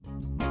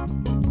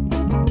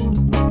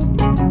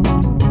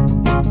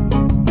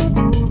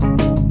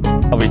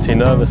I'll be too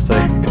nervous to.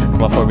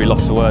 I'll probably be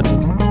lost for words.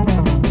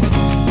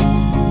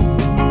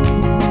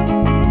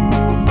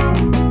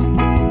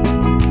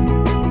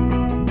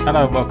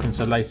 Hello and welcome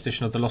to the latest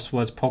edition of the Lost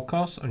Words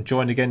podcast. I'm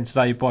joined again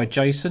today by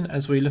Jason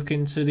as we look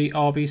into the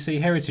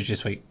RBC Heritage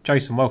this week.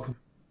 Jason, welcome.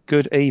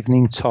 Good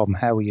evening, Tom.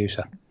 How are you,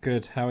 sir?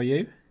 Good. How are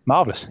you?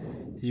 Marvellous.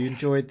 You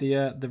enjoyed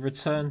the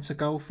return to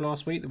golf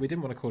last week? We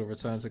didn't want to call it a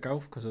return to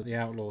golf because of the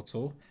Outlaw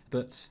Tour,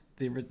 but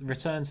the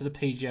return to the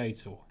PGA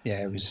Tour.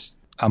 Yeah, it was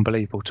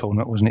unbelievable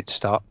tournament, wasn't it, to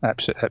start?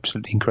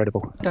 Absolutely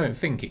incredible. I don't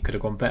think it could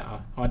have gone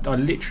better. I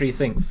literally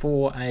think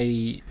for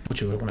a, what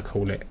do you want to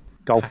call it?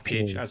 Golf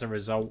package as a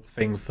result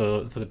thing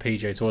for the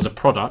PGA Tour as a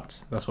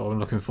product, that's what I'm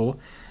looking for.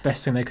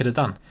 Best thing they could have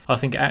done. I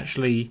think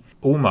actually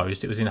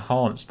it was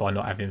enhanced by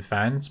not having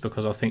fans,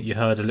 because I think you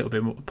heard a little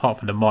bit more, apart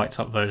from the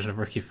mic'd up version of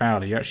Ricky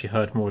Fowler, you actually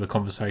heard more of the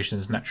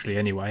conversations naturally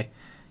anyway.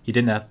 You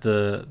didn't have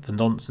the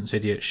nonsense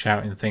idiots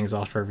shouting things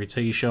after every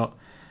tee shot.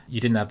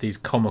 You didn't have these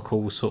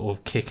comical sort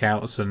of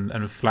kick-outs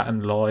and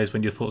flattened lies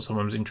when you thought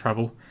someone was in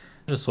trouble.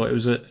 I just thought it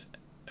was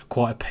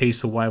quite a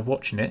peaceful way of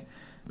watching it,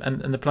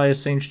 and the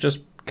players seemed to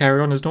just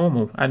carry on as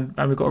normal, and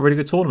we got a really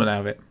good tournament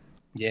out of it.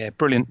 Yeah,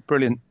 brilliant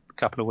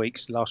couple of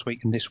weeks, last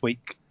week and this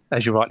week.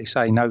 As you rightly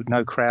say,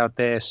 no crowd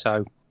there,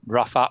 so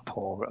rough up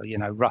or,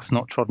 rough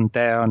not trodden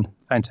down.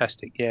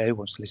 Fantastic. Yeah, who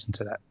wants to listen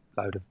to that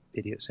load of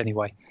idiots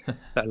anyway?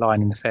 That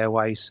line in the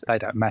fairways, they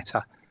don't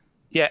matter.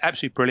 Yeah,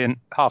 absolutely brilliant.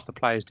 Half the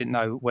players didn't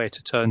know where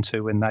to turn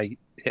to when they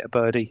hit a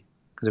birdie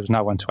because there was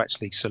no one to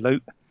actually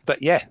salute.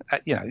 But yeah,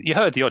 you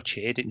heard the odd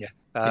cheer, didn't you?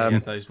 That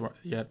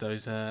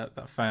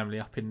family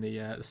up in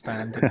the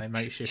stand, didn't they?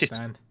 Makeshift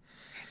stand.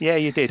 Yeah,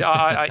 you did.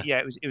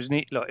 It was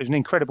an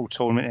incredible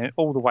tournament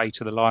all the way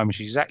to the line, which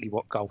is exactly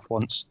what golf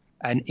wants.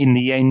 And in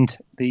the end,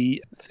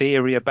 the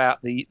theory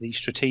about the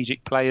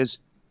strategic players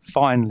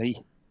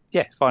finally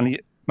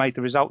made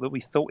the result that we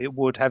thought it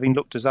would, having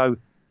looked as though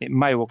it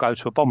may well go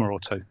to a bomber or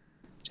two.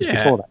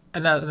 Before that.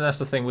 And that's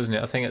the thing, wasn't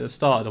it? I think at the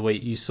start of the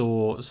week you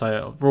saw,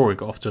 Rory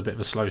got off to a bit of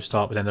a slow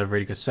start, but then a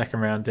really good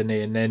second round, didn't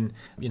he? And then,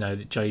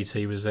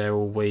 JT was there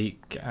all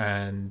week,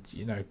 and,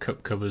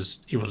 Koepka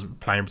wasn't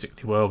playing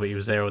particularly well, but he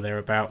was there or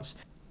thereabouts.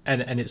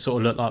 And it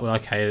sort of looked like, well,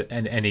 okay,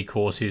 any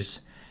course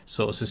is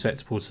sort of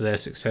susceptible to their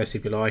success,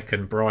 if you like,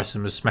 and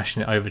Bryson was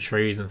smashing it over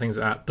trees and things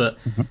like that. But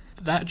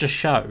that just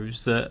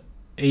shows that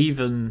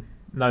even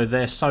though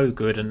they're so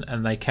good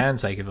and they can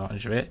take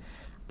advantage of it,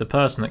 the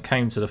person that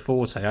came to the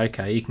Forte,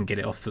 okay, he can get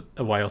it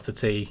away off the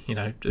tee,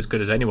 as good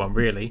as anyone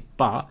really.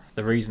 But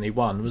the reason he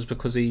won was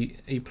because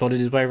he plodded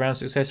his way around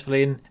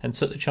successfully and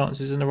took the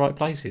chances in the right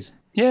places.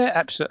 Yeah,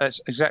 absolutely, that's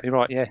exactly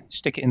right. Yeah,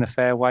 stick it in the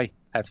fairway,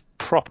 have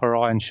proper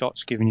iron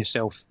shots, giving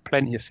yourself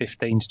plenty of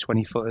 15s,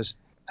 20 footers,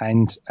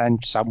 and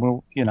some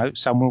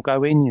will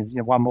go in.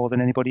 You one more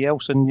than anybody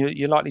else, and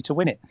you're likely to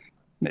win it.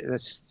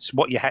 That's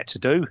what you had to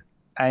do,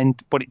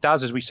 and what it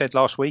does, as we said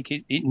last week,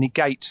 it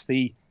negates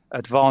the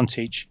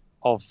advantage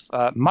of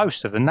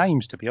most of the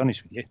names, to be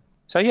honest with you.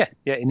 So it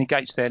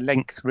negates their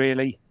length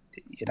really.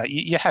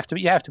 You have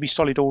to be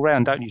solid all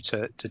round, don't you,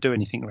 to do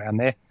anything around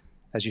there,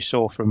 as you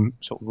saw from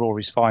sort of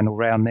Rory's final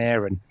round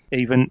there, and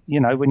even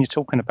when you're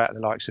talking about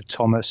the likes of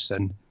Thomas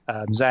and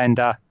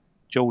Xander,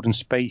 Jordan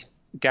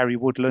Spieth, Gary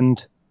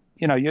Woodland,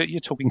 you're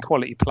talking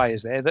quality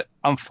players there that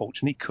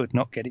unfortunately could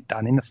not get it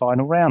done in the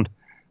final round.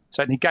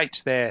 So it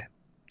negates their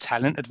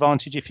talent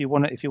advantage, if you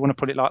want to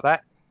put it like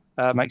that.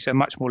 Makes it a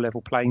much more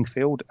level playing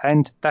field,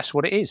 and that's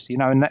what it is,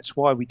 and that's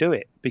why we do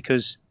it,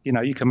 because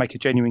you can make a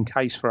genuine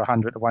case for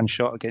 100 to 1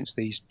 shot against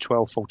these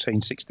 12, 14,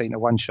 16 to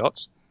 1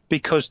 shots,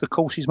 because the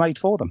course is made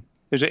for them.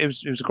 It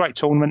was a great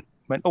tournament,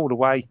 went all the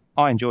way.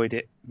 I enjoyed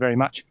it very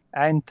much,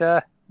 and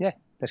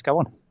let's go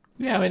on.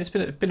 Yeah, I mean, it's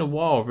been a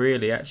while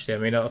really. Actually, I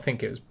mean, I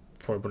think it was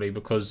probably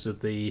because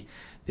of the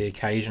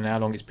occasion, how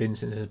long it's been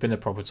since there's been a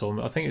proper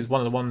tournament. I think it's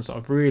one of the ones that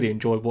I've really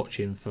enjoyed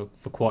watching for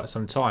quite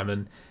some time,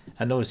 and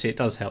obviously it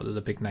does help that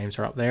the big names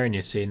are up there and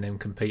you're seeing them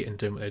compete and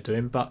doing what they're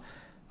doing. But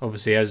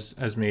obviously,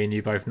 as me and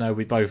you both know,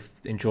 we both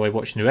enjoy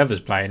watching whoever's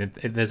playing.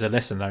 If there's a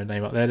lesser known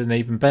name up there, then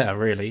even better,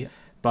 really.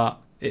 But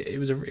it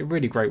was a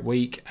really great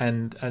week,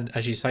 and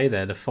as you say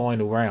there, the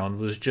final round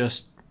was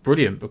just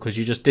brilliant, because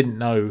you just didn't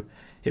know.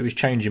 It was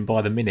changing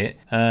by the minute,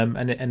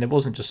 and it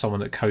wasn't just someone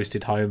that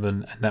coasted home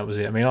and that was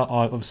it. I mean, I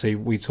obviously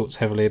we talked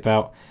heavily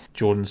about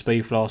Jordan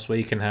Spieth last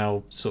week and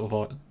how sort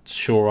of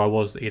sure I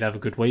was that he'd have a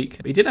good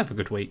week. He did have a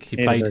good week. He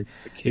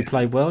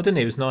played well, didn't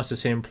he? It was nice to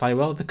see him play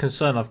well. The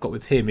concern I've got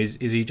with him is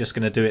he just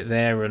going to do it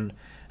there and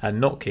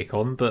not kick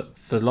on? But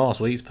for last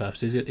week's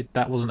purposes,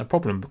 that wasn't a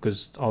problem,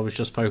 because I was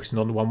just focusing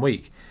on the 1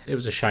 week. It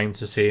was a shame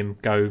to see him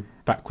go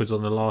backwards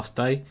on the last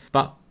day,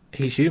 but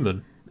he's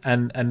human.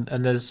 And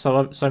there's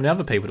so many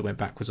other people that went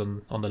backwards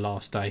on the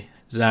last day.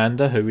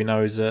 Xander, who we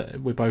know is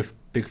we're both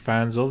big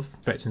fans of,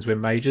 expecting to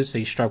win majors,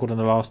 he struggled on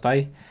the last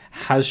day,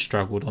 has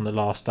struggled on the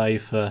last day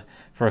for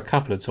a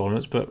couple of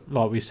tournaments. But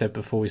like we said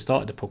before we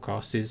started the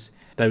podcast,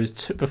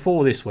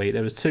 before this week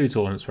there was 2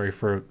 tournaments where he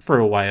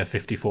threw away a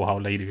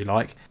 54-hole lead, if you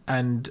like,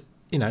 and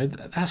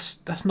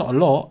that's not a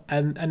lot,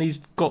 and he's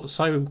got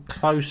so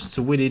close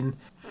to winning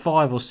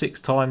 5 or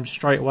 6 times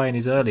straight away in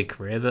his early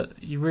career that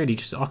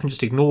I can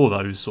just ignore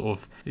those sort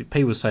of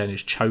people saying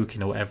it's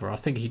choking or whatever. I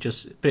think he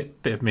just bit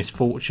of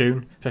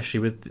misfortune, especially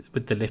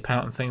with the lip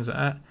out and things like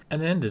that.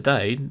 And at the end of the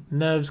day,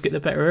 nerves get the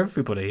better of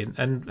everybody,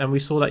 and we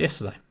saw that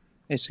yesterday.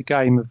 It's a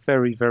game of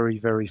very, very,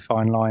 very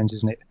fine lines,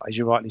 isn't it? As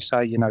you rightly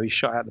say, he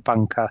shot out the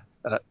bunker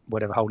at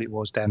whatever hole it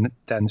was down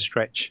the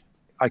stretch.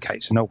 Okay,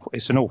 it's an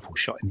awful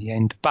shot in the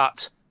end,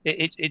 but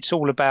it's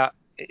all about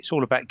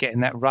getting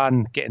that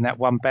run, getting that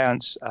one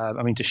bounce.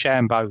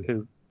 DeChambeau,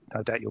 who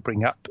no doubt you'll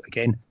bring up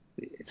again,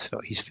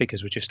 his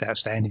figures were just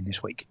outstanding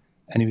this week,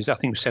 and I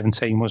think it was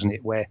 17, wasn't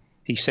it, where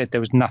he said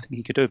there was nothing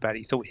he could do about it.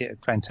 He thought he hit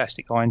a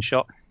fantastic iron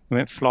shot. He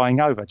went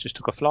flying over, just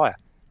took a flyer.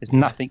 There's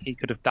nothing he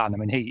could have done. I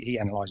mean, he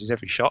analyses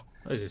every shot.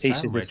 It was a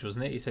sandwich,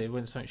 wasn't it? He said it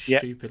went something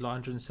stupid, like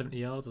 170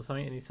 yards or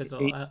something, and he said,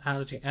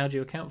 how do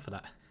you account for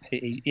that?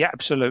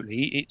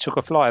 Absolutely. It took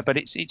a flyer, but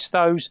it's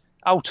those,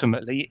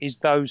 ultimately,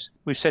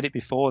 we've said it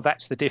before,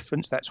 that's the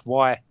difference. That's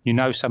why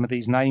some of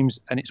these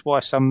names, and it's why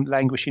some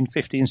languish in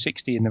 50 and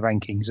 60 in the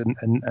rankings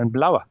and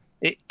lower.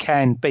 It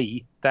can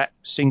be that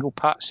single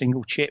putt,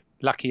 single chip,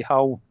 lucky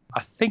hole.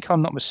 I think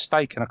I'm not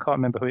mistaken, I can't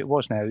remember who it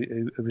was now,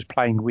 who was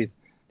playing with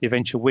the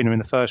eventual winner in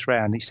the first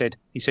round. He said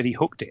he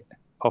hooked it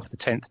off the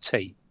 10th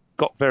tee,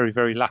 got very,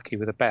 very lucky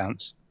with a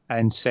bounce,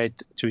 and said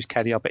to his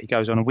caddy, I bet he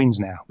goes on and wins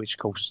now, which of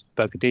course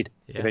Berger did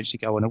eventually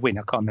go on and win.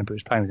 I can't remember who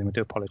was playing with him, I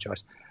do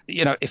apologise.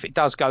 If it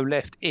does go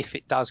left, if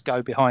it does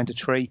go behind a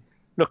tree,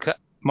 look at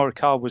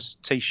Morikawa's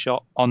tee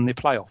shot on the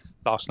playoff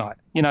last night.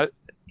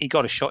 He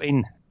got a shot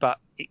in, but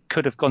it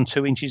could have gone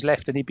 2 inches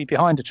left and he'd be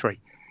behind a tree.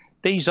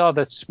 These are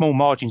the small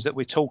margins that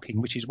we're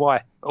talking, which is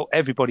why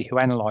everybody who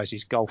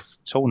analyses golf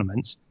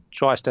tournaments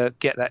tries to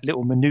get that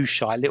little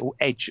minutiae, little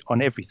edge on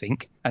everything,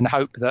 and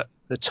hope that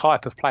the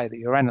type of player that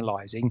you're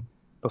analysing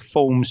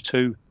performs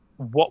to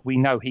what we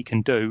know he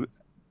can do,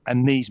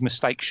 and these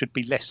mistakes should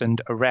be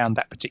lessened around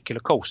that particular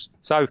course.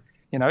 So,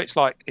 it's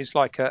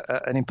like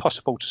an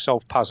impossible to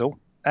solve puzzle.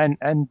 And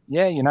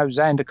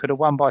Xander could have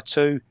won by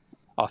 2.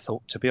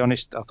 To be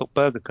honest, I thought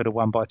Berger could have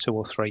won by 2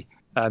 or 3.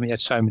 He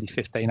had so many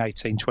 15,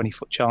 18,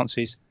 20-foot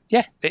chances.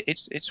 Yeah,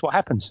 it's what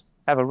happens.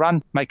 Have a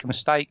run, make a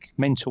mistake,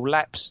 mental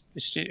lapse.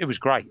 It was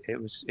great. It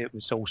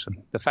was awesome.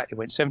 The fact it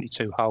went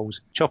 72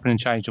 holes, chopping and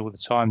changing all the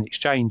time. The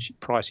exchange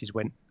prices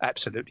went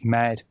absolutely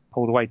mad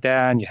all the way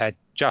down. You had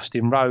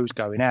Justin Rose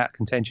going out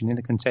contention,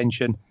 into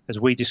contention. As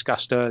we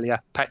discussed earlier,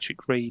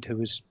 Patrick Reed, who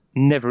was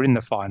never in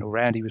the final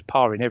round, he was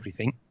parring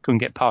everything, couldn't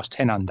get past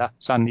 10 under,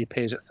 suddenly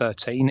appears at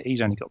 13.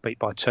 He's only got beat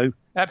by 2.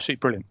 Absolutely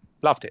brilliant.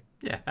 Loved it.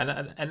 Yeah,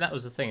 and that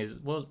was the thing.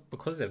 It was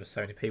because there were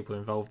so many people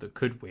involved that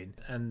could win.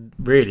 And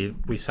really,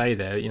 we say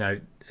there,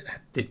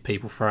 did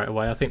people throw it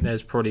away? I think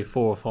there's probably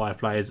 4 or 5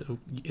 players.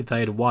 If they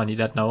had won, you'd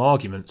had no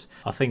arguments.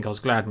 I think I was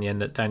glad in the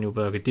end that Daniel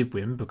Berger did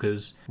win,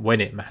 because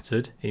when it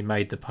mattered, he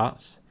made the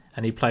putts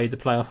and he played the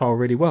playoff hole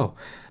really well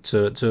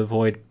to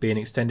avoid being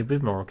extended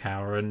with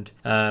Morikawa. And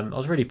I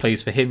was really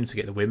pleased for him to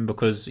get the win,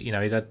 because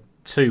he's had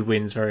 2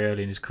 wins very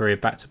early in his career,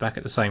 back to back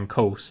at the same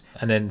course,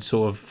 and then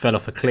sort of fell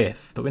off a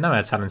cliff. But we know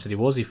how talented he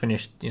was. He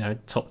finished,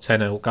 top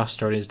 10 at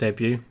Augusta in his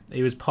debut.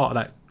 He was part of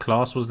that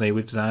class, wasn't he,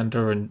 with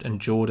Xander and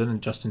Jordan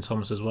and Justin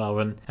Thomas as well.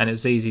 And it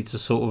was easy to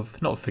sort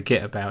of not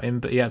forget about him,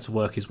 but he had to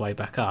work his way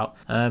back up.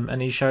 And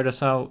he showed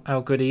us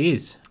how good he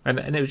is.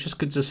 And it was just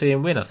good to see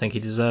him win. I think he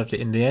deserved it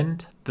in the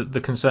end.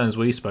 The concerns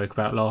we spoke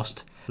about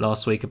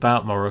last week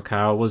about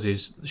Morikawa was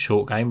his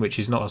short game, which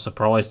is not a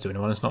surprise to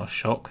anyone. It's not a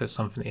shock. That's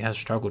something that he has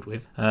struggled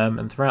with.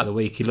 And throughout the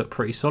week, he looked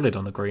pretty solid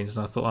on the greens.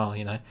 And I thought,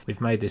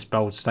 we've made this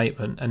bold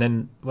statement. And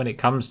then when it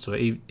comes to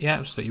it, he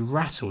absolutely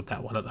rattled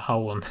that one at the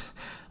hole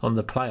on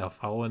the playoff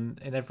hole. And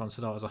everyone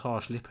said, it was a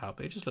harsh lip out.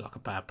 But it just looked like a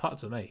bad putt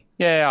to me.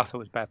 Yeah, I thought it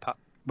was a bad putt.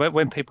 But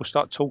when people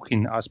start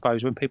talking, I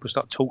suppose,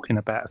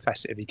 about a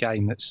facet of your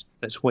game that's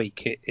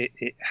weak,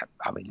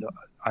 look,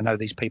 I know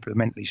these people are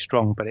mentally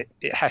strong, but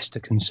it has to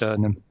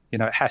concern them. It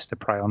has to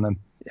prey on them.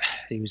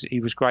 He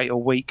was great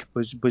all week.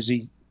 Was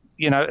he?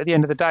 At the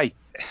end of the day,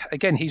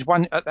 again, he's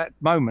one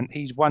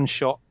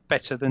shot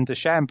better than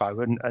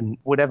DeChambeau, and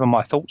whatever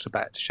my thoughts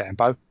about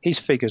DeChambeau, his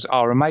figures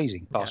are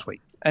amazing last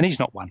week, and he's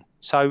not one.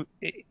 So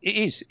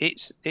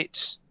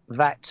it's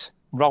that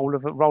roll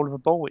of a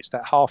ball. It's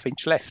that half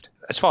inch left.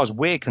 As far as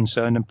we're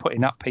concerned, and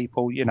putting up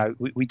people,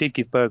 we did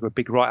give Berger a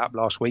big write up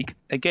last week.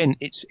 Again,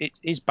 it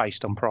is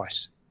based on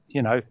price.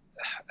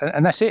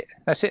 And that's it.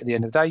 That's it at the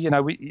end of the day.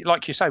 We,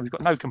 like you say, we've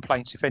got no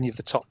complaints if any of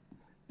the top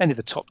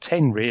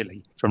 10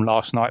 really from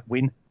last night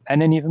win,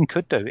 and any of them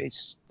could do.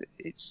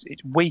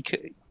 We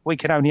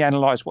can only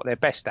analyse what they're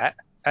best at,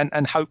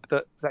 and hope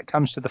that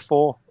comes to the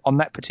fore on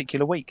that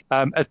particular week.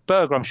 At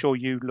Berger, I'm sure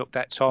you looked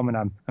at, Tom, and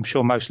I'm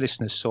sure most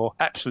listeners saw,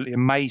 absolutely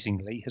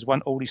amazingly, has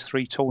won all his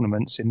 3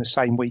 tournaments in the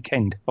same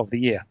weekend of the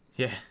year.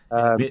 Yeah,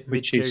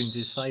 Mid-June's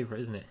his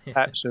favourite, isn't it?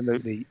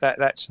 Absolutely,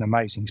 that's an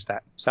amazing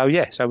stat. So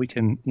so we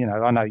can,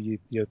 I know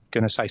you're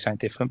going to say something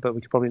different, but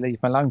we could probably leave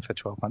him alone for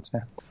 12 months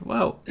now.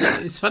 Well,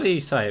 it's funny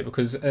you say it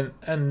because,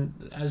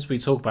 and as we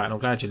talk about, and I'm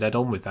glad you led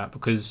on with that,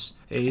 because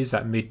it is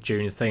that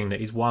mid-June thing that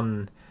he's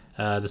won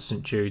the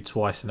St Jude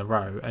twice in a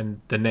row,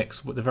 and the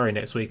very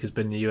next week has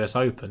been the US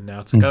Open.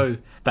 Now to go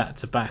back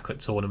to back at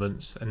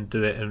tournaments and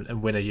do it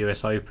and win a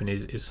US Open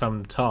is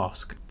some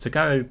task. To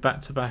go back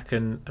to back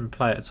and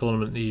play at a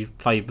tournament that you've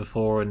played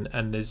before,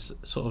 and there's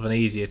sort of an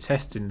easier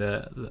test in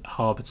the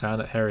Harbour Town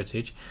at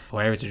Heritage,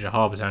 or Heritage at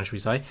Harbour Town, should we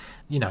say?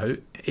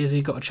 Has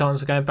he got a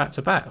chance of going back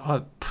to back?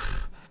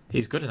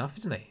 He's good enough,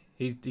 isn't he?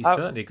 He's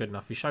certainly good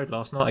enough. He showed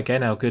last night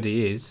again how good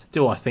he is.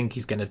 Do I think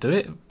he's going to do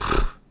it?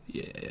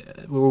 Yeah,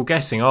 we're all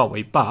guessing, aren't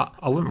we? But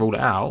I wouldn't rule it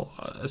out.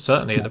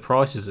 Certainly at the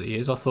prices that he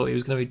is, I thought he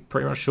was going to be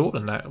pretty much short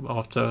than that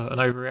after an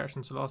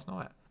overreaction to last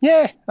night.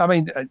 Yeah, I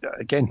mean,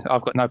 again,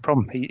 I've got no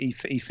problem. He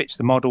fits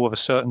the model of a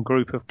certain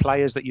group of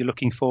players that you're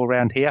looking for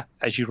around here.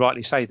 As you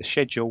rightly say, the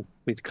schedule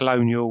with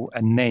Colonial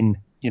and then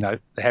the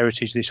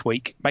Heritage this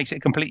week makes it a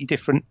completely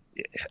different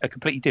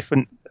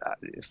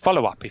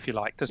follow-up, if you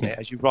like, doesn't it?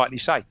 As you rightly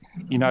say,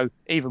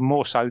 even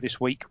more so this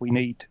week, we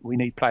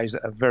need players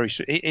that are very,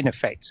 in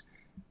effect,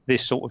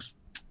 this sort of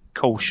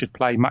course should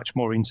play much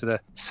more into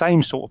the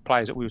same sort of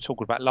players that we were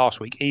talking about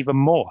last week, even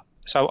more.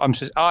 So I'm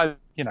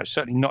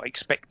certainly not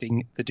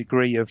expecting the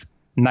degree of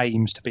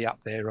names to be up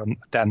there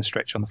down the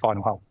stretch on the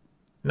final hole.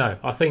 No,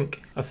 I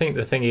think the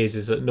thing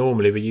is that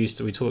normally we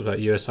talked about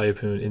US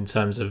Open in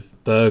terms of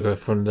Berger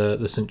from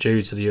the St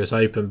Jude to the US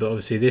Open, but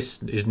obviously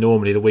this is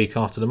normally the week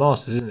after the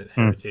Masters, isn't it?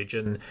 Heritage,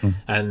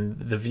 and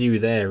the view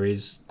there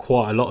is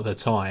quite a lot of the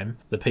time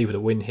the people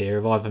that win here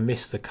have either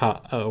missed the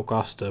cut at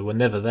Augusta, were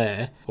never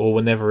there, or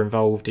were never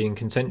involved in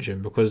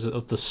contention because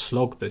of the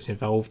slog that's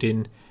involved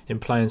in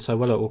playing so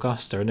well at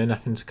Augusta and then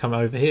having to come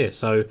over here.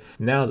 So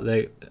now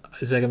that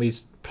is there going to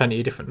be plenty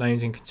of different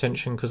names in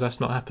contention because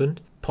that's not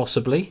happened?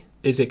 Possibly.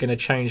 Is it going to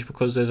change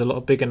because there's a lot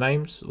of bigger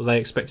names? Well, they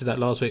expected that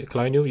last week at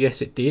Colonial.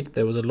 Yes, it did.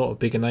 There was a lot of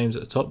bigger names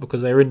at the top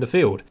because they were in the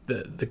field.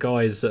 The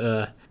guys that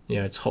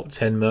are top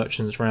 10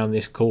 merchants around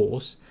this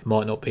course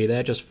might not be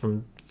there just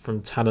from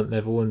talent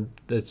level, and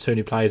there's too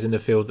many players in the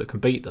field that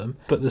can beat them.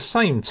 But the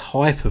same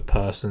type of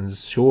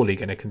person's surely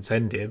going to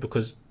contend here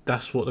because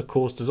that's what the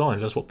course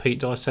designs. That's what Pete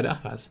Dye set it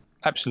up as.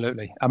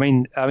 Absolutely. I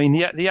mean,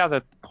 the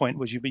other point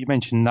was you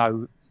mentioned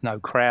no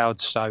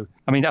crowds. So,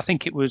 I mean, I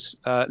think it was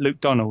Luke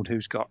Donald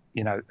who's got,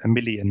 a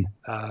million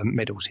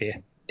medals here.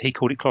 He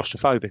called it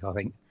claustrophobic, I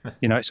think.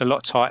 It's a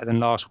lot tighter than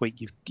last week.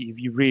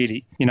 You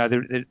really,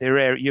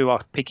 you are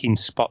picking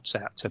spots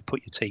out to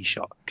put your tee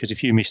shot because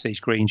if you miss these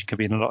greens, you could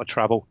be in a lot of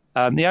trouble.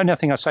 The only other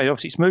thing I say,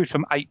 obviously, it's moved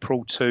from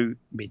April to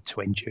mid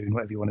to end June,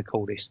 whatever you want to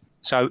call this.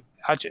 So,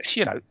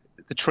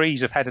 the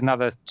trees have had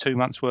another 2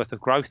 months worth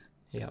of growth.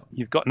 Yeah.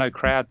 You've got no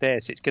crowd there,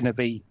 so it's going to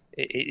be,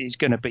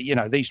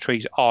 these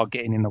trees are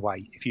getting in the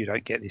way if you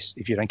don't get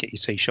your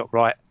tee shot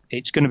right.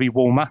 It's going to be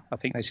warmer. I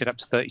think they said up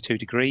to 32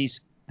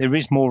 degrees. There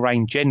is more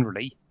rain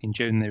generally in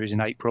June than there is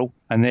in April,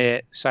 and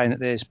they're saying that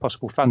there's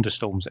possible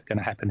thunderstorms that are going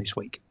to happen this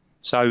week.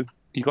 So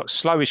you've got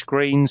slowish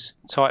greens,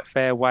 tight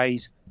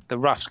fairways. The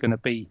rough's going to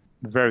be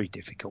very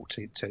difficult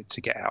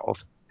to get out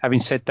of.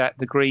 Having said that,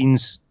 the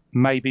greens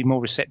may be more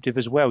receptive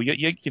as well.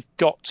 You've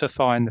got to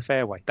find the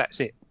fairway. That's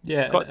it.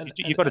 Yeah,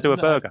 you've got to do a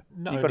Berger.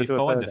 Not only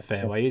find the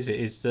fairway, is it?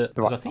 Is that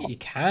because I think you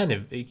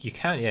can,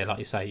 like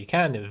you say, you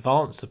can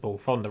advance the ball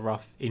from the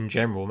rough in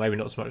general. Maybe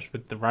not so much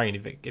with the rain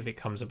if it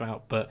comes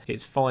about, but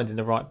it's finding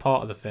the right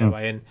part of the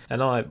fairway.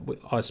 And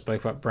I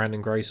spoke about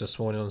Brandon Grace this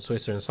morning on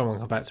Twitter, and someone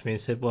came back to me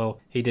and said, "Well,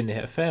 he didn't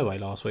hit a fairway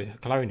last week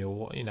at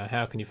Colonial.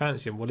 How can you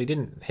fancy him?" Well, he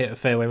didn't hit a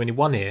fairway when he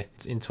won here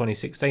in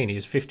 2016. He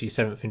was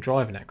 57th in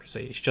driving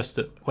accuracy. It's just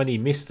that when he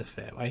missed the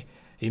fairway,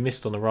 he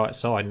missed on the right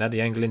side and had the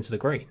angle into the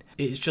green.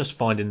 It's just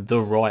finding the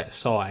right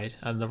side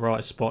and the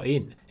right spot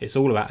in. It's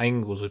all about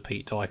angles with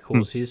Pete Dye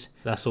courses.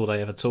 That's all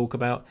they ever talk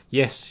about.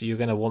 Yes, you're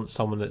going to want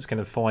someone that's going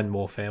to find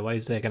more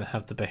fairways. They're going to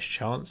have the best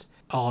chance.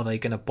 Are they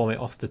going to bomb it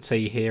off the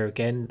tee here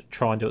again,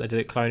 try and do what they did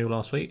at Colonial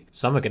last week?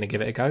 Some are going to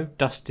give it a go.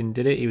 Dustin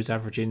did it. He was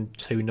averaging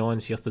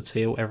 290 off the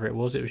tee, or whatever it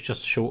was. It was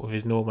just short of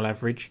his normal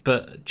average.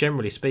 But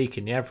generally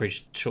speaking, the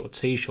average sort of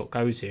tee shot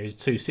goes here is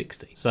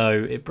 260. So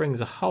it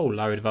brings a whole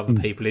load of other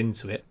people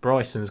into it.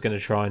 Bryson's going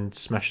to try and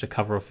smash the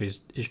cover off his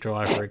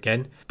driver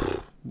again.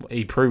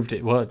 He proved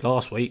it worked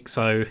last week,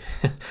 so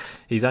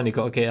he's only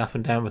got to get up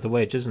and down with the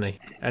wedge, isn't he?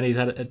 And he's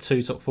had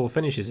 2 top 4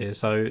 finishes here,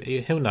 so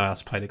he'll know how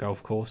to play the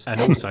golf course.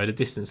 And also the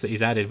distance that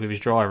he's added with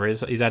his driver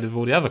is he's added with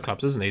all the other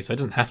clubs, isn't he? So he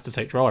doesn't have to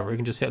take driver; he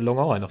can just hit a long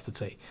iron off the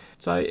tee.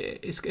 So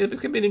it's going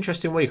to be an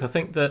interesting week. I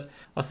think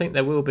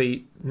there will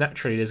be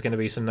naturally there's going to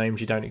be some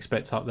names you don't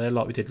expect up there,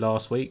 like we did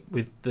last week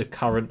with the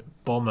current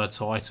bomber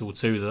title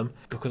to them,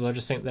 because I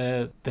just think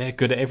they're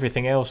good at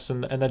everything else,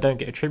 and they don't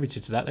get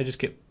attributed to that. They just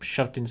get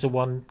shoved into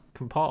one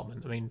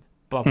compartment. I mean,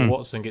 Bubba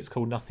Watson gets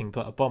called nothing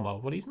but a bomber.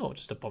 Well, he's not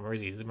just a bomber, is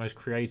he? He's the most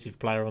creative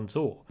player on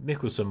tour.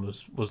 Mickelson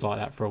was like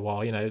that for a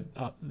while.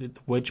 The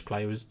wedge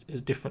play was a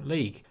different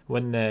league.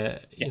 When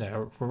they're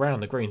around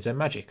the greens, they're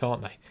magic,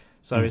 aren't they?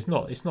 So it's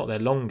not their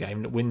long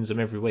game that wins them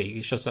every week.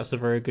 It's just that's a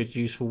very good,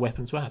 useful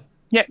weapon to have.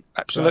 Yeah,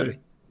 absolutely.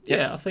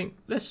 So, I think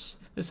let's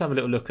have a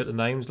little look at the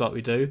names like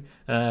we do.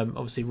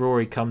 Obviously,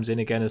 Rory comes in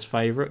again as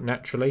favourite,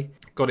 naturally.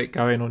 Got it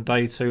going on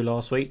day 2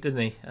 last week,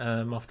 didn't he?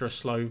 After a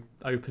slow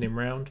opening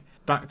round.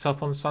 Backed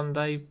up on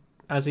Sunday,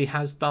 as he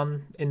has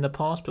done in the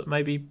past, but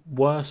maybe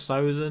worse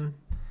so than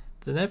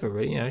ever,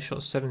 really.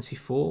 Shot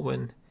 74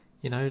 when,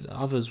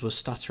 others were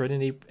stuttering,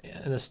 and he,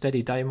 in a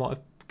steady day, might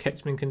have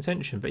kept him in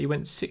contention. But he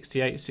went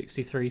 68,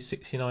 63,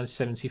 69,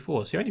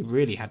 74. So he only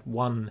really had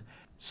one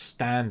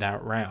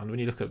standout round. When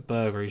you look at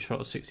Berger, he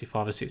shot a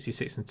 65, a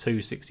 66 and 2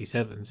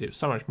 67s. It was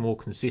so much more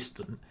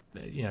consistent.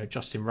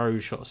 Justin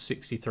Rose shot a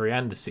 63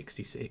 and a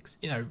 66.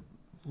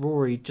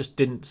 Rory just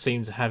didn't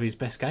seem to have his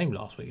best game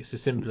last week. It's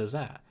as simple as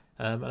that.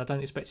 And I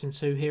don't expect him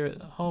to here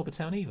at Harbour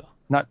Town either.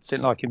 No,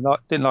 didn't like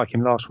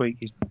him last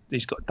week.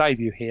 He's got a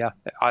debut here.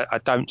 I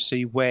don't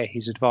see where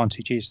his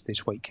advantage is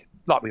this week.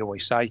 Like we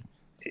always say,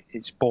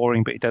 it's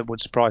boring, but it would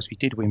surprise if he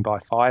did win by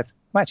 5.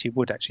 Well, actually, it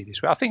would actually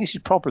this week. I think this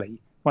is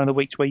probably one of the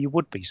weeks where you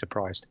would be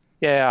surprised.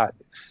 Yeah,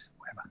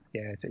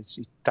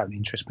 it don't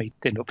interest me.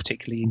 Didn't look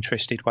particularly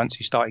interested once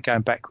he started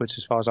going backwards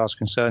as far as I was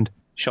concerned.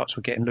 Shots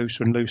were getting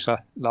looser and looser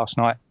last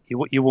night. You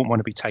wouldn't want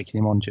to be taking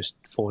him on just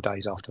 4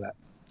 days after that.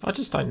 I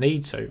just don't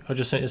need to. I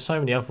just think there's so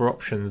many other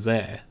options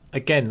there.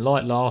 Again,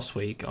 like last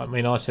week,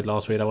 I said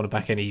last week I don't want to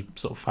back any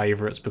sort of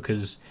favourites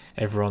because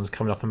everyone's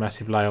coming off a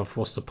massive layoff.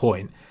 What's the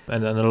point?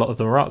 And a lot of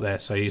them are up there.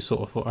 So you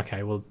sort of thought,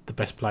 okay, well, the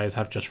best players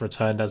have just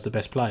returned as the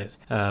best players.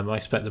 I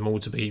expect them all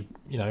to be,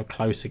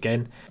 close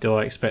again. Do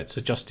I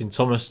expect Justin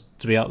Thomas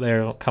to be up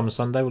there come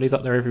Sunday? Well, he's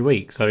up there every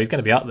week, so he's going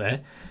to be up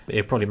there. But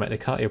he'll probably make the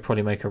cut. He'll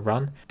probably make a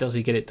run. Does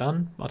he get it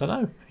done? I don't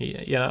know.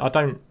 I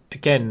don't.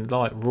 Again,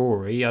 like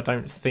Rory, I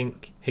don't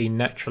think he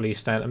naturally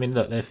stands. I mean,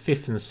 look, they're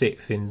 5th and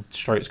 6th in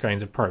strokes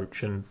gains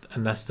approach, and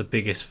that's the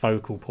biggest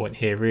focal point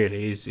here.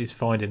 Really, is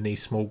finding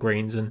these small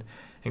greens and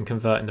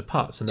converting the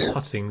putts. And the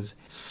putting's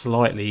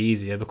slightly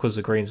easier because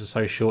the greens are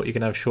so short. You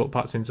can have short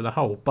putts into the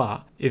hole.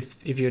 But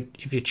if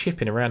you're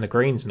chipping around the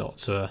greens not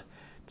to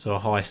a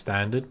high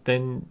standard,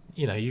 then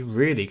you're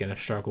really going to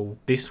struggle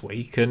this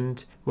week.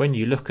 And when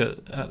you look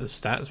at the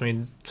stats, I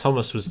mean,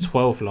 Thomas was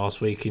 12th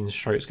last week in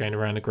strokes going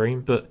around the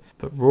green, but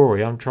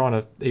Rory, I'm trying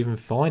to even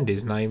find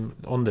his name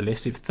on the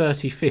list. He's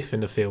 35th in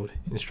the field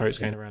in strokes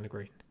going around the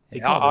green. He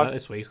can't do that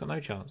this week. He's got no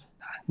chance.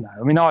 No,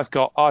 I mean, I've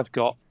got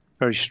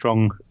very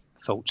strong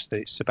thoughts that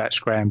it's about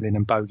scrambling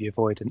and bogey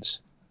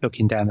avoidance.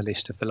 Looking down the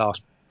list of the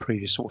last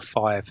previous sort of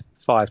five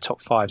top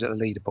 5s at the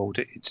leaderboard,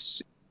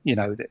 it's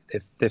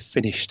they've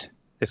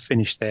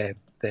finished their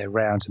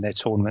rounds and their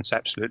tournaments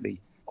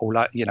absolutely all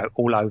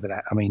over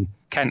that. I mean,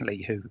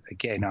 Cantley, who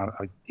again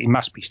he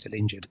must be still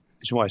injured,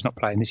 which is why he's not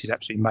playing. This is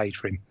absolutely made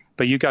for him.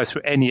 But you go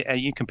through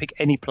you can pick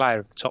any player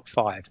of the top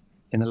 5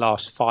 in the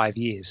last 5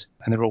 years,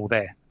 and they're all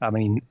there. I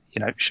mean,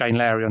 Shane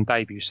Lowry on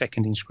debut,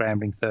 2nd in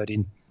scrambling, 3rd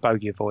in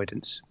bogey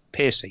avoidance.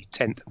 Piercy,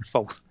 10th and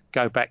 4th.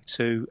 Go back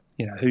to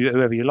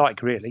whoever you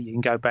like, really. You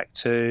can go back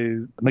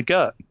to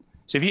McGirt.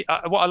 So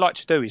what I like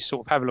to do is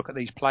sort of have a look at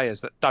these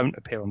players that don't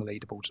appear on the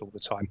leaderboards all the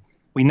time.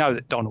 We know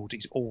that Donald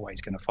is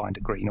always going to find a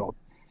green, or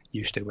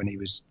used to when he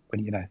was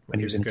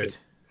in good.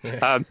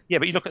 But you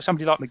look at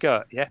somebody like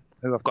McGirt,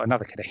 who I've got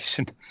another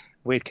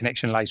weird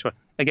connection later on.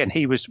 Again,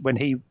 he was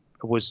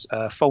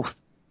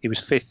 4th. He was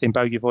 5th in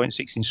bogey avoidance,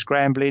 6th in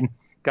scrambling.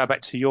 Go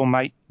back to your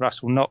mate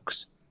Russell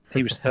Knox.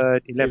 He was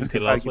 3rd, 11th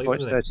in bogey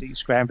avoidance, 13th in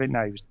scrambling.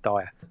 No, he was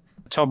dire.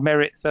 Tom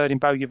Merritt, 3rd in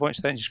bogey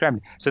avoidance, 13th in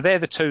scrambling. So they're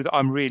the 2 that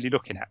I'm really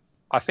looking at.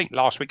 I think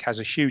last week has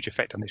a huge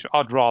effect on this.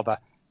 I'd rather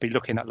be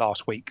looking at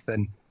last week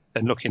than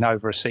looking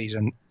over a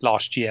season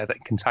last year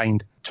that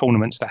contained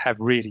tournaments that have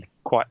really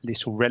quite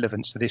little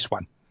relevance to this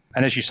one.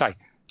 And as you say,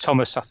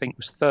 Thomas, I think,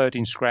 was 3rd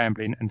in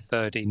scrambling and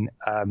 3rd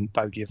in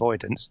bogey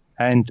avoidance.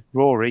 And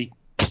Rory,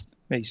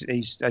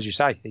 he's as you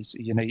say,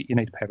 you need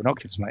a pair of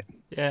binoculars, mate.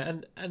 Yeah,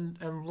 and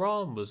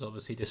Rahm was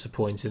obviously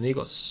disappointing. He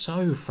got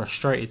so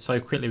frustrated so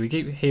quickly. We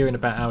keep hearing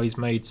about how he's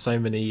made so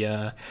many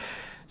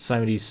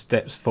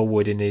steps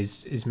forward in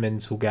his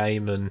mental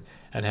game,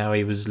 and how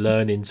he was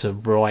learning to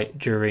write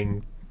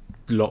during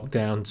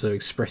lockdown to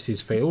express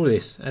his feel, all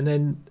this, and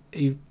then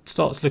he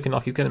starts looking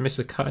like he's going to miss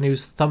a cut, and he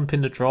was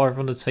thumping the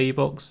driver on the tee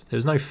box. There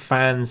was no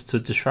fans to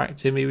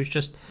distract him. He was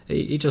just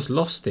he just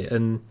lost it,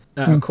 and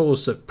of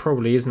course that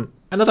probably isn't,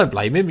 and I don't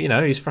blame him.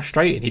 He's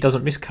frustrated. He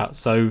doesn't miss cuts,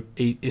 so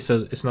it's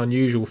an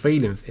unusual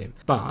feeling for him.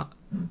 But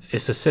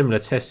it's a similar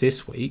test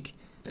this week.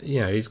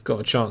 He's got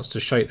a chance to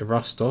shake the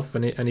rust off,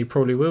 and he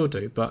probably will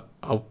do. But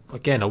I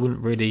wouldn't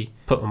really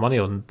put my money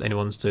on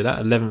anyone to do that.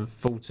 11,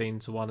 14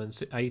 to 1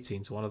 and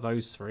 18 to 1 of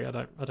those 3. I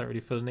don't really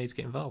feel the need to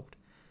get involved.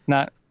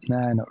 No,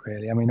 not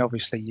really. I mean,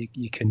 obviously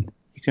you can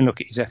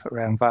look at his effort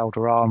around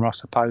Valderrama, I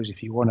suppose,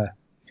 if you want to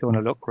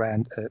look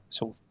around at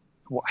sort of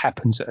what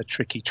happens at a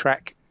tricky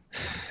track.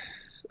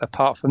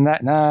 Apart from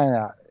that,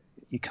 no.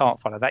 You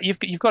can't follow that.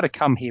 You've got to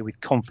come here with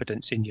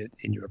confidence in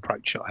your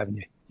approach shot, haven't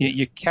you?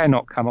 You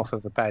cannot come off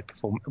of a bad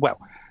performance. Well,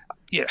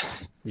 yeah,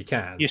 you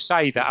can. You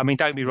say that. I mean,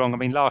 don't be wrong. I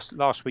mean, last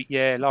week,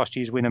 last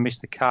year's winner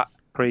missed the cut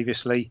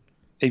previously.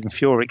 Even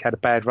Furyk had a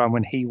bad run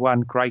when he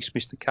won. Grace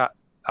missed the cut.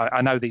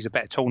 I know these are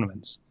better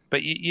tournaments,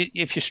 but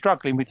if you're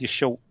struggling with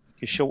your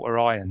shorter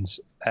irons,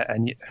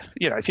 and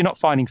if you're not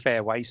finding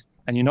fairways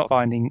and you're not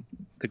finding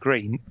the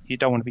green, you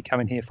don't want to be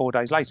coming here 4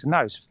 days later. No,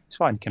 it's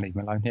fine. You can leave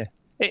him alone here.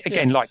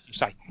 Like you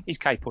say, he's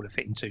capable of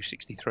hitting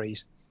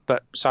 263s,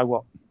 but so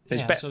what?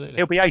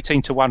 He'll be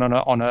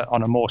 18-1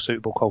 on a more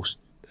suitable course.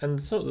 And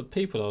sort of the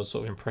people I was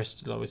sort of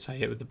impressed, like we say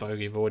here, with the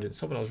bogey avoidance,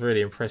 someone I was really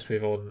impressed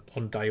with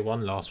on day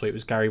one last week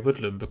was Gary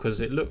Woodland,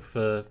 because it looked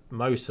for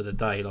most of the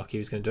day like he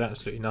was going to do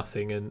absolutely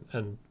nothing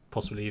and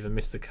possibly even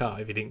miss the cut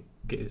if he didn't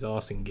get his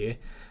arse in gear,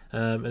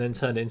 and then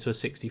turned it into a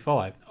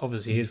 65.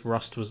 Obviously his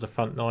rust was the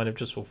front 9 of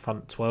just, or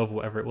front 12 or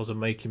whatever it was, of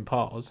making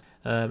pars,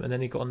 and then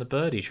he got on the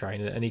birdie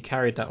train and he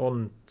carried that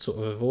on, sort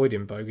of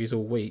avoiding bogeys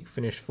all week,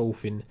 finished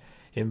fourth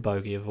in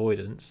bogey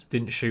avoidance,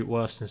 didn't shoot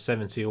worse than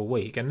 70 all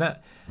week, and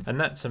that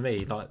to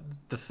me, like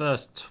the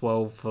first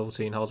 12,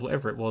 14 holes,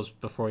 whatever it was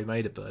before he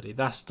made a birdie,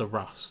 that's the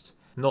rust,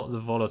 not the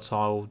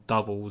volatile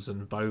doubles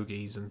and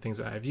bogeys and things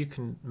like that. If you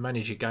can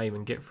manage your game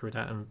and get through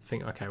that and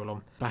think, okay, well,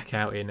 I'm back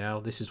out here now,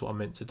 this is what I'm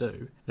meant to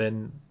do,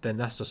 then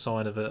that's a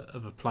sign of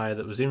a player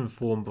that was in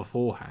form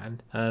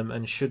beforehand,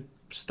 and should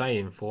stay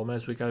in form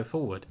as we go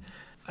forward,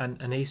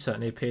 and he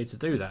certainly appeared to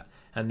do that.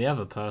 And the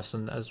other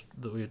person, as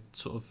that we're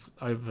sort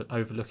of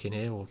overlooking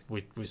here, or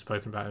we've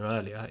spoken about him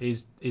earlier,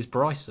 is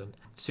Bryson.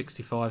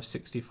 65,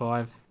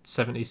 65,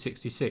 70,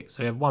 66.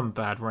 So he had one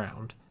bad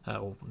round,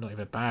 or not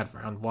even a bad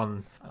round,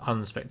 one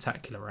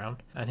unspectacular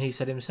round. And he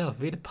said himself,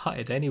 if he'd have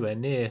putted anywhere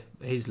near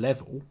his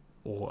level,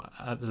 or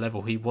at the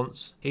level he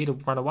wants, he'd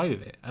have run away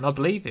with it. And I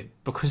believe him,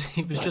 because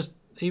he was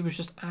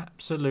just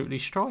absolutely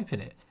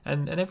striping it.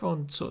 And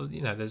everyone sort of,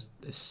 there's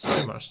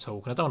so much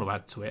talk, and I don't want to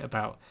add to it,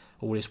 about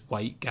all this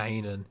weight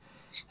gain and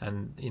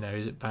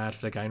is it bad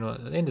for the game?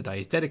 At the end of the day,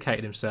 he's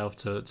dedicated himself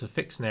to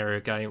fix an area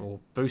of game, or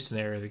boost an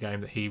area of the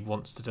game that he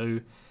wants to do.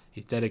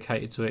 He's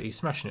dedicated to it. He's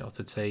smashing it off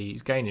the tee.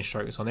 He's gaining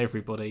strokes on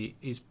everybody.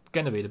 He's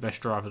going to be the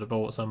best driver of the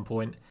ball at some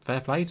point.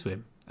 Fair play to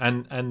him.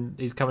 And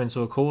he's coming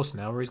to a course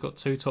now where he's got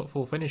 2 top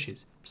 4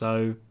 finishes.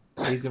 So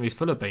he's going to be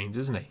full of beans,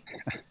 isn't he?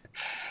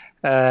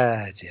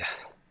 Dear.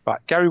 Right,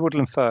 Gary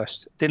Woodland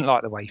first. I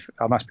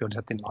must be honest,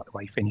 I didn't like the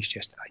way he finished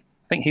yesterday.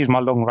 I think he was my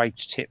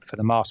long-range tip for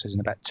the Masters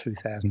in about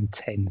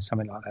 2010,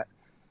 something like that.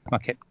 I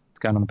kept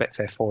going on the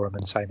Betfair forum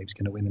and saying he was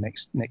going to win the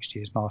next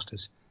year's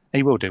Masters.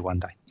 He will do one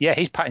day. Yeah,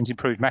 his pattern's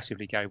improved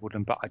massively, Gary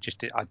Woodland, but I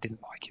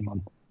didn't like him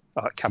on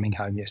coming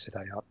home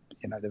yesterday.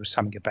 There was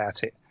something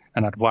about it,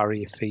 and I'd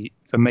worry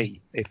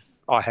if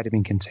I had him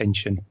in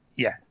contention,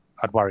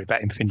 I'd worry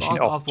about him finishing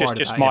it off.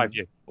 Just my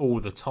view. All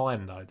the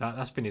time, though.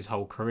 That's been his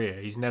whole career.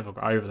 He's never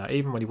got over that.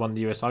 Even when he won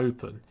the US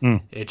Open,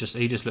 he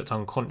just looked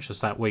unconscious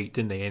that week,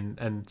 didn't he?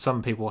 And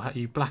some people,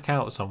 you black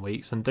out some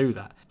weeks and do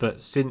that.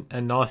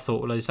 And I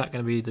thought, well, is that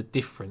going to be the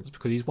difference?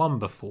 Because he's won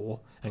before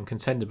and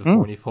contended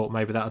before, and you thought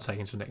maybe that'll take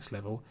him to the next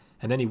level.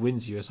 And then he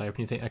wins the US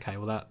Open, you think, okay,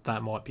 well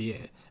that might be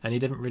it. And he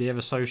didn't really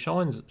ever show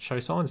signs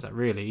of that,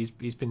 really.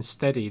 He's been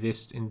steady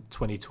this in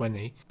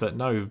 2020, but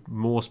no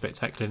more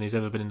spectacular than he's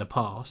ever been in the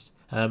past.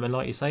 And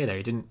like you say there,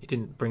 he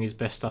didn't bring his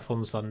best stuff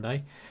on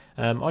Sunday.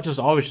 I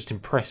was just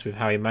impressed with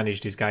how he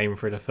managed his game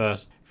for the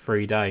first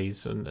 3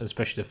 days, and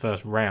especially the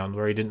first round,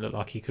 where he didn't look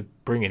like he could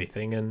bring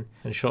anything, and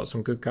shot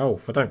some good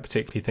golf. I don't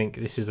particularly think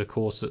this is a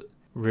course that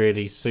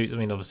really suits. I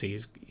mean, obviously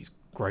he's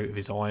great with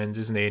his irons,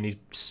 isn't he? And he's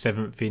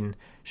 7th in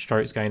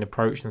strokes gained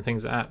approach and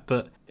things like that.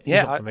 But he's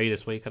not for me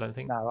this week, I don't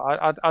think. No,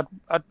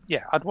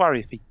 I'd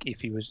worry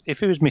if he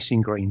was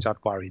missing greens.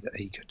 I'd worry that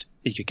he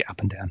could get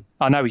up and down.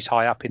 I know he's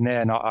high up in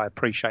there, and I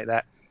appreciate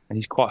that, and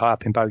he's quite high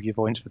up in bogey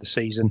avoidance for the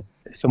season.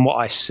 From what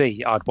I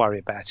see, I'd worry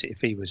about it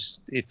if he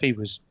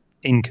was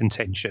in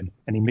contention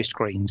and he missed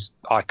greens.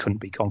 I couldn't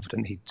be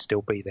confident he'd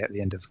still be there at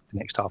the end of the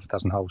next half a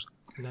dozen holes.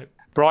 Nope.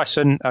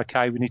 Bryson,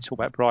 okay, we need to talk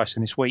about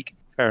Bryson this week.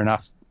 Fair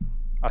enough.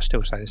 I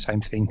still say the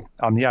same thing.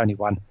 I'm the only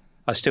one.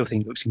 I still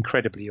think it looks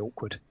incredibly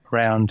awkward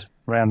around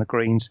the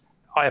greens.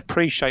 I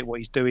appreciate what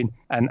he's doing,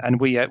 and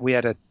we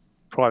had a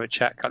private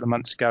chat a couple of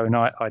months ago, and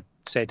I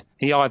said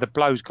he either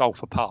blows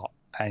golf apart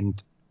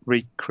and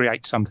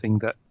recreates something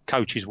that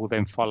coaches will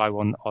then follow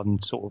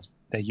on sort of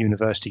their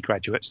university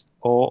graduates,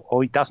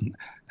 or he doesn't,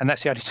 and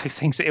that's the only 2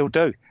 things that he'll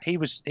do. He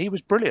was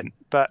brilliant,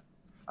 but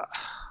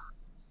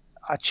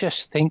I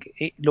just think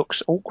it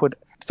looks awkward.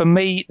 For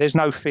me, there's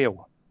no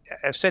feel.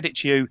 I've said it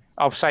to you.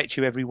 I'll say it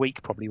to you every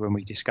week probably when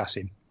we discuss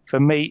him. For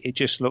me, it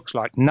just looks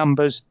like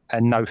numbers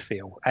and no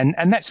feel.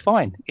 And that's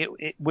fine.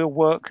 It will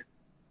work.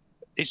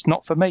 It's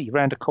not for me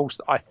around a course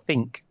that I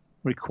think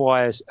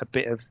requires a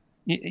bit of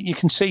you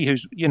can see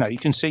who's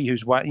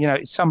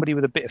it's somebody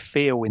with a bit of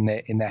feel in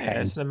their Yeah,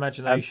 hands. it's an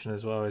imagination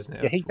as well, isn't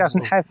it? Yeah, he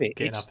doesn't have it.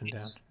 Getting up and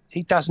down.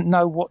 He doesn't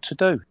know what to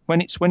do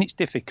when it's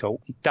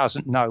difficult. He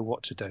doesn't know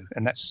what to do,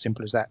 and that's as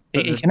simple as that.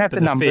 He can have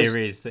the numbers. The fear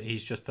is that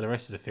he's just, for the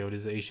rest of the field,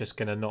 is that he's just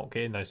going to not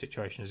get in those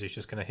situations. He's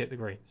just going to hit the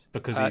greens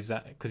because he's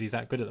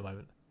that good at the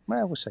moment.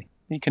 Well, we'll see.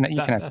 You can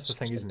have that's the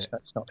thing, isn't it?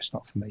 It's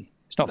not for me.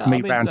 It's not for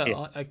me round here.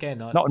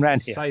 Not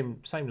around here.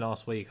 Same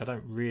last week. I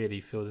don't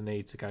really feel the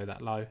need to go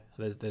that low.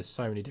 There's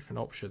so many different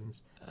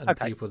options and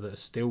people that are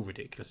still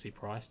ridiculously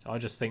priced. I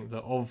just think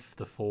that of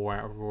the four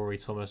out of Rory,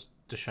 Thomas,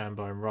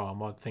 DeChambeau and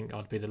Rahm, I think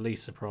I'd be the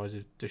least surprised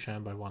if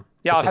DeChambeau won.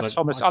 Yeah, I'll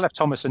have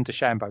Thomas and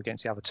DeChambeau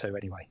against the other two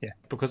anyway. Yeah,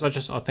 because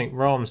I think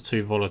Rahm's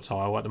too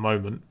volatile at the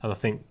moment, and I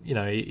think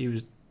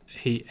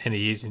he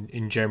is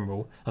in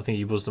general. I think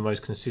he was the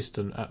most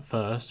consistent at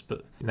first,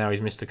 but now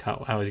he's missed a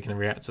cut. How is he going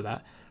to react to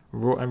that?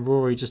 And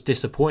Rory just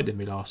disappointed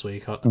me last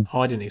week.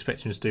 I didn't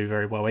expect him to do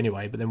very well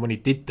anyway, but then when he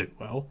did do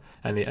well,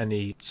 and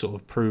he sort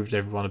of proved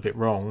everyone a bit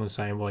wrong and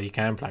saying, well, you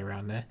can play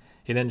around there,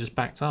 he then just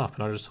backed up,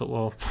 and I just thought,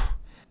 well,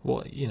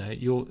 what,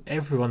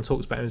 everyone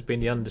talks about him as being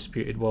the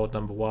undisputed world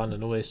number one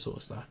and all this sort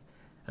of stuff,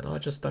 and I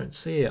just don't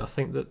see it. I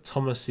think that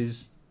Thomas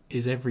is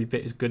every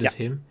bit as good as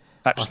him.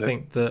 Absolutely. I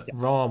think that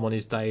Rahm on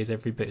his day is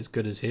every bit as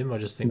good as him. I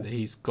just think that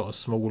he's got a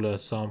smaller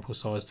sample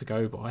size to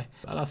go by.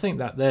 And I think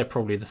that they're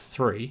probably the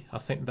three. I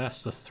think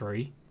that's the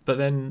three. But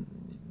then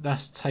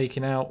that's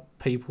taking out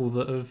people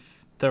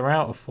they're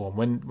out of form.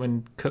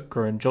 When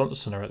Koepka and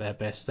Johnson are at their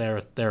best,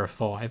 they're a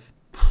five.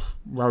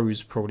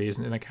 Rose probably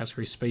isn't in that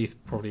category. Spieth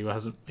probably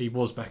hasn't. He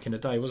was back in the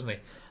day, wasn't he?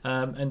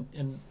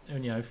 And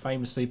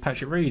famously,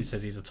 Patrick Reed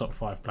says he's a top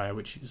five player,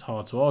 which is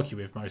hard to argue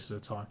with most of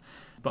the time.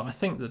 But I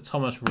think that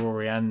Thomas,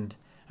 Rory, and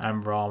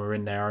Rahm are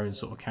in their own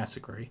sort of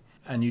category,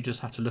 and you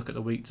just have to look at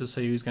the week to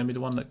see who's going to be the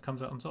one that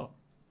comes out on top.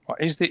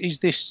 Is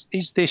this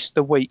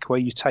the week where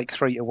you take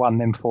 3 to 1,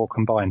 then 4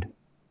 combined?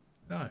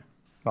 No.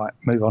 Right,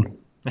 move on.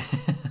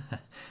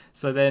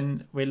 So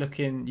then we're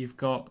looking. You've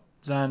got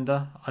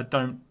Xander. I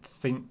don't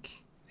think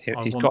I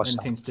want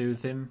anything to do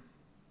with him.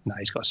 No,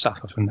 he's got to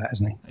suffer from that,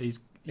 hasn't he?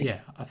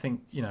 I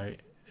think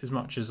as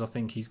much as I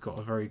think he's got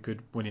a very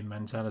good winning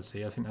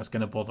mentality, I think that's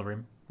going to bother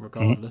him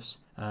regardless,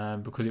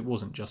 because it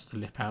wasn't just the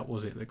lip out,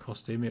 was it, that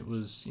cost him? It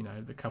was,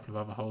 the couple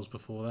of other holes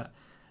before that.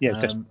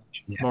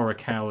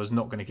 Morikawa is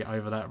not going to get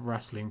over that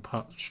wrestling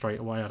putt straight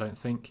away, I don't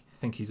think.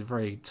 I think he's a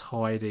very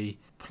tidy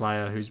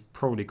player who's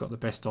probably got the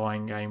best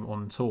iron game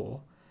on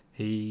tour.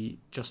 He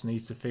just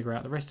needs to figure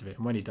out the rest of it,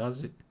 and when he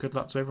does, good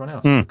luck to everyone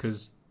else,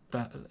 because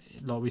that,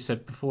 like we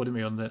said before, didn't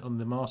we, on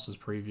the Masters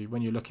preview,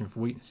 when you're looking for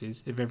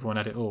weaknesses, if everyone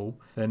had it all,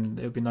 then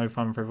it would be no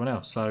fun for everyone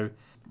else. So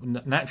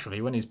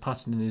naturally, when his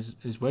putting and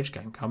his wedge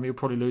game come, he'll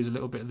probably lose a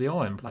little bit of the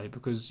iron play,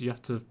 because you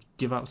have to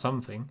give up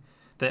something.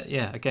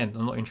 Again,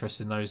 I'm not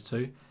interested in those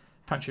two.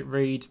 Patrick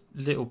Reed,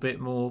 a little bit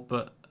more,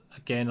 but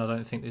again, I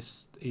don't think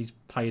he's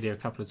played here a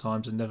couple of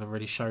times and never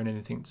really shown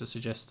anything to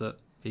suggest that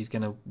he's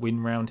going to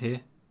win round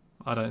here.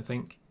 I don't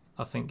think.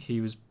 I think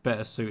he was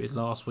better suited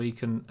last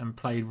week and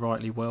played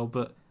rightly well,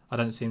 but I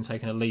don't see him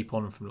taking a leap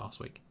on from last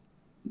week.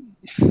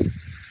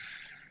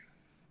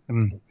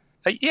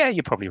 Yeah,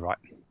 you're probably right.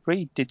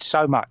 Reed did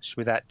so much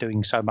without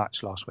doing so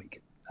much last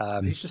week.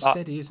 He's just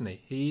steady, isn't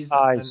he? He's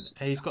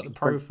got the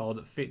profile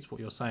that fits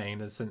what you're saying, in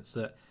the sense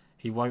that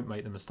he won't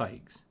make the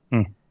mistakes.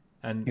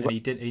 And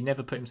he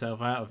never put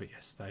himself out of it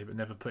yesterday, but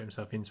never put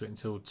himself into it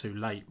until too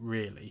late,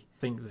 really. I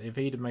think that if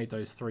he'd have made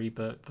those 3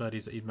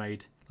 birdies that he'd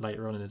made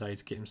later on in the day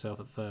to get himself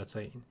at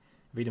 13,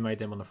 if he'd have made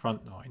them on the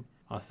front 9,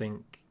 I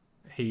think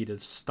he'd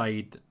have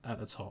stayed at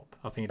the top.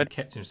 I think he'd have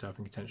kept himself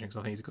in contention, because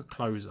I think he's a good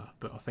closer.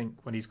 But I think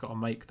when he's got to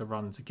make the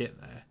run to get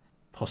there,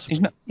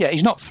 possibly.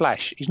 He's not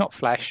flash. He's not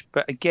flash.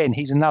 But again,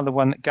 he's another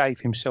one that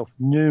gave himself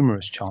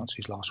numerous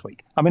chances last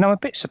week. I mean, I'm a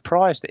bit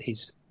surprised at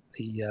his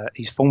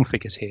form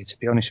figures here, to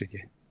be honest with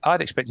you.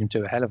 I'd expect him to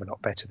do a hell of a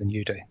lot better than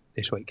you do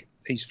this week.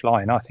 He's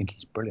flying. I think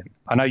he's brilliant.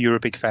 I know you were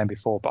a big fan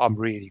before, but I'm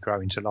really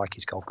growing to like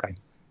his golf game.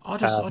 I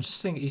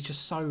just think he's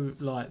just so,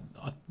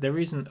 there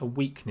isn't a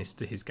weakness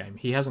to his game.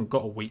 He hasn't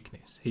got a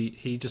weakness.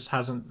 He just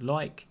hasn't,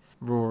 like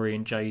Rory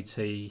and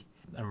JT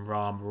and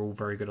Rahm are all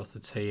very good off the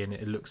tee and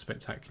it looks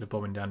spectacular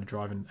bombing down the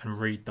drive, and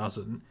Reed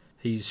doesn't.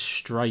 He's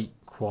straight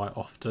quite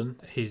often.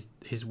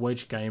 His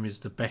wedge game is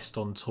the best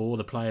on tour.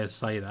 The players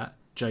say that.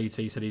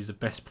 JT said he's the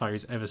best player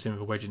he's ever seen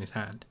with a wedge in his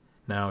hand.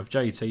 Now, if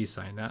JT's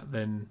saying that,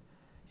 then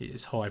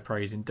it's high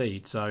praise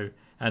indeed. So,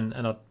 and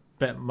I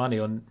bet my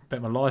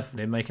life on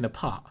him making a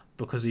putt,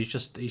 because he's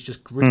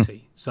just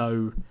gritty.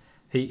 So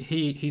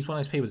he's one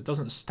of those people that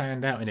doesn't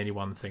stand out in any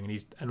one thing,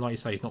 and like you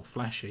say, he's not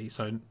flashy.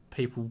 So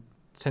people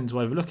tend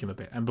to overlook him a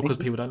bit, and because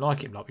people don't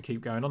like him, like we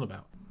keep going on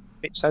about.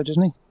 So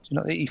doesn't he? Do you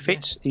know, he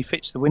fits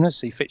the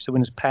winners. He fits the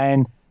winners.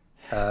 Pan.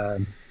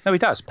 No, he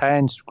does.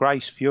 Pans,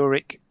 Grace,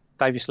 Furyk,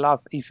 Davis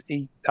Love.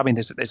 I mean,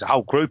 there's a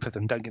whole group of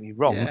them. Don't get me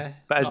wrong.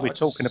 But as we're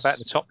talking about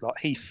the top lot,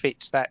 he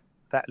fits that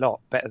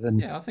lot better than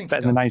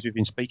the names we've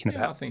been speaking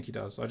about. I think he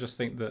does. I just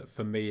think that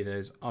for me,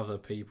 there's other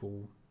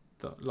people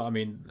that,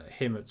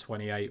 him at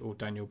 28 or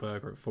Daniel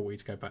Berger at 40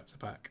 to go back to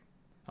back.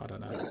 I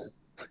don't know.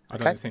 I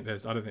Okay. don't think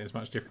there's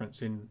much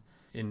difference in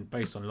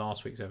based on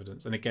last week's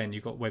evidence. And again,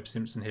 you've got Webb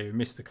Simpson here who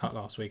missed the cut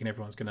last week, and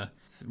everyone's going to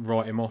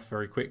write him off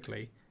very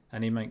quickly.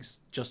 And he makes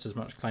just as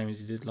much claim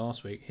as he did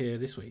last week here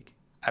this week.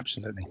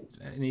 Absolutely.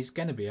 And he's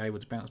going to be able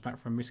to bounce back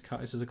from a missed cut.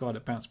 This is a guy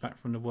that bounced back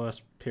from the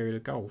worst period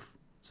of golf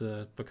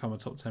to become a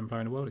top 10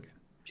 player in the world again.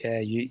 Yeah,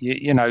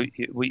 you know,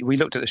 we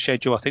looked at the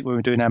schedule. I think when we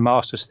were doing our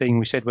Masters thing,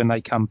 we said when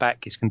they come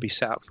back, it's going to be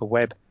set up for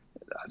Webb.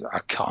 I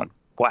can't.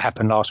 What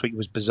happened last week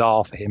was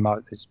bizarre for him.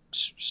 It's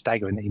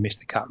staggering that he missed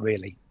the cut,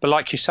 really. But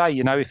like you say,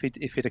 you know, if it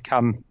had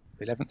come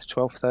 11th,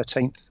 12th,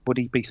 13th, would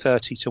he be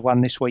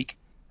 30-1 this week?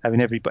 I mean,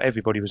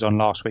 everybody was on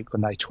last week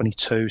when they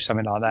 22,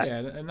 something like that. Yeah,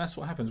 and that's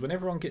what happens when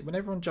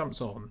everyone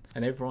jumps on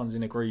and everyone's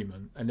in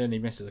agreement, and then he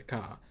misses a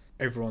cut.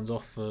 Everyone's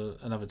off for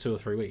another 2 or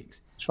 3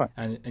 weeks. That's right.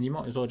 And you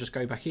might as well just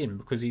go back in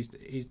because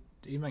he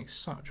makes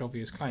such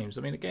obvious claims.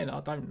 I mean, again, I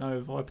don't know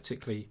if I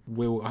particularly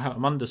will.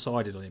 I'm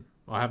undecided on him.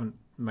 I haven't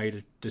made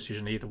a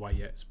decision either way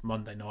yet. It's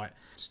Monday night.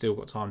 Still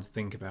got time to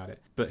think about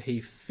it. But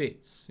he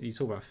fits. You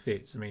talk about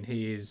fits. I mean,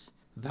 he is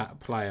that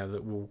player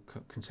that will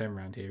contend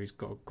around here. He's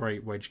got a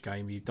great wedge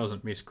game. He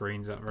doesn't miss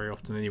greens that very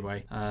often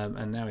anyway.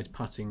 And now his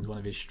putting is one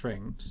of his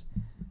strengths.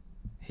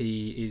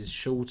 He is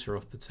shorter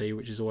off the tee,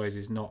 which is always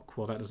his knock.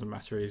 Well, that doesn't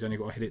matter. He's only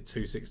got to hit it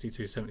 260,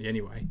 270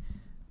 anyway.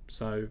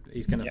 So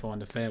he's going to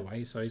find a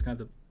fairway. So he's going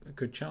to have a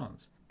good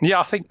chance. Yeah,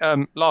 I think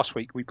last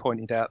week we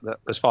pointed out that,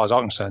 as far as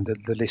I'm concerned,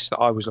 the list that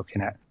I was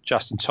looking at,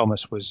 Justin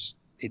Thomas was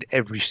in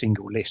every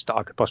single list that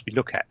I could possibly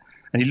look at,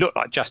 and he looked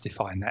like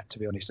justifying that, to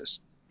be honest,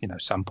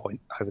 at some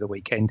point over the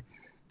weekend.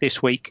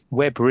 This week,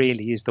 Webb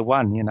really is the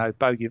one. You know,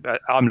 bogey.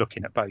 I'm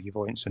looking at bogey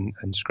avoidance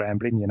and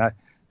scrambling. You know,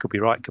 could be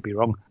right, could be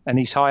wrong, and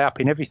he's high up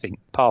in everything,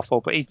 par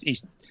 4. But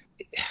he's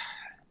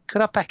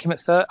could I back him at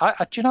 30?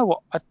 Do you know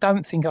what? I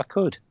don't think I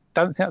could.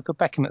 Don't think I could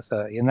back him at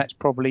 30, and that's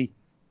probably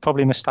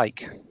a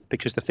mistake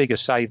because the figures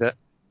say that,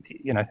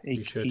 you know,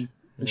 he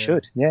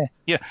should. Yeah.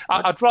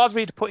 I'd rather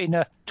he'd put in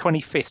a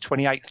 25th,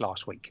 28th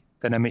last week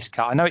than a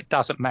miscut. I know it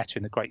doesn't matter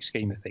in the great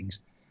scheme of things,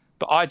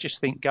 but I just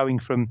think going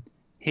from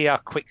here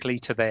quickly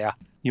to there,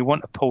 you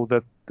want to pull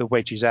the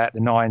wedges out, the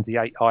 9s, the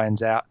 8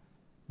 irons out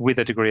with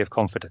a degree of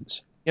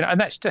confidence. You know, and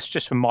that's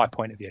just from my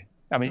point of view.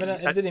 I mean,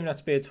 it didn't even have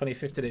to be a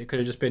 25th, did it? It could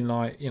have just been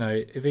like, you know,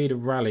 if he'd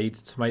have rallied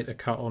to make the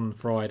cut on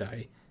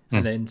Friday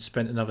and then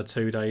spent another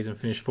 2 days and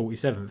finished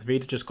 47th, if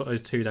he'd have just got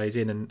those 2 days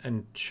in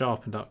and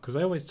sharpened up, because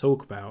they always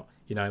talk about,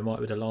 you know, it might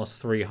be the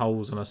last 3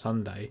 holes on a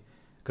Sunday.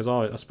 Because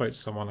I spoke to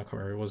someone, I can't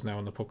remember who it was now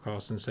on the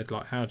podcast, and said,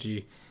 like, how do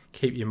you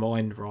keep your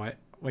mind right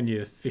when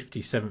you're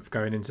 57th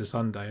going into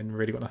Sunday and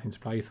really got nothing to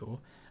play for?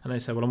 And they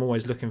said, well, I'm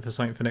always looking for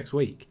something for next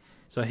week.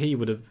 So he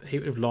would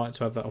have liked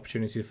to have that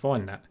opportunity to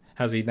find that.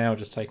 Has he now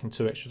just taken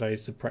 2 extra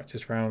days to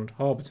practice round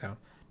Harbour Town?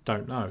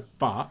 Don't know.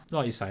 But,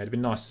 like you say, it'd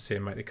been nice to see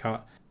him make the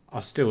cut. I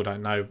still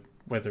don't know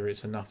whether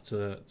it's enough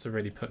to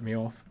really put me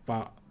off,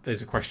 but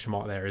there's a question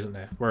mark there, isn't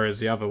there? Whereas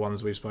the other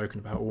ones we've spoken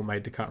about all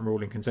made the cut and were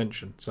all in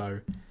contention. So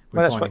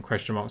we're finding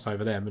question marks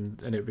over them,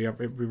 and it'd be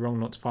wrong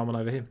not to find one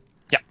over him.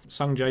 Yeah.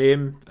 Sung Jae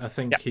Im, I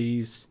think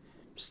he's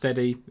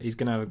steady. He's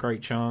going to have a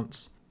great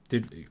chance.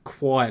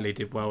 Quietly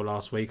did well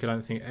last week. I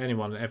don't think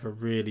anyone ever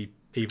really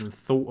even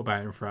thought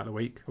about him throughout the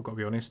week. I've got to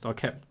be honest. I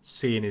kept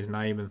seeing his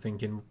name and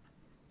thinking,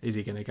 is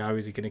he going to go?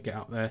 Is he going to get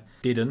up there?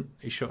 Didn't.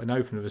 He shot an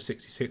open of a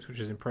 66, which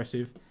is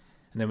impressive.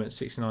 And then went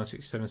 69,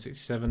 67,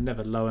 67.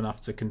 Never low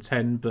enough to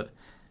contend, but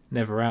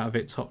never out of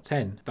it top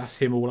 10. That's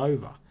him all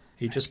over.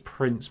 He just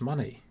prints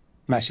money.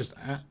 He's just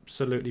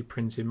absolutely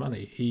printing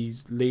money.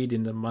 He's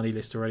leading the money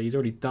list already. He's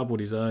already doubled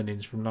his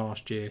earnings from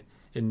last year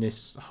in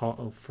this hot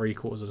of 3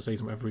 quarters of the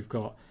season, whatever we've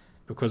got,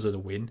 because of the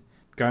win.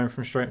 Going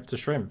from strength to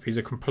strength. He's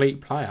a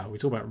complete player. We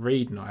talk about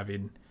Reed not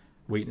having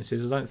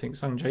weaknesses. I don't think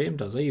Sung Jae Im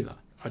does either.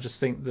 I just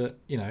think that,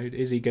 you know,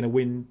 is he going to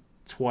win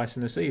twice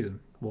in a season?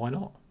 Why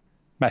not?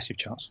 Massive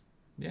chance.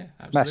 Yeah,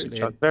 absolutely. Massive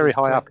chance. Very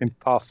high up in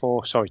par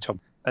 4. Sorry, Tom.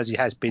 As he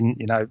has been,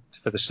 you know,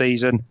 for the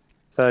season.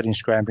 3rd in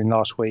scrambling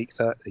last week.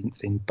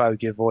 13th in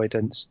bogey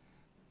avoidance.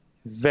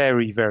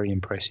 Very, very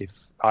impressive.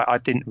 I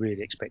didn't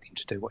really expect him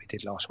to do what he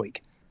did last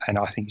week. And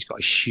I think he's got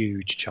a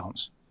huge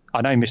chance.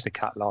 I know he missed the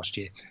cut last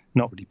year.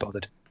 Not really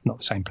bothered. Not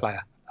the same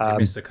player. He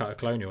missed the cut at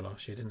Colonial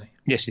last year, didn't he?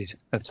 Yes, he did.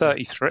 At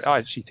 33, I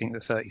actually think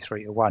that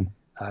 33-1.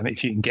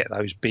 If you can get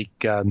those big,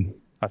 I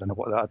don't know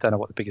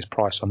what the biggest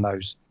price on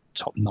those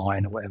top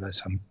 9 or whatever,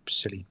 some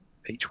silly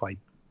each way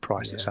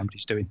price that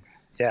somebody's doing.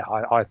 Yeah,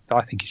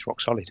 I think he's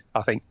rock solid.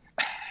 I think,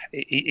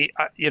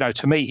 you know,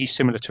 to me he's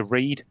similar to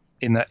Reed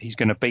in that he's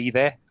going to be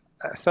there.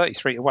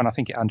 33-1, I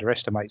think it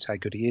underestimates how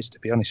good he is. To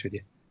be honest with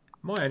you.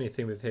 My only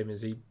thing with him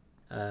is he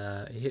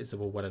hits the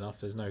ball well enough.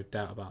 There's no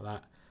doubt about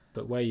that.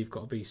 But where you've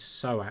got to be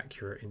so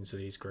accurate into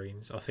these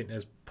greens, I think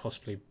there's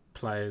possibly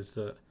players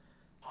that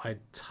I'd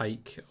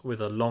take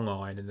with a long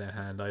iron in their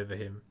hand over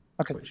him,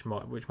 which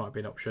might be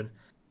an option.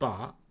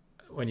 But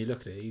when you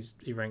look at it,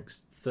 he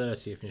ranks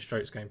 30th in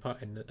strokes gained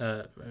putting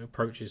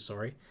approaches,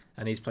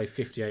 and he's played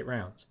 58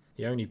 rounds.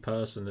 The only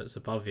person that's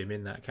above him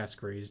in that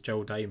category is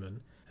Joel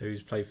Damon,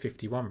 who's played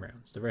 51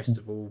 rounds. The rest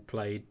have all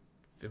played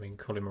I mean,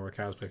 Colin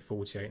Morikawa's played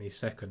 48 and he's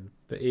second,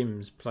 but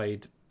Im's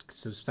played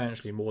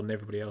substantially more than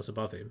everybody else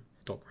above him.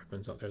 Doc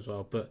Redman's up there as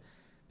well, but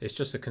it's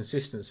just a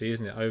consistency,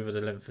 isn't it, over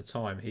the length of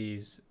time.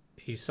 He's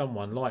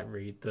someone like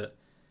Reed that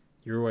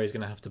you're always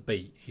going to have to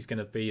beat. He's going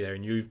to be there,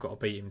 and you've got to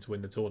beat him to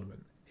win the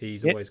tournament.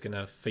 He's always going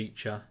to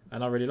feature,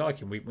 and I really like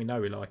him. We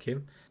know we like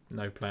him.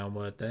 No play on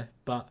word there,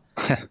 but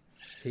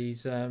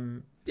he's I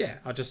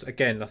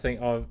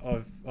think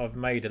I've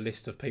made a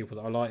list of people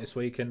that I like this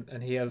week,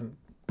 and he hasn't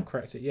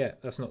cracked it yet.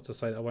 That's not to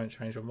say that I won't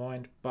change my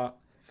mind, but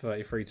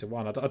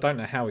 33-1. I don't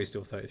know how he's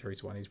still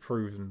 33-1. He's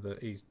proven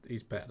that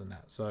he's better than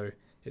that. So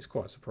it's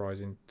quite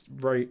surprising.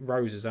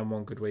 Rose has done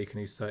one good week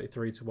and he's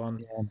 33-1.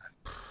 Yeah.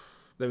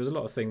 There was a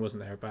lot of thing,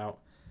 wasn't there, about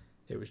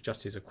it was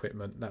just his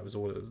equipment. That was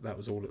all that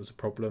was a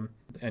problem.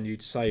 And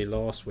you'd say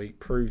last week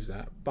proves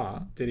that,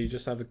 but did he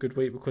just have a good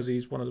week because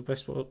he's one of the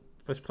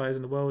best players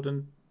in the world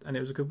and it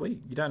was a good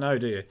week? You don't know,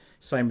 do you?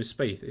 Same with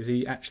Spieth. Is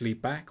he actually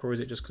back or is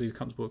it just because he's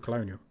comfortable at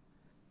Colonial?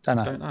 Don't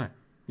know.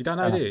 You don't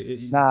know, do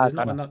you?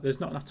 There's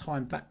not enough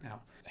time back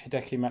now.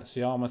 Hideki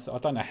Matsuyama, I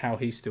don't know how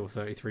he's still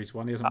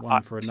 33-1. He hasn't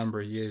won for a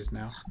number of years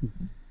now.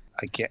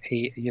 I get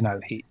he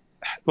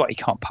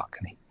can't putt,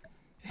 can he?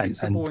 He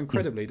hits the ball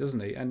incredibly, doesn't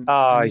he?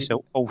 He's an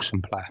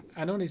awesome player.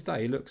 And on his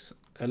day, he looks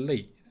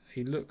elite.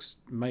 He looks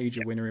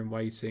major winner in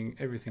waiting,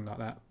 everything like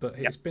that. But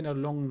it's been a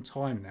long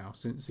time now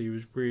since he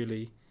was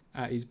really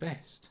at his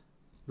best.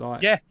 I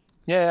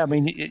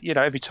mean,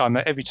 every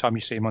time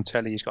you see him on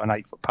telly, he's got an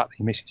 8-foot putt that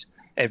he misses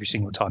every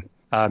single time.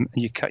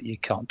 You can't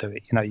do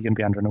it. You're going to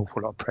be under an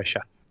awful lot of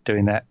pressure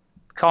doing that.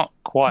 Can't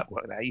quite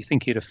work that. You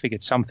think he'd have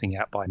figured something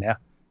out by now.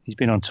 He's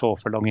been on tour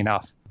for long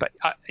enough. But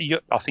I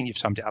think you've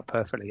summed it up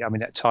perfectly. I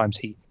mean, at times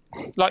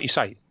like you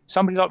say,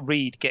 somebody like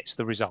Reed gets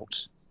the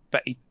results,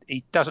 but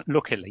he doesn't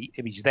look elite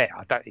if he's there.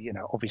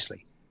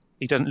 Obviously,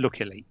 he doesn't look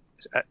elite.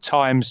 At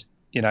times,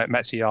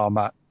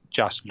 Matsuyama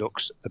just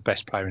looks the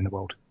best player in the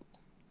world,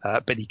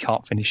 but he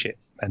can't finish it.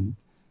 And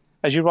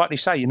as you rightly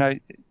say,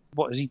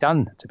 what has he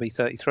done to be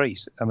 33?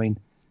 I mean,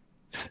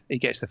 he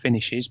gets the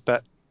finishes,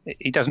 but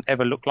he doesn't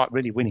ever look like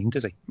really winning,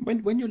 does he?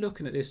 When you're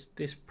looking at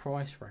this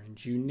price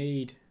range, you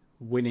need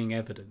winning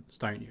evidence,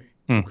 don't you?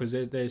 Because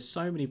there's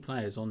so many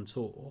players on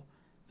tour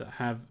that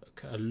have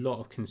a lot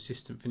of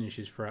consistent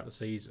finishes throughout the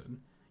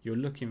season. You're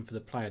looking for the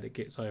player that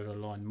gets over the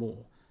line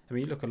more. I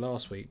mean, you look at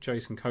last week,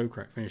 Jason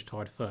Kokrak finished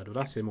tied third. Well,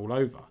 that's him all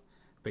over,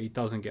 but he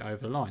doesn't get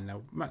over the line.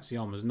 Now,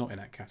 Matsuyama's not in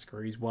that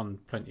category. He's won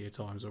plenty of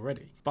times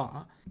already.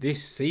 But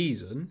this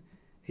season,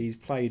 he's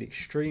played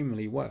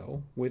extremely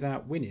well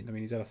without winning. I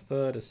mean, he's had a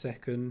third, a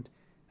second,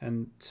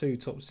 and 2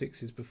 top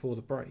sixes before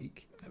the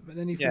break. But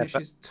then he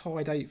finishes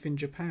tied 8th in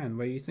Japan,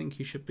 where you think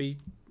he should be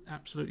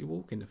absolutely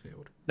walking the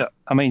field. Look,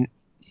 I mean,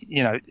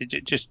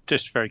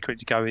 just very quick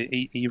to go.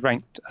 He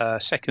ranked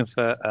second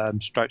for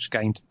strokes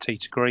gained tee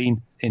to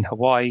green in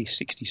Hawaii,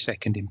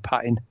 62nd in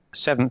putting,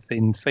 7th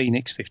in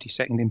Phoenix,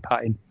 52nd in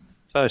putting,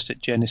 1st at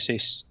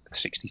Genesis,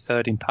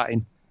 63rd in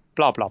putting,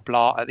 blah, blah,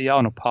 blah. At the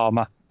Arnold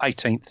Palmer,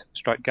 18th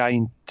stroke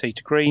gain tee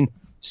to green,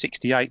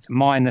 68th,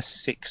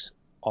 -6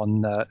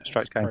 on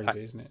stroke gain.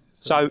 Crazy, isn't it?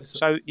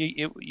 So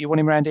you want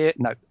him around here?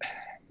 No.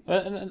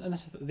 And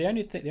that's the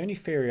only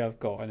theory I've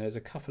got, and there's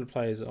a couple of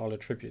players that I'll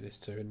attribute this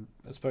to, and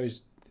I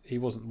suppose he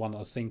wasn't one I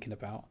was thinking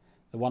about.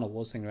 The one I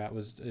was thinking about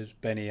was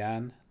Benny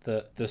Ann,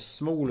 that the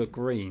smaller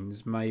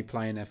greens may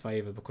play in their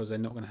favour because they're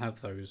not going to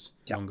have those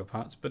longer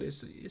putts, but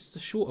it's the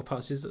shorter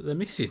putts that they're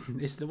missing.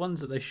 It's the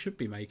ones that they should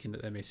be making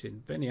that they're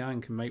missing. Benny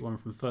Ann can make one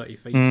from 30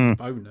 feet as a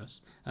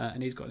bonus,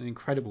 and he's got an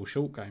incredible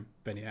short game,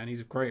 Benny Ann.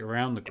 He's great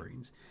around the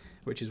greens,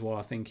 which is why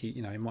I think he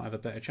might have a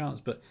better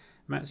chance. But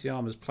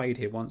Matsuyama's played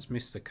here once,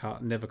 missed the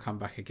cut, never come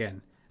back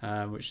again,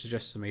 which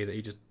suggests to me that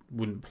he just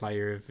wouldn't play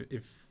here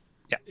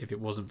if it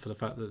wasn't for the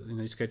fact that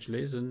his schedule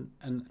is. And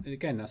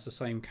again, that's the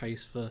same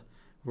case for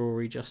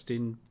Rory,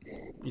 Justin,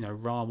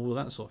 Rahm, all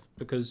that sort of,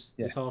 because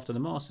it's after the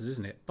Masters,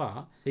 isn't it?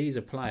 But he's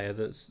a player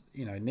that's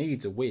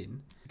needs a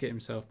win to get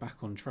himself back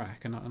on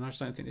track, and I just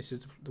don't think this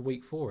is the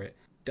week for it.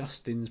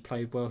 Dustin's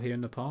played well here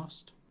in the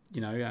past.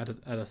 He had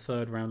a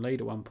third round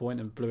lead at one point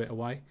and blew it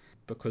away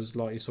because,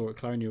 like you saw at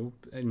Colonial,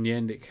 in the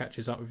end it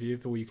catches up with you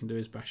if all you can do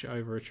is bash it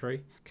over a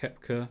tree.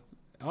 Koepka,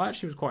 I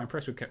actually was quite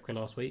impressed with Koepka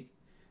last week.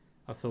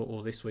 I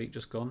thought, this week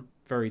just gone.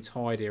 Very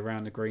tidy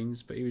around the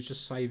greens, but he was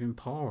just saving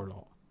par a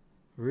lot.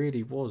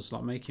 Really was,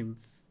 like making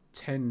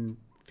 10,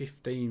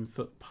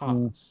 15-foot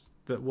putts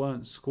that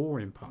weren't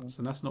scoring putts,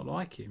 and that's not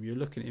like him. You're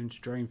looking at him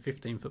to drain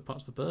 15-foot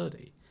putts for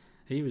birdie.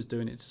 He was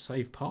doing it to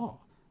save par.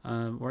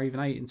 Or even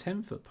 8 and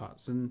 10-foot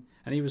putts, and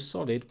he was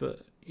solid,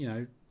 but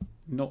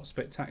not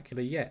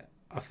spectacular yet.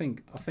 I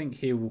think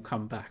he will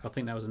come back. I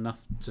think that was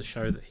enough to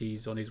show that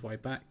he's on his way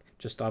back.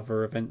 Just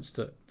other events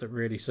that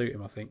really suit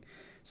him, I think.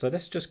 So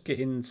let's just get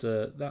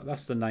into that.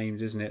 That's the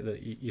names, isn't it,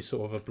 that you're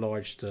sort of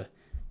obliged to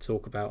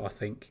talk about. I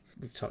think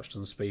we've touched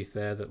on Spieth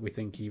there, that we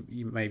think he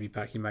may be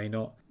back, he may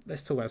not.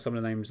 Let's talk about some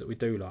of the names that we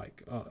do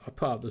like. I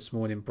put up this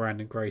morning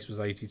Brandon Grace was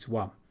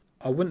 80-1.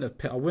 I wouldn't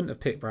have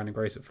picked Brandon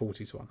Grace at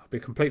 40-1. I'll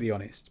be completely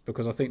honest,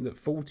 because I think that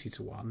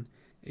 40-1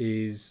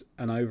 is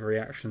an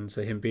overreaction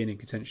to him being in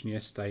contention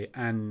yesterday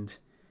and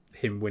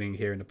him winning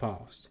here in the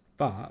past.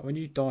 But when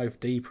you dive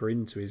deeper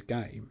into his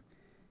game,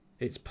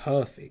 it's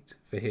perfect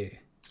for here.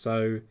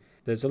 So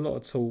there's a lot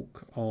of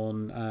talk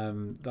on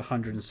the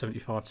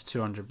 175 to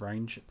 200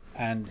 range,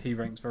 and he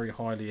ranks very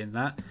highly in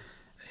that.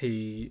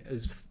 He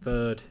is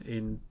third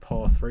in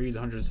par 3s,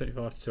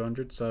 175 to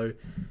 200. So,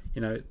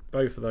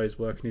 both of those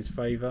work in his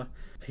favour.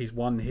 He's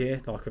won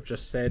here, like I've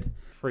just said,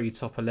 3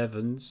 top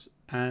 11s.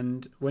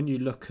 And when you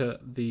look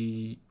at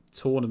the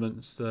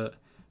tournaments that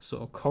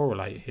sort of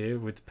correlate here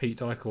with Pete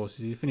Dye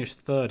courses, he finished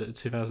third at the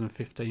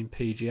 2015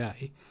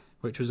 PGA,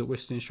 which was at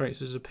Whistling Straits,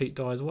 which was a Pete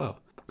Dye as well.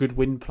 Good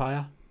win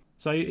player.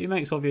 So he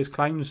makes obvious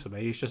claims for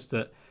me. It's just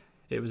that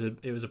it was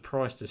a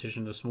price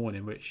decision this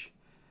morning, which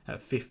at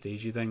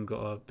 50s you then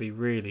got to be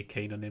really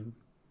keen on him,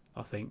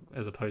 I think,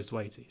 as opposed to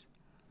 80s.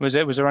 Was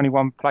there only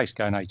one place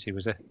going 80?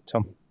 Was there,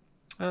 Tom?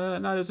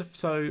 No,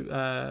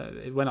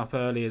 it went up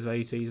early as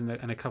 80s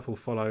and a couple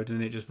followed,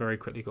 and it just very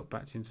quickly got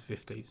back into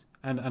 50s.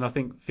 And I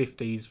think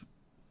 50s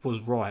was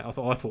right. I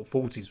thought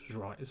 40s was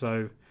right.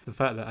 So the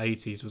fact that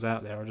 80s was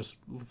out there, I just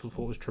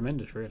thought was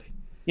tremendous, really.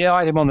 Yeah, I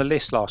had him on the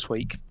list last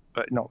week,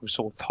 but not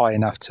sort of high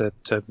enough to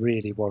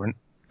really warrant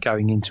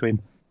going into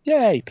him.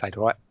 Yeah, he played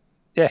all right.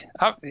 Yeah,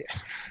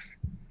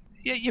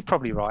 yeah, you're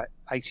probably right.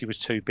 80 was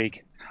too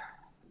big.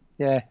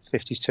 Yeah,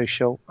 50's too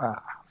short.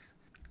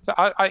 So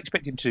I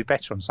expect him to do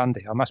better on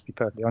Sunday. I must be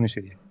perfectly honest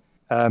with you.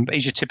 But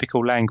he's your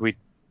typical languid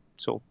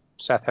sort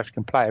of South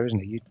African player,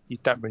 isn't he? You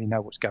don't really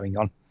know what's going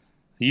on.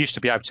 You used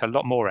to be able to a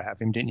lot more out of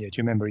him, didn't you?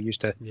 Do you remember he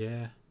used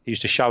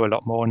to show a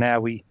lot more?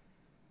 Now he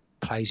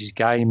plays his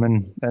game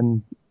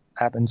and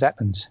happens. I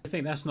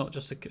think that's not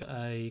just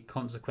a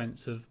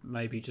consequence of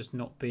maybe just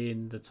not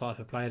being the type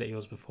of player that he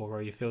was before,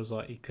 where he feels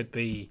like he could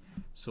be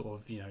sort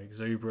of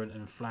exuberant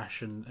and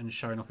flash and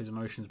showing off his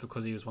emotions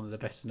because he was one of the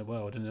best in the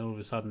world, and then all of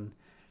a sudden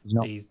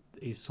he's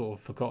sort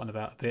of forgotten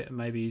about a bit, and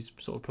maybe he's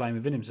sort of playing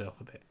within himself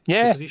a bit.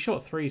 Yeah, because he shot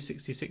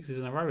 366s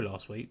in a row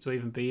last week to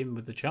even be in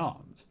with the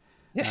chance.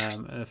 Yeah.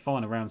 And a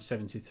final round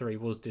 73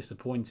 was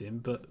disappointing,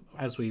 but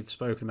as we've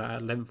spoken about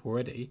at length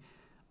already,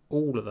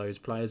 all of those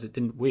players that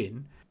didn't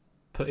win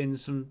put in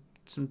some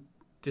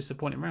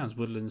disappointing rounds.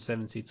 Woodland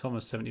 70,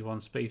 Thomas 71,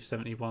 Spieth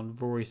 71,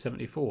 Rory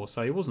 74.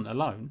 So he wasn't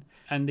alone,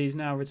 and he's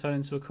now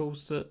returning to a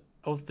course that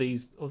of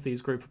these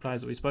group of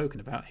players that we've spoken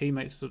about, he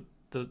makes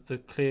the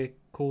clear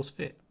course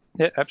fit.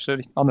 Yeah,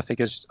 absolutely. On the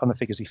figures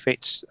he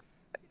fits.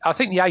 I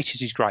think the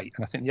 80s is great,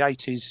 and I think the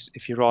 80s,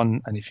 if you're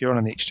on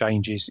the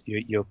exchanges,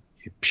 you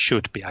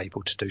should be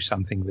able to do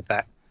something with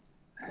that.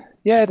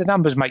 Yeah, the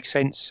numbers make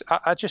sense.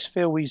 I just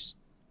feel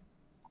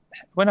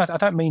I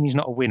don't mean he's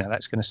not a winner.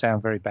 That's going to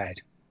sound very bad.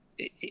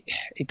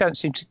 He don't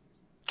seem to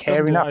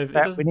care enough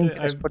about winning.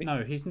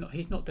 No, he's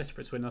not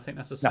desperate to win. I think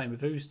that's the same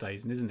with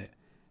Oosthuizen, isn't it?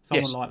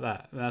 Someone like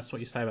that. That's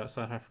what you say about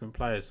South African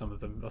players. Some of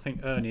them. I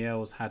think Ernie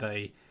Els had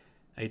a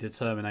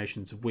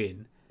determination to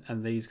win,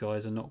 and these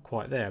guys are not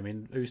quite there. I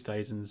mean,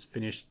 Oosthuizen's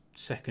finished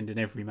second in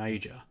every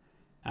major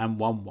and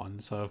won one,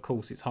 so of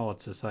course it's hard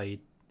to say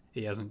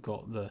he hasn't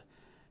got the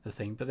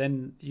thing. But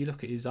then you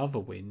look at his other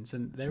wins,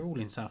 and they're all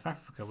in South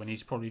Africa when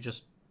he's probably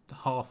just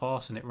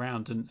half-arsing it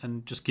round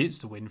and just gets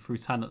to win through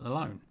talent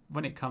alone.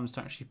 When it comes to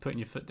actually putting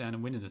your foot down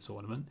and winning the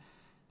tournament,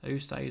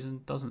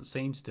 Oosthuizen doesn't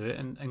seem to do it,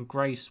 and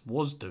Grace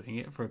was doing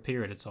it for a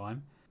period of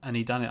time, and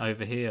he done it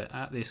over here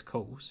at this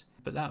course.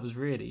 But that was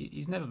really,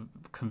 he's never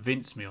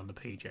convinced me on the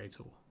PGA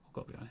Tour, I've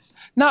got to be honest.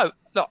 No,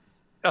 look,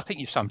 I think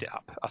you've summed it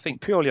up. I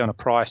think purely on a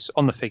price,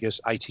 on the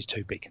figures, 80's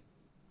too big.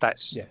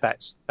 That's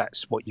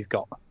what you've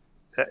got.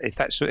 If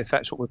that's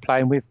what we're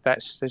playing with,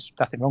 there's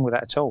nothing wrong with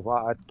that at all.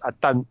 I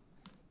don't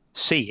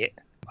see it.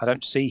 I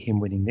don't see him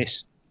winning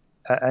this.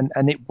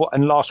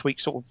 And last week,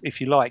 sort of, if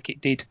you like,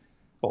 it did,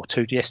 or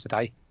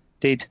yesterday,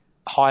 did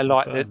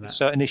highlight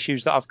certain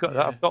issues that I've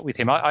got with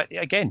him.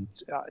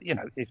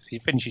 If he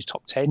finishes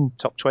top 10,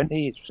 top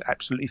 20, it's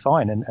absolutely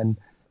fine, and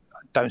I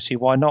don't see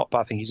why not.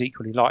 But I think he's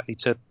equally likely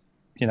to,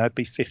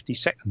 be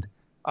 52nd.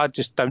 I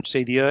just don't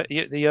see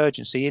the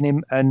urgency in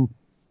him. And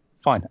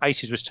fine,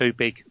 80s was too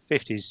big,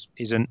 50s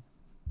isn't.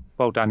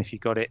 Well done if you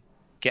got it.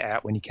 Get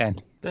out when you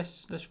can.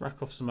 Let's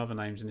rack off some other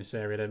names in this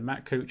area then.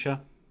 Matt Kuchar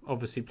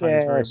obviously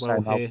plays very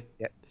well here.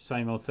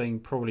 Same old thing,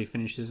 probably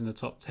finishes in the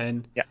top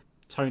 10. Yeah.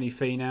 Tony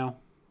Finau,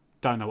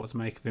 don't know what to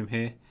make of him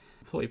here.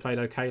 Thought he played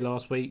okay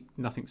last week,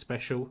 nothing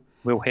special.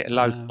 We'll hit a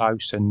low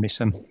close and miss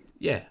him.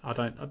 Yeah,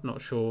 I'm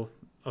not sure.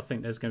 I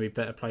think there's going to be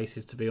better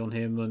places to be on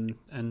him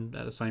and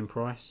at the same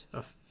price.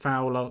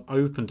 Fowler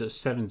opened at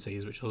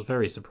 70s, which I was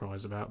very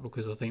surprised about,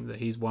 because I think that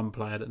he's one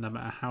player that no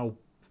matter how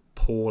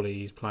poorly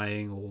he's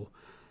playing or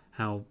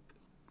how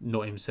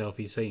not himself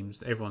he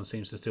seems, everyone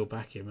seems to still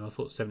back him, and I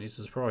thought 70s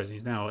was surprising.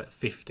 He's now at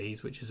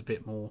 50s, which is a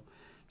bit more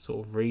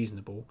sort of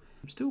reasonable.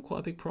 Still quite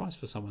a big price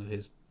for someone of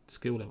his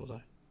skill level,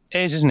 though.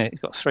 It is, isn't it? He's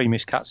got 3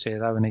 missed cuts here,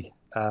 though, hasn't he?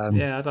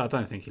 Yeah, I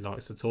don't think he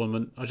likes the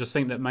tournament. I just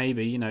think that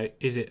maybe,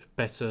 is it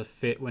better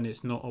fit when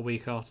it's not a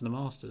week after the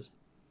Masters?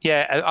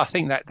 Yeah, I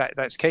think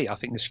that's key. I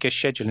think the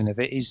scheduling of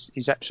it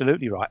is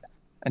absolutely right,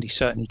 and he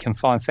certainly can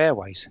find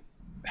fairways.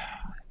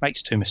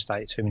 Makes too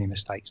many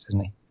mistakes, doesn't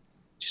he?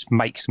 just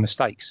makes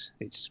mistakes.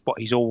 It's what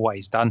he's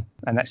always done,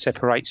 and that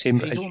separates him.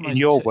 He's In almost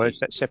your words,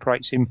 that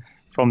separates him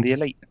from the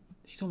elite.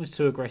 He's almost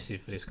too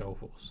aggressive for this golf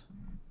course,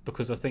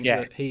 because I think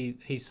Yeah. that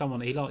he's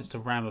someone, he likes to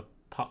ram a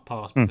putt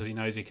past because he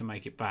knows he can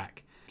make it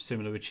back.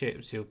 Similar with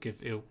chips,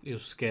 he'll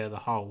scare the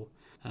hole,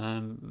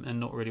 and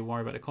not really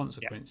worry about the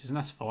consequences, and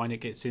that's fine.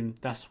 It gets him.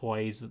 That's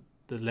why he's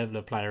the level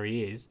of player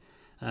he is.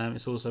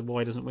 It's also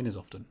why he doesn't win as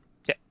often.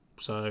 Yeah.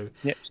 So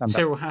Yeah.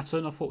 Tyrrell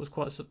Hatton, I thought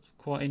was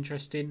quite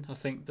interesting. I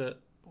think that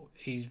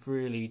he's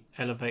really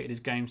elevated his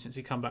game since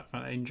he come back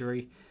from that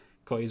injury.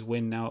 Got his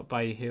win now at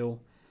Bay Hill.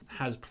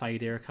 Has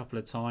played here a couple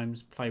of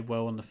times. Played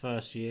well in the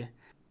first year.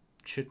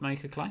 Should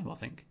make a claim, I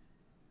think.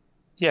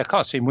 Yeah, I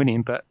can't see him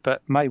winning, but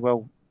may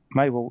well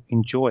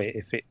enjoy it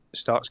if it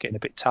starts getting a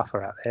bit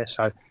tougher out there.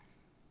 So,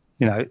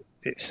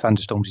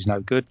 thunderstorms is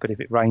no good, but if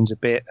it rains a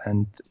bit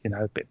and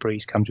a bit of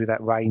breeze comes with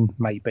that rain,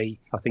 maybe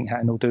I think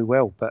Hatton will do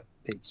well. But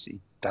it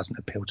doesn't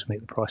appeal to me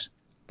at the price.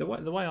 The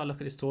way I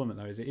look at this tournament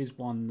though is it is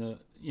one that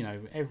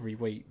every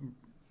week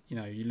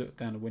you look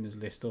down the winners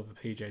list of a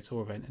PGA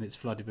Tour event and it's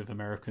flooded with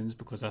Americans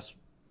because that's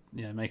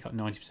make up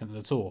 90% of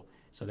the tour.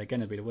 So they're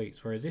going to be the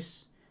weeks. Whereas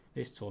this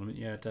tournament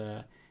you had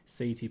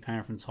CT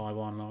Pan from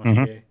Taiwan last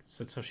year,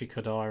 Satoshi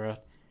Kodaira,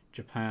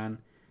 Japan,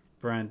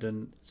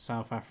 Brandon,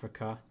 South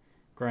Africa,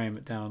 Graham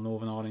McDowell,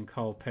 Northern Ireland,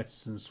 Cole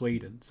Pettersson,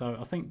 Sweden. So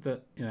I think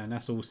that and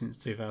that's all since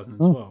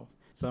 2012.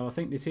 So I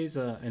think this is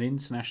an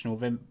international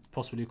event,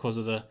 possibly because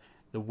of the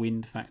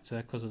wind factor,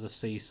 because of the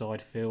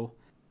seaside feel.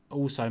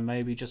 Also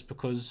maybe just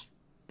because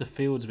the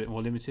field's a bit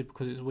more limited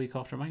because it's a week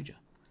after a major.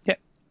 Yeah,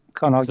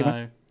 can't argue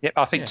that. Yeah,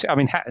 I think. Yeah. I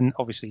mean, Hatton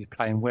obviously is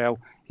playing well.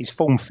 His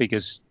form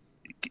figures,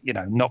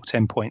 knock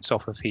 10 points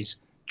off of his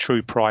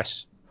true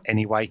price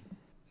anyway.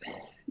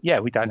 Yeah,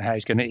 we don't know how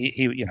he's going to.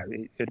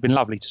 It'd have been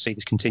lovely to see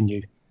this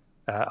continue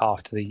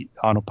after the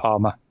Arnold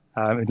Palmer.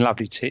 It'd been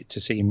lovely to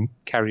see him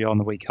carry on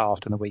the week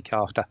after and the week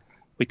after.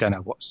 We don't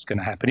know what's going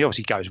to happen. He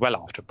obviously goes well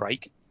after a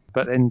break,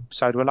 but then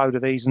so do a load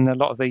of these, and a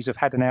lot of these have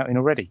had an outing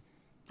already.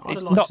 I'd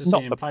have liked to see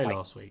him play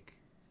last week.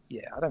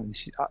 Yeah, I don't.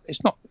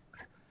 It's not.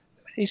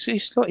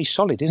 He's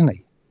solid, isn't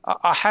he?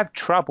 I have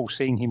trouble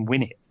seeing him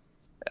win it.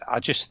 I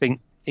just think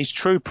his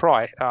true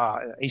price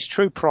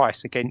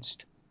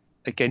against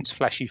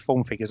flashy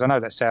form figures. I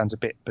know that sounds a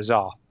bit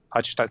bizarre.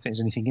 I just don't think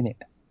there's anything in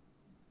it.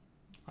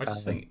 I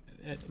just think.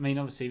 I mean,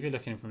 obviously, if you're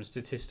looking from a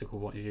statistical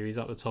point of view, he's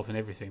up the top in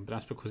everything, but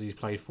that's because he's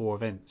played 4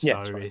 events.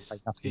 Yeah, so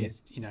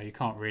it's you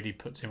can't really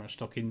put too much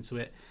stock into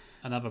it.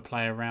 Another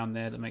player around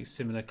there that makes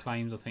similar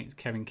claims, I think, is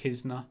Kevin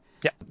Kisner.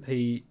 Yeah.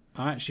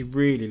 I actually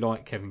really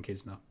like Kevin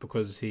Kisner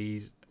because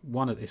he's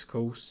won at this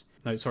course.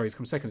 No, sorry, he's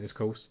come second at this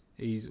course.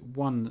 He's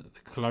won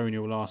the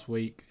Colonial last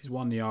week. He's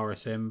won the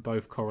RSM,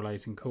 both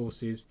correlating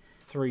courses.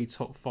 3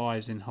 top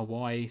 5s in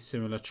Hawaii,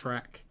 similar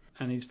track.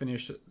 And he's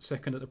finished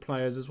second at the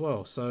Players as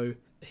well. So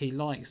he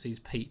likes these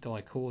Pete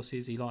Dye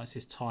courses. He likes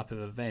this type of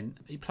event.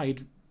 He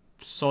played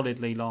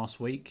solidly last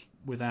week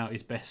without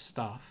his best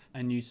stuff.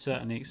 And you'd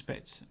certainly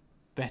expect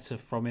better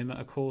from him at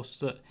a course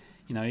that,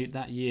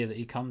 that year that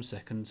he comes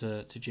second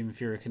to Jim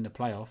Furyk in the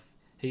playoff,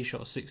 he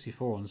shot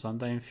 64 on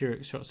Sunday and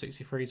Furyk shot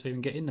 63 to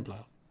even get in the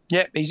playoff.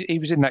 Yeah, he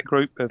was in that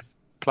group of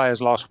players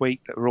last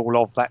week that were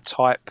all of that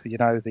type,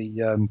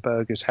 the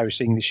Burgers, Harris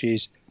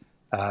Englishes,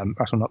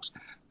 Russell Knox,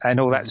 and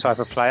all that type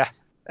of player.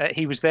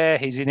 He was there.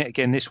 He's in it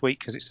again this week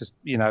because it's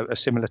a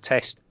similar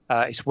test.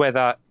 It's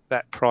whether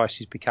that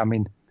price is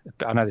becoming.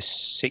 I know there's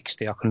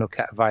 60 I can look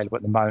at available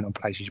at the moment on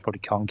places you probably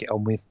can't get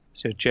on with.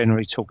 So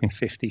generally talking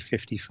 50,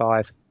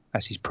 55.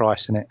 That's his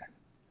price in it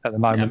at the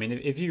moment. Yeah, I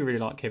mean, if you really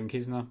like Kevin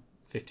Kisner,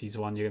 50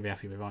 to 1, you're gonna be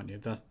happy with, aren't you?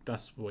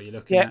 That's what you're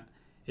looking at.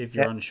 If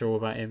you're unsure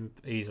about him,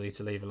 easily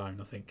to leave alone,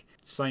 I think.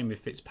 Same with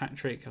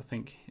Fitzpatrick. I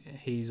think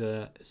he's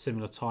a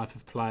similar type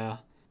of player.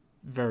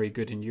 Very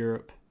good in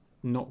Europe.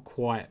 Not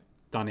quite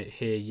done it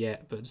here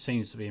yet, but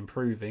seems to be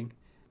improving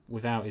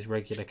without his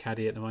regular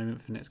caddy at the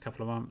moment for the next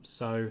couple of months.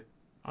 So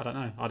I don't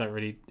know.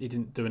 He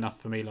didn't do enough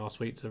for me last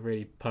week to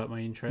really perk my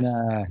interest.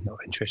 Nah, not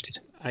interested.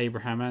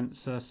 Abraham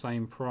Answer,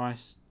 same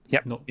price.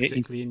 Yep. Not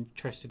particularly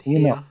interested You're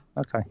here. not.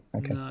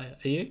 Okay. No,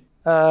 are you?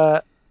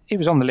 He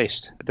was on the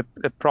list.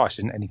 The price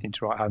isn't anything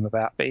to write home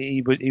about, but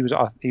he was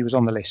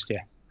on the list.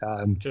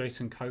 Yeah.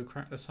 Jason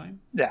Kokrak the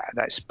same. Yeah,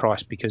 that's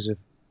priced because of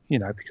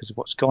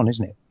what's gone,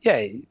 isn't it? Yeah,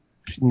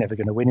 he's never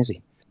going to win, is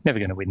he? Never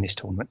going to win this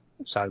tournament.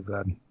 So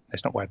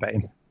let's not worry about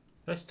him.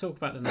 Let's talk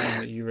about the name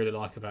that you really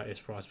like about this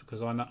price,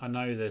 because I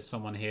know there's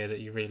someone here that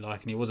you really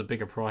like, and he was a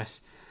bigger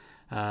price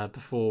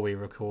before we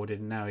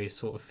recorded, and now he's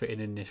sort of fitting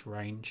in this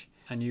range,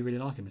 and you really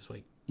like him this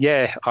week.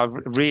 Yeah, I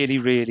really,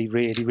 really,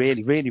 really,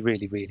 really, really,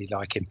 really, really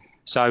like him.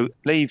 So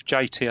leave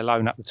JT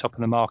alone up the top of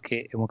the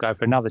market, and we'll go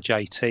for another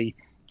JT,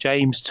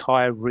 James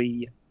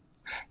Tyree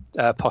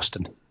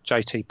Poston,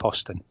 JT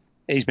Poston.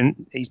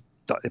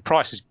 The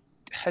price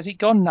has it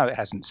gone? No, it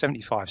hasn't.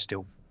 75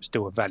 still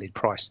a valid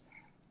price.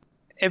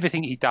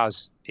 Everything he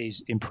does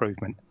is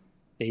improvement.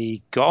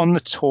 He got on the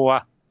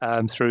tour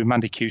through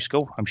Monday Q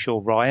School. I'm sure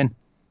Ryan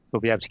will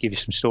be able to give you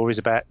some stories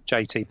about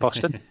JT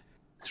Poston.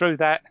 Through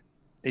that,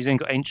 he's then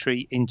got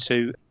entry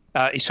into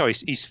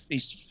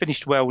He's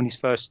finished well in his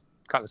first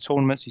couple of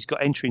tournaments. He's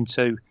got entry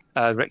into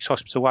Rex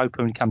Hospital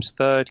Open when he comes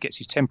third, gets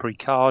his temporary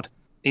card.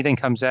 He then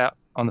comes out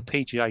on the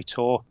PGA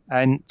Tour,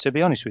 and to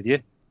be honest with you,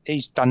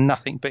 he's done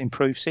nothing but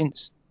improve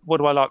since. What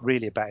do I like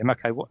really about him?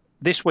 Okay,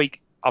 this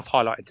week I've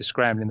highlighted the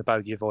scrambling, the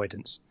bogey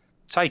avoidance.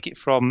 Take it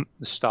from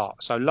the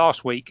start. So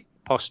last week,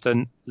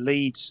 Poston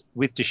leads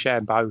with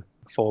DeChambeau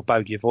for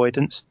bogey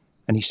avoidance,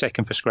 and he's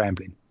second for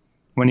scrambling.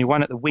 When he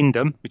won at the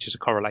Wyndham, which is a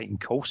correlating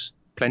course,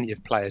 plenty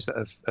of players that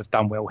have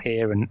done well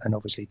here and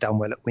obviously done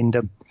well at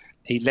Wyndham,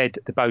 he led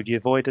the bogey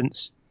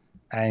avoidance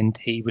and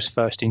he was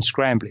first in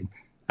scrambling.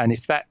 And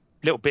if that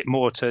little bit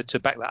more to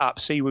back that up,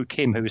 Siwoo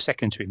Kim, who was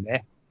second to him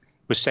there,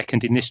 was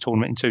second in this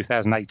tournament in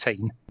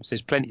 2018. So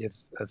there's plenty of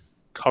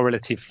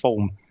correlative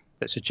form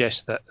that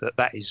suggests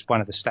that is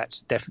one of the stats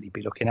to definitely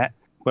be looking at.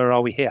 Where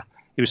are we here?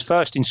 He was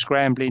first in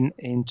scrambling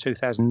in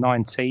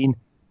 2019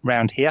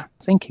 round here.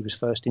 I think he was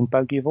first in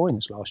bogey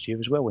avoidance last year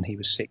as well when he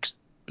was sixth.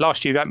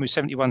 Last year he opened with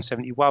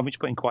 71-71, which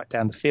put him quite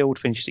down the field,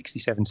 finished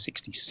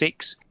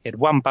 67-66. He had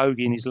one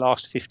bogey in his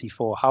last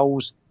 54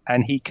 holes,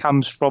 and he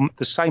comes from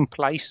the same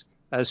place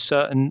as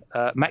certain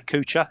Matt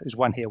Kuchar, who's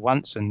won here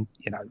once and,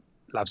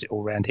 loves it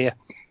all round here,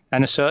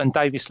 and a certain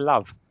Davis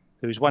Love,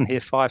 who's won here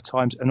 5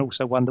 times and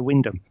also won the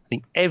Wyndham. I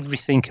think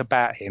everything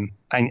about him,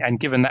 and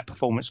given that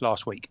performance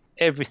last week,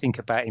 everything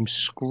about him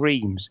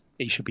screams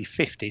he should be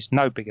 50s,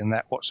 no bigger than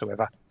that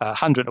whatsoever.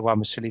 100 to 1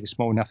 was silly this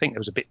morning. I think it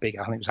was a bit bigger.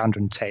 I think it was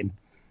 110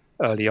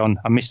 early on.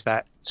 I missed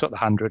that. It's at the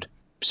 100.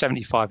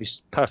 75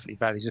 is perfectly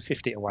valid. He's a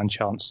 50 to 1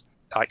 chance.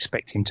 I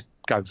expect him to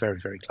go very,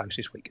 very close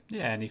this week.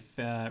 Yeah, and he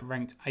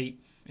ranked 8th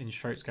in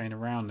strokes going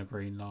around the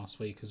green last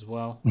week as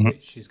well, Mhm.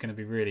 which is going to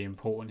be really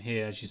important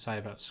here, as you say,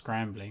 about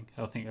scrambling.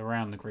 I think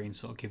around the green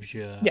sort of gives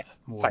you a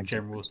more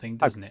general thing,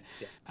 doesn't it?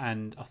 Yeah.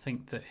 And I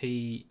think that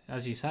he,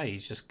 as you say, he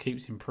just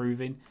keeps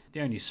improving. The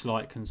only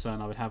slight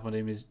concern I would have on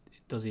him is,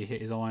 does he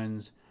hit his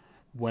irons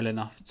well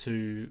enough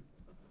to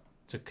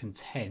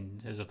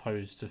contend as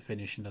opposed to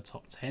finish in the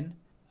top 10?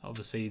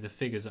 Obviously, the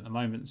figures at the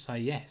moment say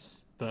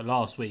yes. But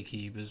last week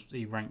he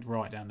ranked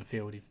right down the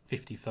field. He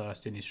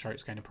 51st in his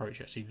strokes gained approach.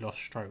 He actually lost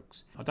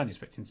strokes. I don't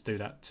expect him to do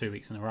that 2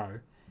 weeks in a row,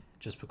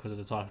 just because of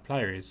the type of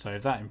player he is. So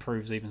if that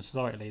improves even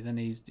slightly, then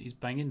he's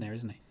bang in there,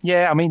 isn't he?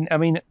 Yeah, I mean, I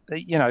don't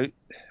think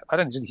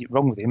there's anything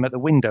wrong with him. At the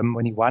Wyndham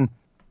when he won,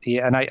 he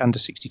had an 8 under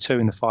 62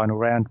 in the final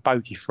round,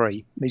 bogey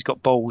free. He's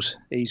got balls.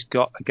 He's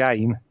got a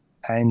game.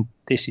 And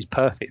this is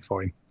perfect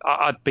for him.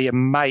 I'd be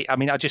amazed. I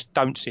mean, I just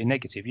don't see a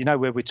negative.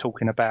 Where we're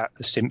talking about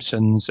the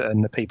Simpsons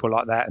and the people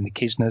like that and the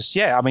Kisners.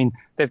 Yeah, I mean,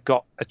 they've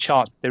got a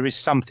chance. There is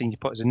something you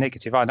put as a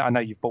negative. I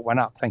know you've brought one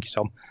up. Thank you,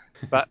 Tom.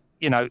 But,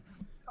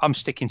 I'm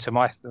sticking to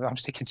my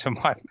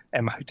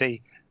MOD,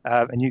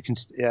 and you can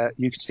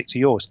stick to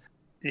yours.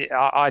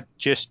 I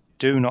just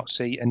do not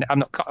see, and I'm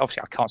not,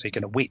 obviously I can't say he's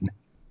going to win,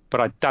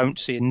 but I don't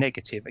see a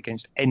negative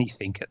against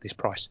anything at this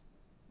price.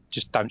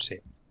 Just don't see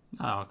it.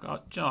 No,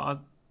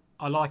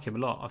 I like him a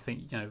lot. I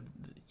think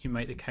you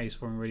make the case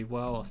for him really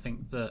well. I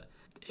think that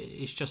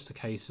it's just a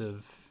case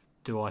of,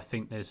 do I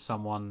think there's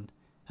someone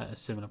at a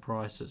similar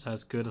price that's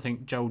as good? I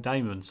think Joel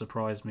Damon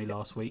surprised me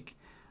last week.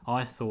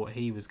 I thought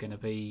he was going to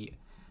be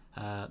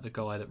the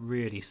guy that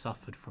really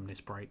suffered from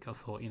this break. I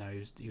thought he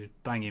was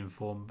banging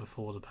form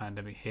before the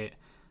pandemic hit,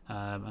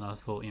 and I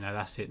thought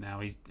that's it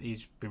now.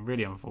 He's been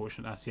really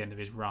unfortunate. That's the end of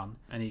his run,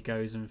 and he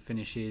goes and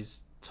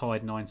finishes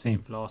tied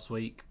 19th last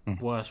week,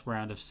 worst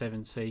round of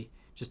 70.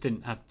 Just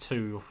didn't have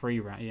 2 or 3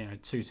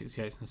 rounds, 2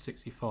 68s and a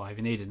 65.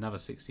 He needed another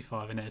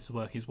 65 in there to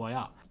work his way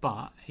up.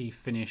 But he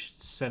finished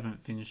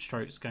 7th in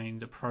strokes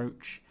gained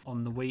approach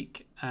on the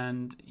week,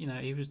 and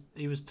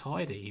he was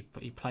tidy,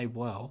 but he played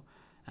well,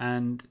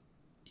 and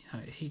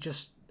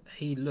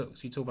he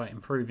looks. You talk about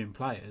improving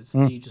players.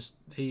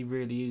 He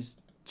really is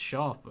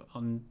sharp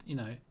on.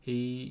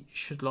 He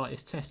should light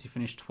his test. He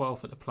finished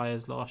 12th at the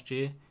Players last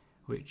year,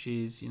 which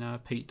is a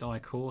Pete Dye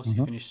course.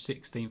 He finished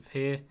 16th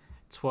here,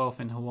 12th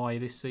in Hawaii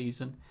this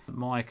season.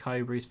 Maya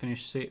Cobre's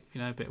finished 6th,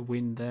 a bit of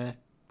wind there.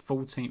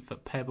 14th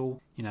at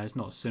Pebble. It's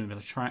not a similar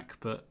track,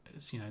 but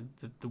it's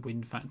the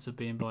wind factor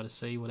being by the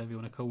sea, whatever you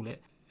want to call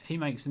it. He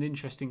makes an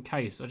interesting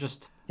case.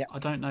 I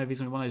don't know if he's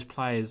going to be one of those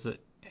players that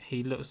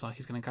he looks like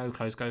he's going to go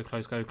close,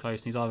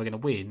 and he's either going to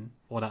win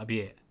or that'll be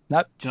it.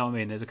 Nope. Do you know what I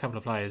mean? There's a couple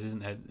of players, isn't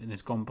there? And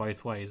it's gone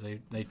both ways.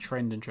 They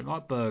trend and trend.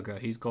 Like Berger,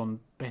 he's gone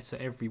better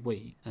every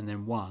week and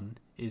then won.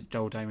 Is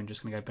Joel Damon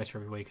just going to go better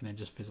every week and then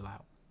just fizzle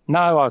out?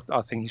 No,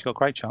 I think he's got a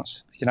great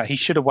chance. He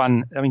should have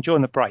won. I mean,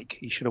 during the break,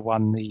 he should have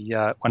won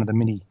the one of the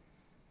mini.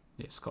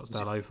 Yeah,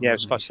 Scottsdale Open. Yeah,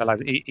 Scottsdale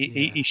Open.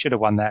 He should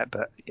have won that,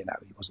 but he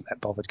wasn't that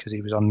bothered because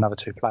he was on another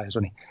 2 players,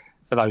 wasn't he?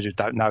 For those who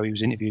don't know, he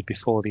was interviewed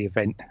before the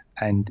event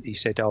and he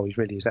said, he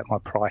really is at my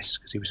price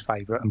because he was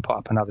favourite and put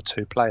up another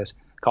 2 players.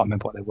 Can't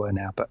remember what they were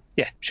now, but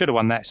yeah, should have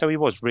won that. So he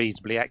was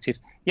reasonably active.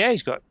 Yeah,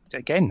 he's got,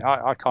 again,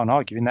 I can't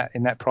argue in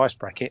that price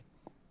bracket.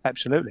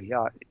 Absolutely.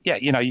 Yeah,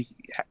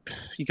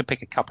 you could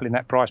pick a couple in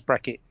that price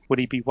bracket. Would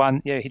he be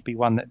one? Yeah, he'd be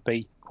one that'd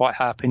be quite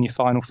high up in your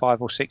final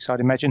 5 or 6, I'd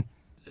imagine.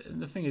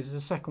 the thing is, it's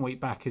the second week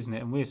back, isn't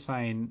it? And we're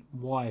saying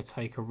why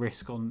take a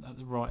risk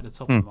right at the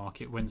top of the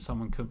market when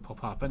someone could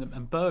pop up.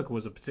 And Berger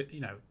was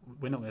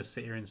we're not going to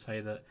sit here and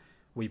say that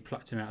we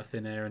plucked him out of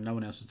thin air and no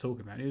one else was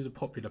talking about it. He was a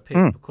popular pick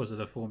because of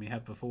the form he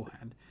had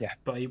beforehand. Yeah.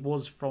 But he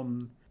was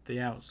from the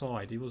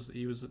outside. He was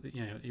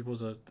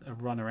a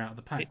runner out of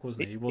the pack,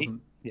 wasn't he? He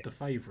wasn't the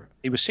favourite.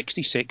 He was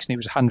 66 and he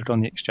was 100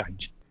 on the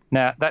exchange.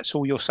 Now, that's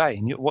all you're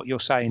saying. What you're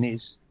saying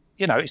is,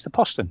 it's the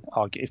Poston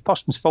argument. If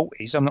Poston's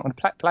 40s, I'm not going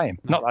to play him.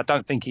 No. Not that I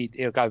don't think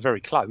he'll go very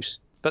close,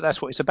 but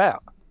that's what it's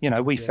about.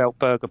 We felt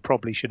Berger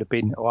probably should have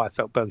been, or I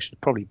felt Berger should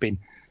have probably been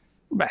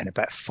around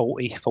about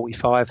 40,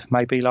 45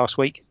 maybe last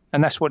week.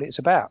 And that's what it's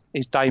about.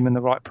 Is Damon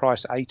the right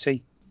price at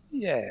 80?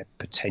 Yeah,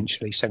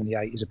 potentially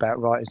 78 is about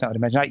right, isn't it? I'd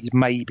imagine 80 is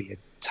maybe a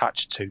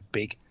touch too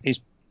big.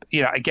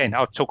 Again,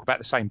 I'll talk about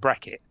the same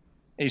bracket.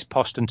 Is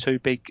Poston too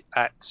big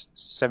at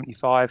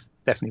 75?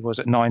 Definitely was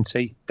at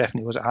 90.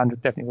 Definitely was at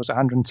 100. Definitely was at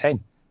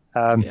 110.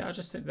 I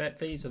just think that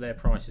these are their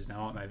prices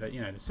now, aren't they?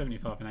 That the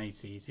 75 and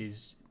 80s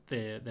is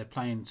they're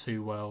playing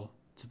too well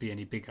to be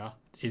any bigger.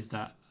 Is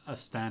that a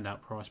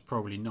standout price?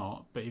 Probably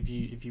not. But if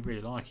you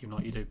really like him,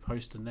 like you do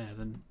Poston there,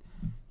 then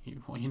you're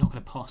not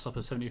going to pass up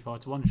a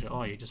 75 to 1 shot,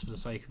 are you? Just for the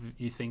sake of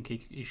you think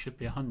he should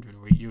be 100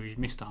 or you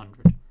missed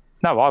 100.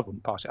 No, I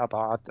wouldn't pass it up.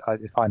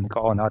 If I hadn't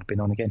got on, I'd have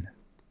been on again.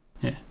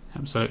 Yeah,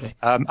 absolutely.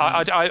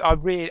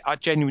 I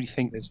genuinely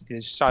think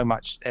there's so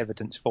much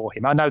evidence for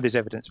him. I know there's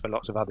evidence for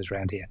lots of others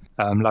around here,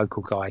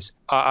 local guys.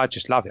 I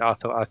just love it. I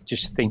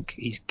just think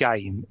his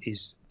game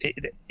is.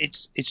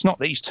 It's not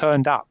that he's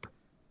turned up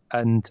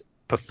and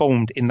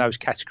performed in those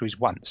categories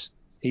once.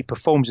 He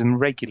performs them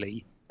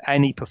regularly,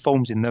 and he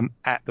performs in them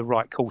at the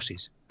right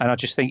courses. And I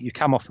just think you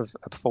come off of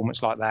a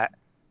performance like that,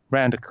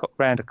 round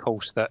a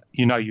course that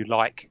you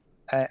like.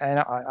 And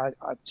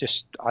I'm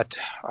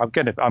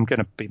going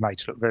to be made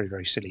to look very,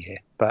 very silly here,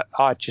 but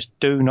I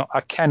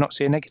cannot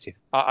see a negative.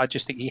 I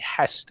just think he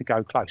has to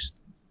go close.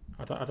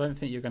 I don't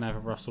think you're going to have a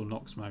Russell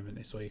Knox moment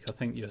this week. I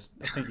think you're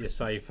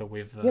safer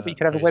with. But you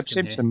could have a Webb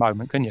Simpson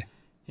moment, couldn't you?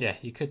 Yeah,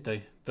 you could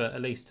do, but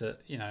at least at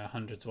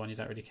 100 to 1, you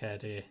don't really care,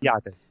 do you? Yeah, I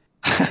do.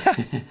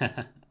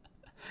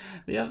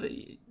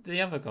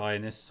 The other guy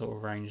in this sort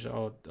of range that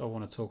I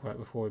want to talk about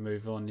before we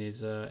move on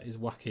is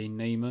Joaquin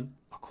Niemann.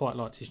 I quite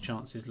liked his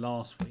chances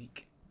last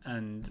week,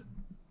 and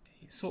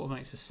he sort of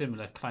makes a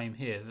similar claim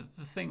here.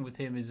 The thing with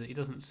him is that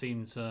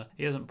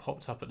he hasn't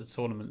popped up at the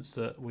tournaments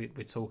that we're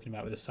talking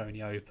about with the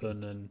Sony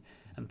Open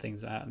and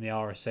things like that and the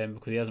RSM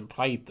because he hasn't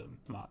played them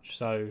much.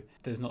 So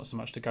there's not so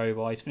much to go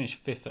by. He's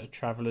finished 5th at a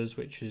Travellers,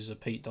 which is a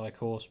Pete Dye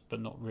course, but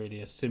not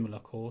really a similar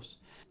course.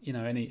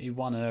 And he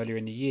won earlier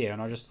in the year,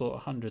 and I just thought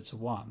 100 to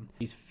 1.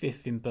 He's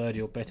 5th in birdie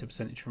or better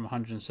percentage from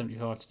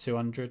 175 to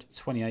 200.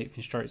 28th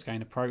in strokes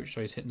gained approach,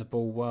 so he's hitting the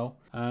ball well.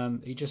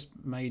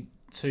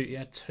 He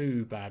had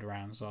 2 bad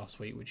rounds last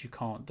week, which you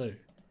can't do.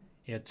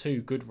 He had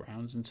 2 good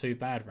rounds and 2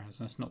 bad rounds,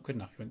 and that's not good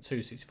enough. He went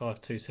 265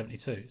 to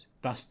 272s.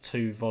 That's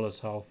too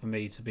volatile for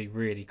me to be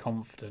really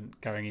confident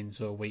going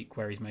into a week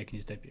where he's making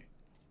his debut.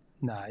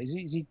 No, has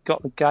he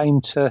got the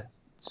game to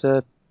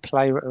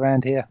play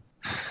around here?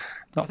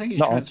 I think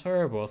he's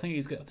transferable. I think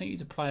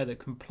he's a player that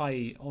can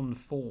play on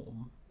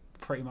form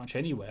pretty much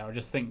anywhere. I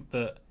just think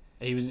that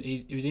he was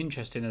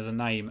interesting as a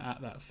name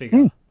at that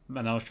figure.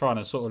 And I was trying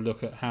to sort of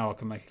look at how I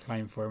can make a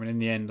claim for him, and in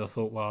the end, I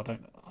thought, well,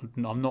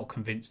 I'm not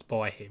convinced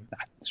by him. No,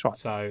 that's right.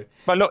 So,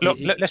 but look,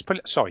 let's put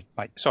it. Sorry,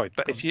 mate. Sorry,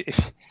 but if you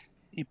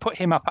put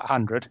him up at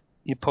 100,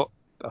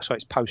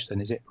 it's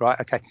Poston, is it?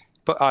 Right? Okay.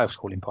 But I always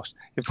call him Poston.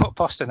 You put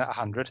Poston at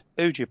 100,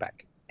 who'd you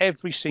back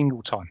every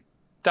single time?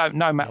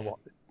 No matter what.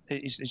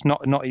 It's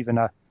not even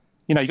a.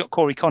 You've got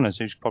Corey Connors,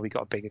 who's probably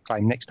got a bigger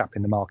claim next up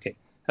in the market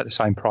at the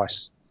same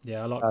price.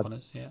 Yeah, I like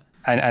Connors. Yeah.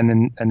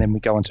 And then we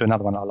go on to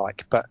another one I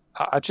like, but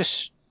I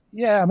just.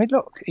 Yeah, I mean,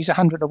 look, he's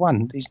 100 to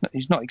 1.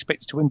 He's not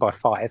expected to win by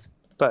 5,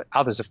 but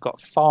others have got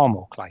far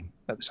more claim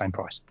at the same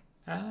price.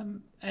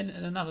 And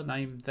another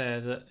name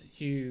there that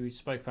you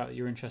spoke about that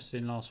you're interested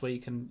in last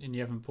week and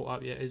you haven't brought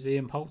up yet is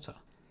Ian Poulter.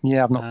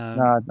 Yeah,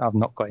 I've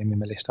not got him in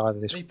my list either.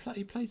 He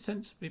played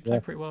sensibly. He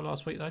played pretty well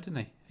last week, though,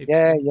 didn't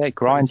he?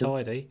 Grinding.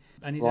 Tidy,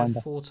 and he's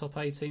had 4 top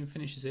 18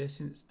 finishes here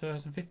since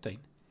 2015.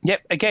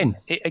 Yep. Again,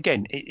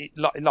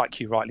 like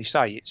you rightly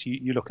say, it's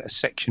you look at a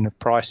section of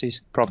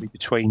prices, probably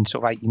between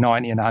sort of 80,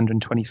 90 and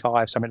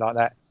 125, something like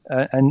that,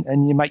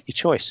 and you make your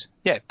choice.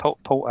 Yeah,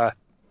 Poulter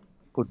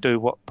will do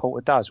what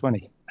Poulter does,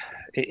 won't he?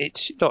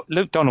 Look,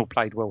 Luke Donald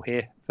played well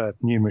here for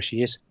numerous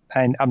years,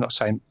 and I'm not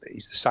saying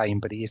he's the same,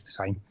 but he is the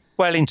same.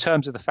 Well, in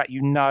terms of the fact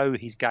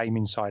his game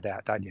inside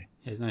out, don't you?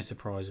 There's no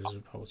surprises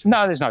with Poulter.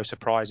 No, there's no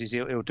surprises.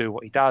 He'll do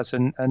what he does,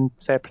 and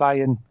fair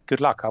play and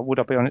good luck. Would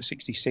I be on at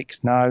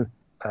 66? No.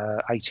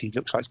 80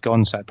 looks like it's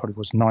gone, so it probably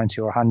was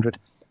 90 or 100.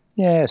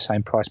 Yeah,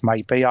 same price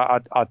maybe.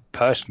 I'd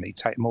personally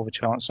take more of a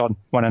chance on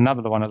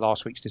another one of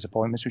last week's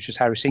disappointments, which was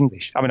Harris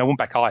English. I mean, I wouldn't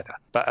back either,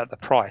 but at the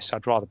price,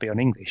 I'd rather be on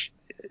English.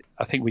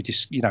 I think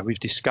we've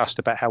discussed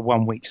about how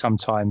 1 week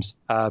sometimes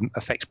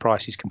affects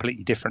prices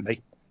completely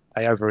differently.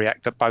 They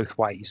overreact both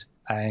ways,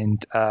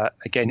 and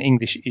again,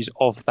 English is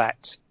of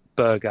that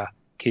Berger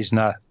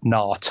Kisner,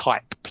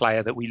 type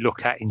player that we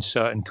look at in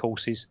certain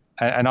courses.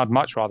 And I'd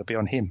much rather be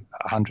on him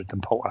at 100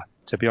 than Poulter,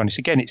 to be honest.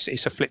 Again,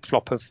 it's a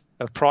flip-flop of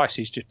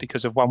prices just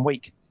because of 1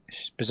 week.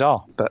 It's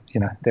bizarre, but,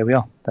 there we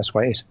are. That's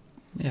what it is.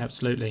 Yeah,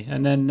 absolutely.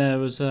 And then there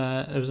was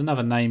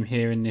another name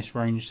here in this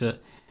range that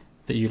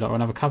you like, or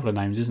another couple of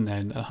names, isn't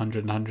there? 100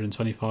 and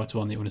 125 to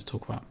 1 that you want to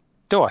talk about.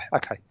 Do I?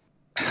 Okay.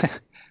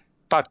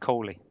 Bud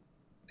Cauley.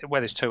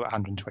 Well, there's two at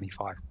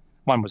 125.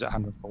 One was at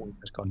 140,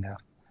 it's gone now.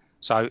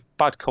 So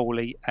Bud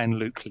Cauley and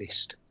Luke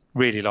List.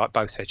 Really like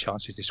both their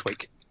chances this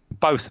week.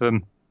 Both of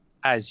them,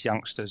 as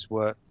youngsters,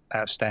 were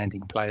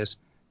outstanding players.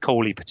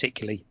 Cauley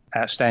particularly,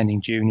 outstanding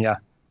junior.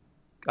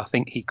 I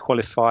think he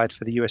qualified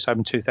for the US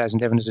Open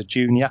 2011 as a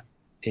junior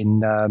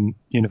in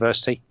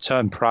university.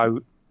 Turned pro.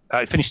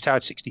 He finished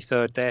tied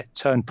 63rd there.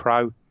 Turned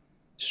pro.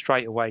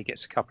 Straight away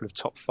gets a couple of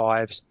top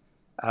fives.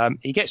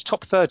 He gets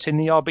top 30 in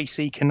the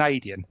RBC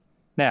Canadian.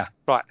 Now,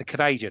 right, the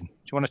Canadian. Do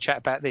you want to chat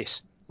about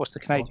this? What's the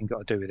Canadian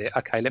got to do with it?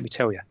 Okay, let me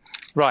tell you.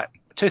 Right,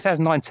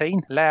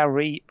 2019,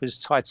 Lowry was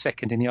tied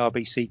second in the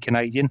RBC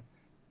Canadian.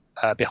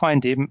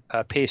 Behind him,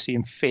 Piercy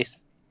in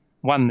fifth,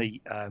 won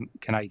the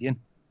Canadian.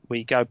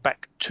 We go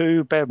back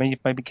to,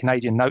 maybe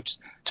Canadian notes,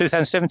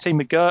 2017,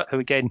 McGirt, who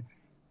again,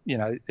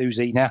 who's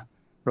he now?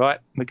 Right,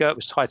 McGirt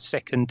was tied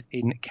second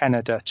in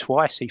Canada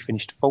twice. He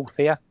finished fourth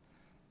here.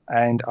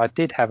 And I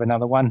did have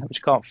another one, which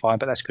I can't find,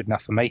 but that's good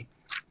enough for me.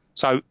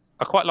 So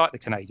I quite like the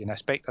Canadian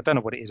aspect. I don't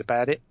know what it is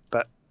about it,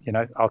 but,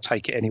 I'll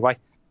take it anyway.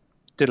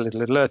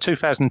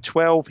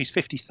 2012, he's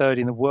 53rd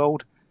in the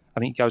world. I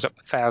think he goes up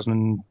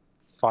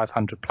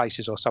 1,500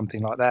 places or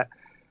something like that.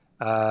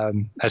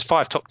 Has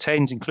 5 top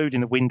 10s,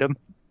 including the Wyndham.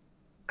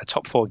 A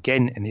top 4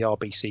 again in the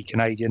RBC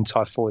Canadian,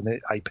 tied 4 in the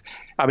AP.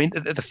 I mean,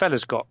 the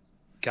fella's got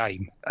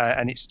game,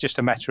 and it's just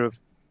a matter of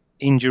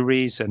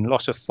injuries and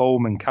loss of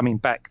form and coming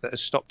back that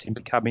has stopped him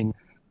becoming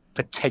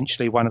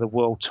potentially one of the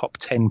world top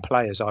 10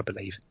 players, I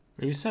believe.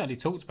 He certainly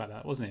talked about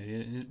that, wasn't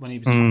he? When he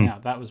was coming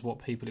out, that was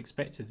what people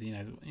expected.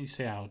 You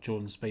see how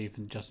Jordan Spieth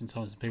and Justin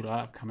Thomas and people like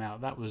that have come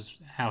out. That was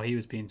how he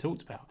was being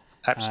talked about.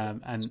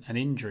 Absolutely. And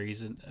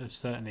injuries have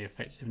certainly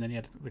affected him. And then he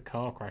had the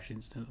car crash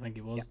incident, I think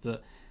it was,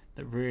 that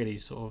really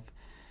sort of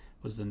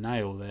was the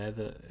nail there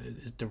that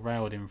has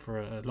derailed him for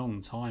a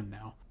long time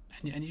now.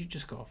 And you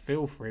just got a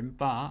feel for him,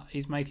 but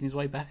he's making his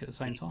way back at the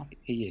same time.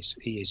 He is.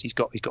 He's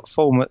got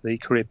form at the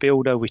Career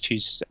Builder, which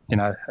is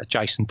a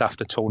Jason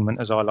Dufner tournament,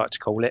 as I like to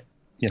call it.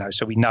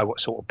 So we know what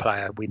sort of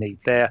player we need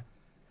there.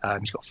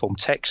 He's got form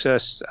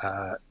Texas,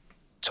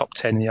 top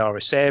 10 in the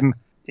RSM.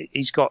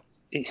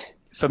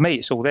 For me,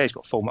 it's all there. He's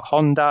got form at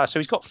Honda, so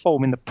he's got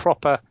form in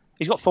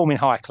he's got form in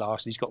high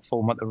class. He's got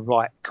form at the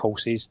right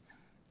courses.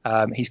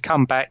 He's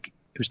come back.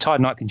 He was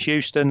tied 9th in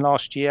Houston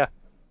last year.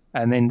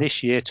 And then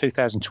this year,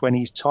 2020,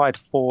 he's tied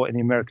 4 in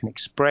the American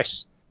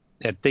Express.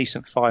 He had a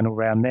decent final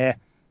round there.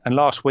 And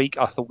last week,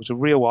 I thought was a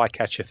real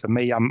eye-catcher for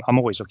me. I'm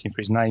always looking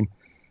for his name.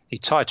 He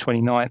tied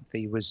 29th.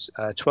 He was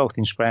 12th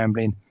in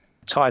scrambling,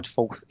 tied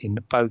 4th in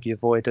bogey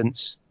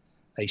avoidance.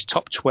 He's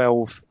top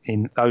 12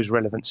 in those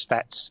relevant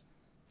stats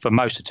for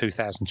most of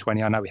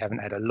 2020. I know we haven't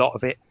had a lot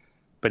of it,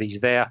 but he's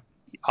there.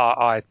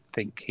 I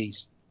think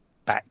he's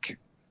back.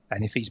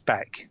 And if he's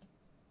back,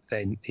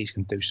 then he's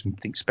going to do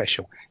something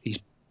special.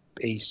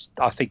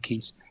 I think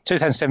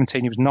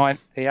 2017, he was 9th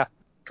here.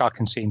 I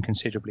can see him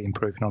considerably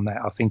improving on that.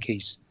 I think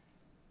he's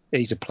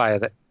a player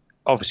that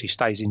obviously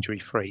stays injury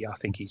free. I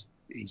think he's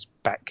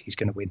back. He's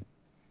going to win.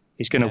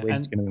 He's going to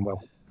win. He's going to win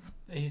well.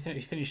 He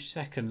finished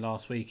second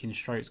last week in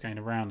strokes going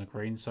around the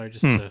green, so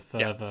just to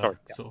further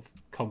sort of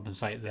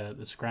compensate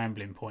the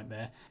scrambling point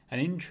there. And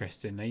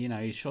interestingly,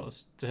 he shot a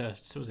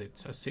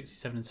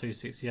 67-2,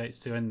 68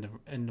 to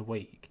end the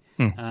week.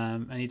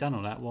 And he done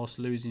all that whilst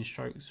losing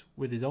strokes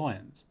with his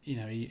irons.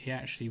 He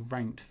actually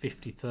ranked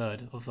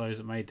 53rd of those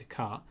that made the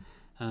cut,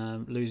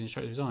 losing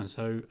strokes with his irons.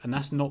 So, and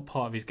that's not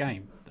part of his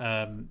game.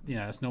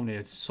 That's normally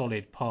a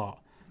solid part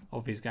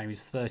of his game.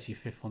 He's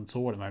 35th on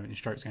tour at the moment in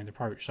strokes gained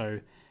approach. So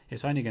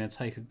it's only going to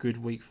take a good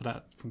week for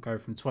that from go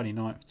from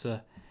 29th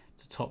to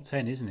top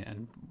 10, isn't it?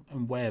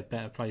 And where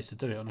better place to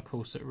do it on a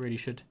course that really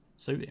should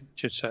suit him.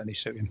 Should certainly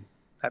suit him.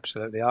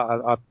 Absolutely.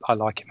 I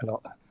like him a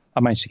lot. I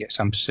managed to get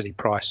some silly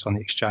price on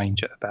the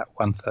exchange at about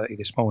 1:30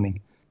 this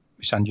morning,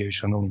 which is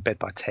unusual. I'm normally in bed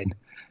by 10,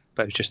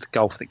 but it was just the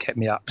golf that kept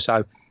me up.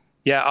 So,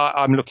 yeah,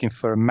 I'm looking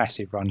for a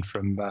massive run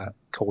from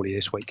Cauley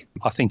this week.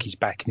 I think he's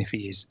back, and if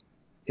he is,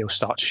 he'll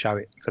start to show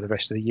it for the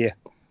rest of the year.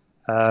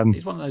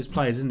 He's one of those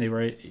players, isn't he,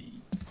 where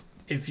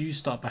if you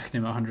start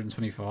backing him at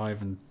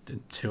 125 and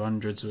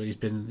 200s, so he's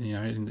been,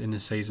 in the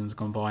seasons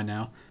gone by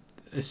now,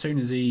 as soon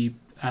as he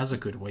has a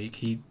good week,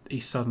 he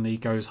suddenly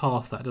goes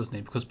half that, doesn't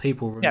he? Because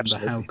people remember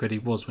how good he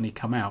was when he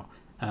come out.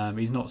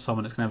 He's not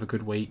someone that's going to have a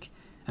good week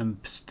and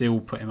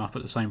still put him up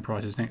at the same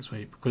price as next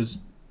week,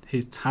 because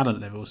his talent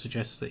level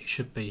suggests that he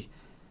should be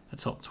a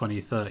top 20,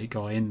 30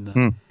 guy in the...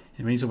 When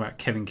you talk about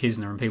Kevin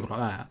Kisner and people like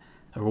that,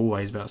 are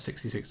always about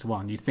 66 to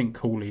 1. You'd think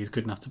Cauley is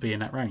good enough to be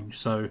in that range.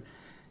 So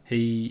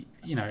he,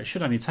 it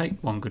should only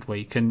take one good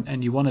week,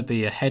 and you want to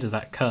be ahead of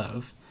that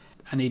curve.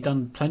 And he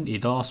done plenty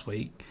last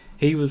week.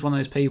 He was one of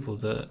those people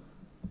that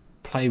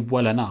played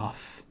well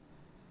enough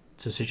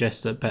to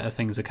suggest that better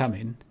things are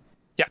coming.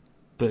 Yeah.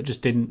 But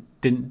just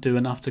didn't do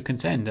enough to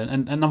contend,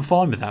 and I'm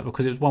fine with that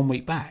because it was 1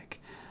 week back.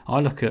 I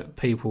look at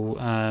people,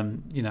 I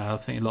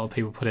think a lot of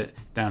people put it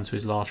down to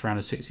his last round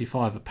of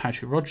 65, but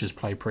Patrick Rodgers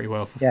played pretty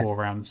well for 4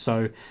 rounds.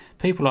 So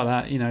people like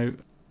that,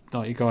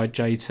 like your guy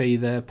JT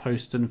there,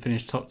 Poston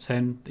finished top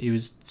 10. He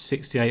was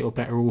 68 or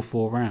better all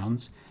 4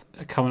 rounds,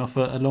 coming off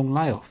a long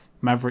layoff.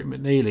 Maverick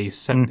McNeely,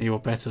 70 or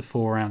better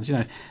 4 rounds.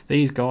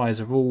 These guys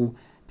have all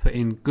put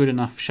in good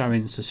enough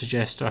showings to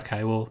suggest,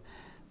 okay, well,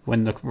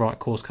 when the right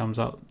course comes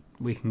up,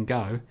 we can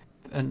go.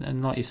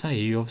 And like you say,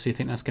 you obviously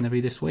think that's going to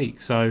be this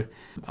week. So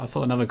I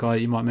thought another guy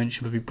that you might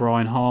mention would be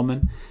Brian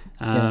Harman.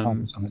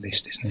 Harman's on the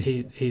list, isn't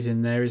he? He's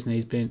in there,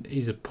 isn't he?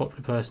 He's a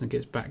popular person that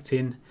gets backed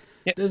in.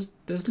 Yep.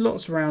 There's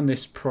lots around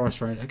this price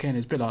range. Again,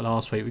 it's a bit like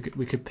last week.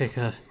 We could pick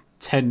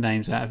 10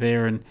 names out of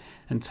here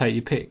and take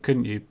your pick,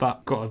 couldn't you?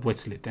 But got to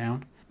whittle it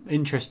down.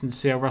 Interesting to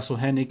see how Russell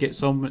Henley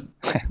gets on.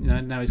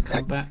 Now he's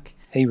come back.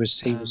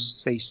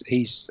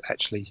 He's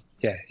actually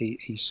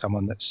he's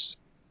someone that's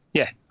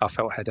I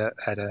felt had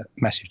a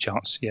massive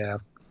chance. Yeah.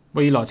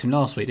 Well, you liked him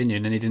last week, didn't you?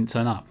 And then he didn't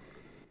turn up.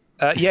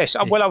 Yes.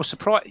 Well, I was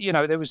surprised. It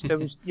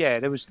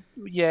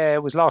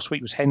was last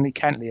week was Henley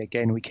Cantley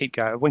again. We keep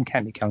going. When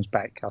Cantley comes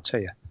back, I'll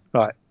tell you.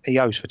 Right, he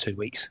owes for 2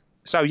 weeks.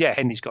 So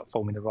Henley's got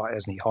form in the right,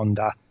 hasn't he?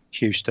 Honda,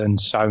 Houston,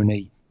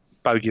 Sony,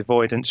 bogey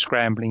avoidance,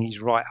 scrambling.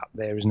 He's right up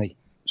there, isn't he?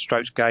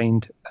 Strokes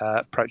gained,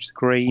 approach the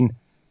green.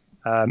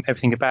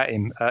 Everything about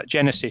him.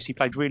 Genesis, he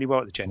played really well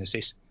at the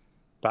Genesis,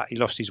 but he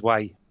lost his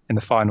way in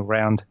the final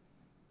round.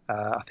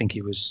 I think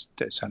it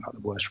sounded like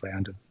the worst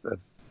round of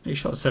he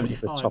shot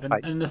 75,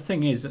 and the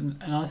thing is,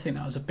 and I think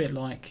that was a bit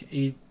like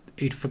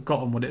he'd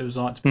forgotten what it was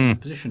like to be in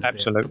that position a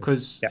bit,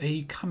 because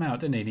he come out,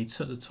 didn't he? And he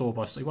took the tour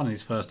he won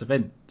his first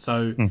event,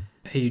 so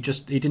he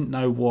didn't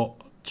know what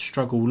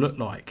struggle looked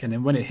like, and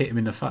then when it hit him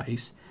in the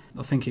face,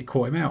 I think it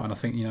caught him out, and I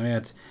think he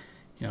had,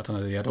 I don't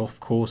know, he had off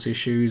course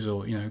issues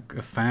or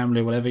a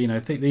family or whatever. I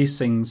think these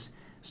things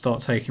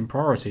start taking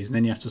priorities, and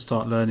then you have to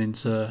start learning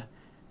to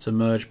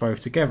merge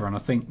both together. And I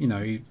think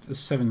the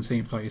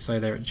 17th, like you say,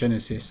 there at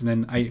Genesis, and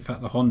then 8th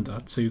at the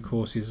Honda, 2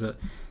 courses that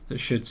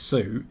should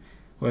suit.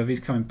 Well, if he's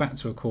coming back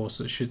to a course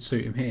that should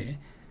suit him here,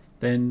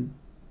 then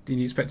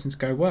you expect him to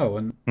go well.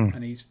 And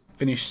he's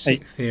finished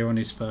 6th here on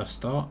his first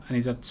start, and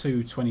he's had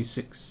 2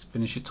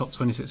 top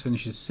 26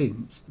 finishes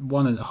since.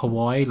 One at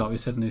Hawaii, like we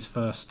said, on his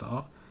first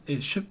start.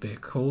 It should be a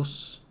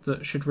course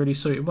that should really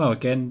suit him well.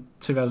 Again,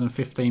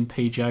 2015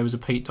 PGA was a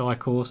Pete Dye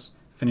course,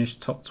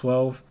 finished top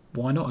 12.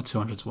 Why not a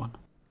 200 to 1?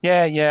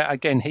 Yeah.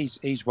 Again,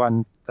 he's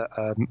one that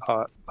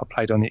I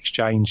played on the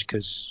exchange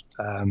because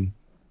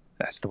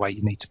that's the way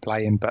you need to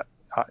play him. But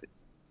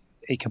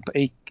he can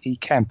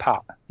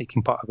putt. He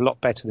can putt a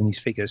lot better than his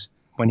figures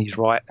when he's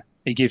right.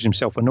 He gives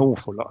himself an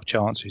awful lot of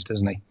chances,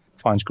 doesn't he?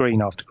 Finds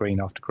green after green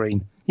after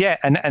green. Yeah,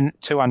 and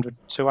 200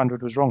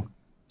 was wrong.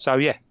 So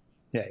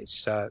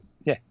it's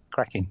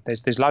cracking.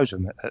 There's loads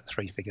of them at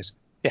 3 figures.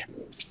 Yeah.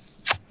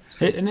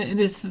 And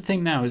it's the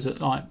thing now is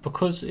that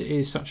because it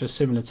is such a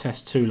similar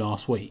test to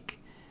last week,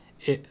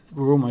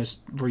 we're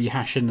almost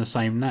rehashing the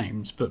same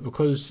names, but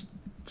because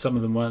some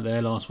of them weren't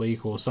there last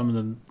week, or some of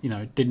them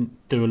didn't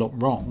do a lot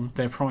wrong,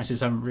 their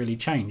prices haven't really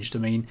changed. I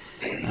mean,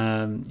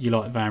 you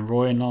liked Van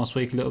Rooyen last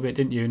week a little bit,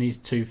 didn't you? And he's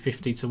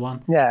 250 to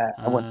 1. Yeah,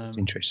 I wasn't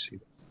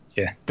interested.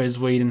 Yeah. Bez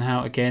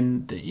Wiedenhout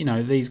again.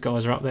 These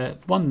guys are up there.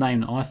 One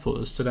name that I thought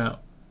that stood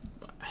out,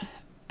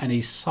 and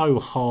he's so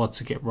hard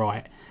to get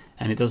right,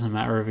 and it doesn't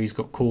matter if he's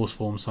got course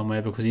form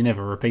somewhere because he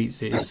never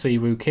repeats it, is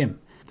Siwoo Kim.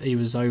 He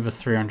was over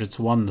 300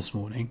 to 1 this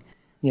morning.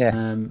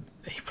 Yeah.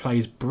 He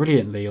plays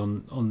brilliantly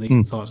on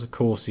these types of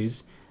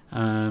courses.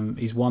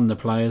 He's won the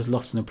Players,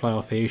 lost in the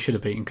playoff here. He should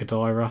have beaten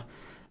Kodaira.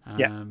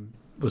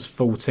 Was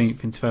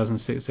 14th in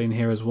 2016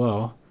 here as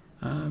well.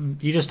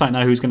 You just don't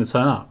know who's going to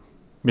turn up.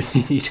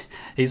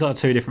 He's like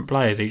 2 different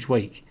players each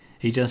week.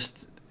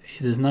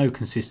 There's no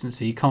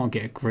consistency. You can't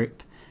get a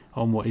grip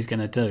on what he's going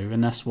to do,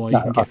 and that's why you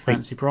can get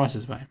fancy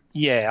prices, mate.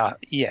 Yeah.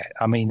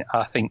 I mean,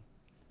 I think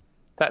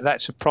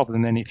that's a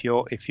problem. Then if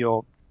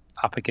you're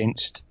up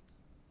against,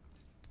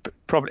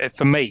 probably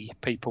for me,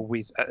 people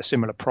with a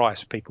similar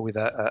price, people with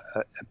a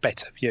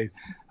better view.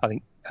 I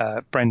think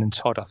Brendan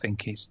Todd, I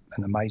think, is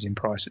an amazing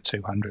price at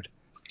 200.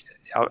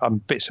 I'm a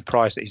bit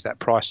surprised that he's that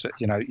price. That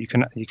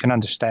you can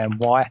understand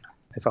why.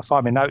 If I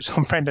find my notes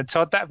on Brendan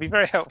Todd, that'd be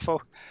very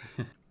helpful.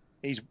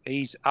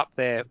 He's up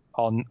there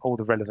on all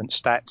the relevant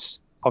stats.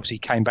 Obviously, he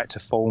came back to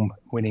form,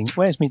 winning.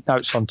 Where's my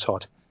notes on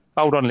Todd?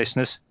 Hold on,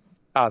 listeners.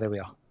 There we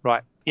are.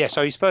 Right. Yeah,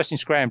 so he's first in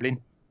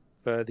scrambling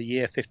for the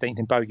year, 15th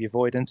in bogey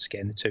avoidance.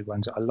 Again, the 2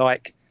 ones that I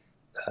like.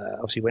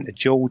 Obviously, went to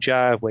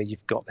Georgia, where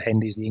you've got the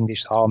Hendys, the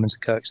English, the Harmons, the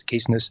Kirks, the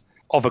Kisners.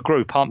 Of a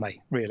group, aren't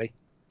they, really?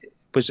 It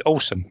was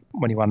awesome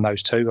when he won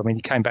those 2. I mean,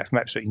 he came back from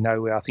absolutely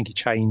nowhere. I think he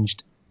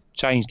changed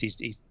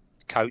his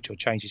coach or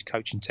changed his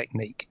coaching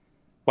technique.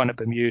 Won at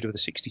Bermuda with a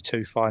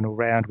 62 final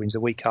round, wins the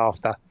week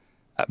after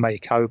at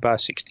Mayakoba,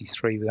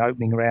 63 with the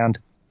opening round.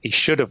 He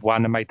should have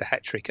won and made the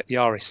hat trick at the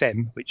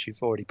RSM, which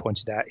you've already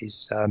pointed out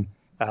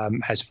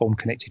has form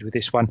connected with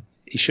this one.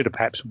 he should have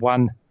perhaps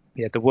won.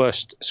 He had the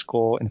worst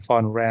score in the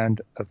final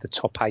round of the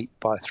top 8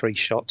 by 3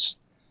 shots.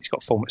 He's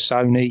got form at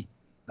Sony,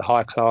 the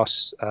higher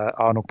class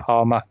Arnold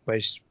Palmer, where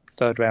his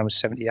third round was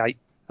 78.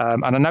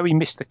 And I know he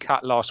missed the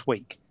cut last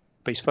week,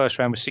 but his first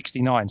round was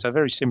 69. So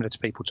very similar to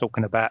people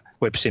talking about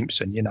Webb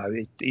Simpson. You know,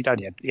 he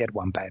had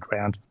one bad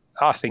round.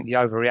 I think the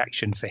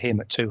overreaction for him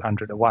at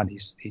 200 to 1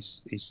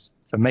 is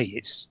for me,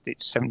 it's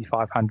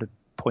 7,500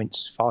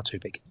 points far too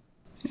big.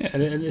 Yeah,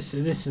 and this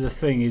is the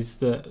thing, is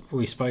that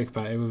we spoke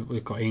about it.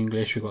 We've got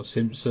English, we've got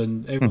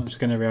Simpson. Everyone's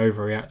going to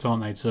overreact,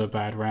 aren't they, to a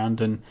bad round?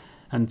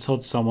 And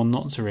Todd's someone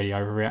not to really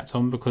overreact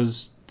on,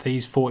 because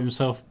he's fought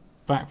himself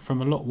back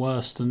from a lot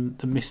worse than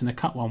missing a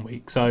cut one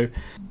week. So,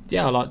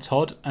 yeah, I like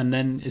Todd. And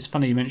then it's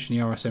funny you mentioned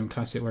the RSM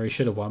Classic where he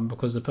should have won,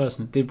 because the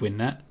person that did win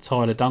that,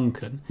 Tyler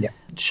Duncan,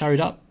 showed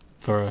up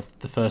for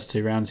the first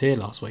 2 rounds here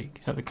last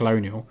week at the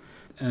Colonial.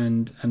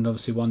 And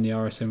obviously won the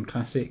RSM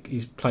Classic.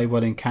 He's played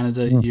well in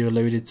Canada, you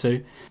alluded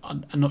to.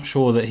 I'm not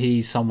sure that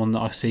he's someone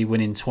that I see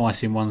winning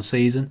twice in one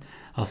season.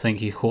 I think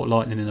he caught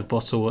lightning in a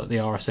bottle at the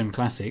RSM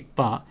Classic.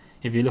 But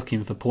if you're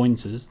looking for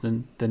pointers,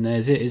 then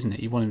there's it, isn't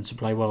it? You want him to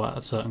play well at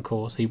a certain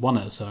course. He won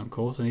at a certain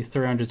course, and he's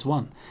 300 to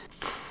 1.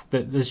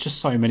 There's just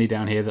so many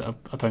down here that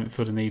I don't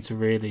feel the need to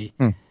really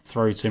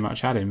throw too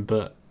much at him.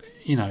 But,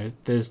 you know,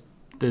 there's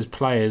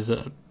players at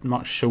a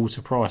much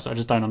shorter price. I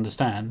just don't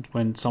understand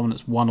when someone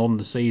that's won on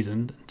the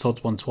season,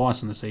 Todd's won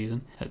twice on the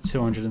season, at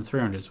 200 and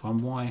 300 to 1.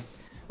 Why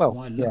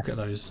look at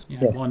those?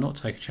 Why not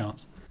take a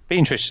chance? Be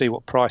interested to see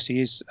what price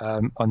he is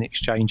on the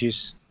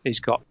exchanges.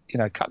 He's got,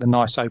 a couple of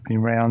nice opening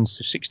rounds.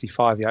 The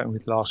 65 he opened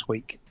with last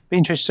week. Be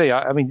interested to see.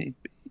 I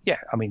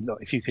mean, look,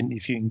 if you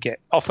can get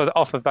off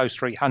of those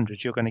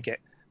 300s, you're going to get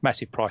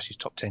massive prices,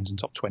 top 10s and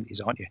top 20s,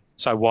 aren't you?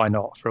 So why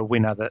not for a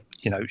winner that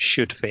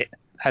should fit?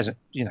 Hasn't,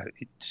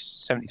 it's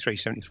 73,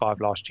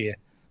 75 last year.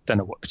 Don't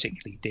know what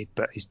particularly he did,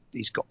 but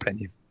he's got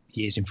plenty of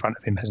years in front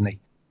of him, hasn't he?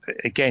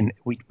 Again,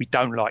 we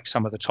don't like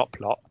some of the top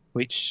lot,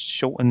 which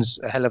shortens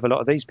a hell of a lot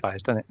of these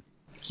players, doesn't it?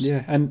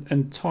 Yeah,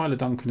 and Tyler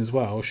Duncan as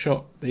well.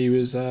 He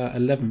was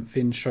 11th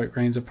in stroke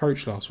range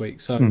approach last week.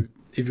 So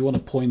if you want a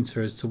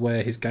pointer as to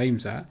where his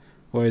game's at,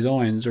 where his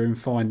irons are in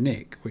fine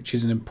nick, which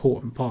is an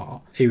important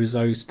part, he was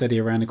so steady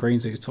around the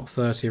greens. He was top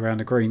 30 around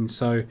the greens.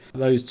 So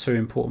those 2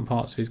 important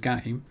parts of his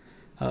game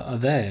are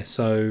there.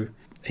 So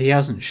he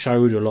hasn't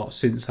showed a lot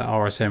since that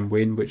RSM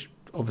win, which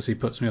obviously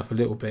puts me off a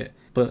little bit.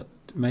 But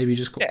maybe he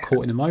just got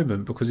caught in a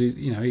moment, because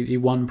he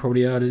won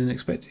probably earlier than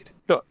expected.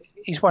 Look,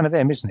 he's one of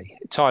them, isn't he?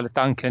 Tyler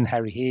Duncan,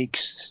 Harry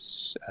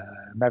Higgs,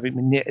 Maverick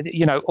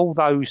Manir, all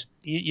those.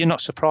 You're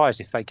not surprised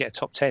if they get a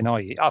top 10,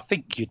 are you? I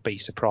think you'd be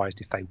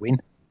surprised if they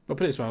win.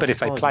 But if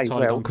they play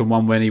Tyler Duncan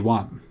won when he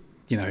won.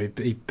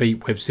 He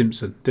beat Webb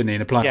Simpson, didn't he,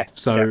 in a playoff?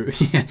 So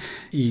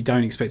you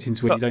don't expect him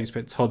to win. You don't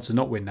expect Todd to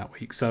not win that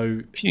week.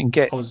 So if you can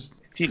get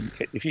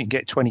if you can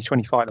get 20,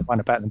 25 to 1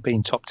 about them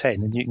being top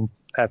 10, and you can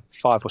have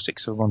 5 or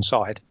 6 of them on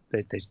side,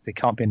 there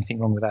can't be anything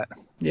wrong with that.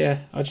 Yeah,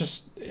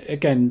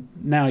 again,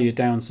 now you're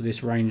down to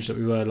this range that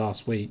we were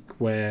last week,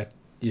 where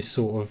you're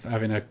sort of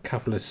having a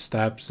couple of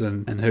stabs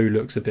and who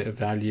looks a bit of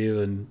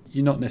value, and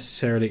you're not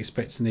necessarily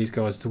expecting these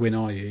guys to win,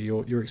 are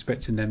you? You're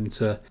expecting them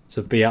to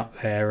be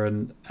up there,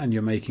 and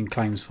you're making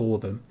claims for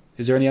them.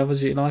 Is there any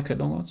others you like at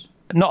long odds?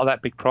 Not at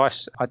that big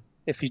price.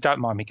 If you don't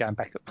mind me going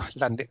back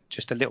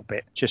just a little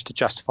bit, just to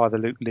justify the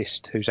Luke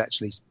List, who's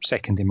actually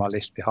second in my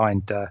list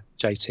behind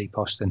JT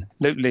Poston.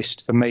 Luke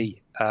List, for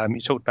me, you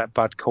talked about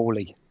Bud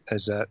Cauley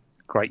as a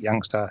great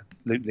youngster.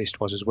 Luke List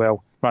was as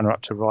well.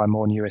 Runner-up to Ryan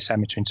Moore in US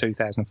Amateur in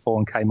 2004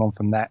 and came on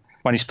from that.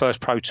 Won his first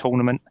pro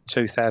tournament in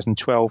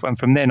 2012. And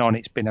from then on,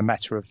 it's been a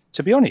matter of,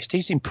 to be honest,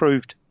 he's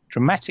improved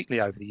dramatically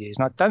over the years.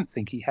 And I don't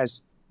think he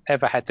has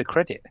ever had the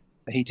credit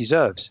that he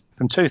deserves.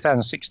 From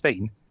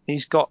 2016,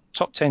 he's got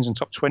top 10s and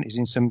top 20s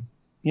in some,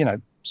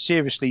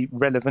 seriously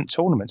relevant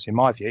tournaments, in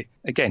my view.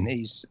 Again,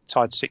 he's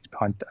tied 6th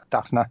behind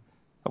Duffner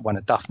at one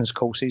of Duffner's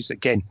courses.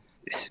 Again,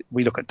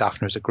 we look at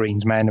Duffner as a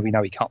greens man, and we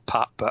know he can't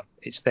putt, but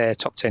it's their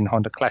top 10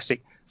 Honda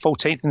Classic.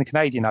 14th in the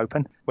Canadian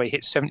Open, where he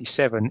hit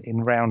 77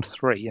 in round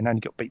 3 and only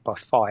got beat by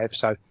 5,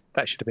 so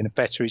that should have been a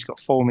better. He's got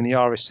form in the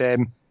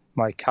RSM,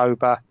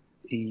 Mayakoba.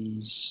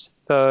 He's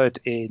 3rd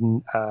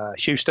in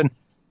Houston,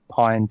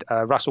 behind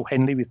Russell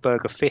Henley, with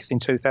Berger 5th in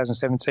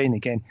 2017.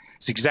 Again,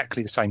 it's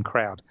exactly the same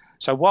crowd.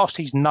 So whilst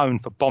he's known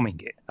for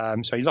bombing it,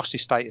 so he lost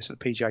his status at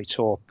the PGA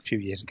Tour a few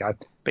years ago,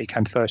 but he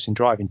came first in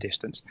driving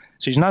distance.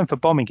 So he's known for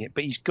bombing it,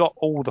 but he's got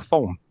all the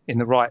form in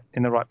the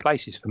right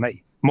places for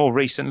me. More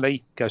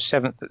recently, goes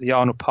 7th at the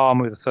Arnold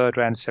Palmer with a 3rd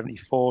round of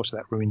 74, so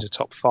that ruins a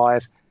top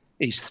 5.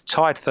 He's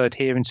tied 3rd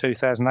here in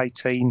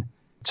 2018,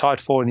 tied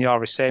 4th in the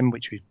RSM,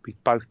 which we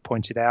both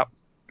pointed out.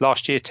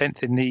 Last year,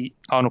 10th in the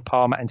Arnold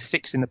Palmer and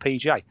 6th in the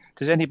PGA.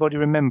 Does anybody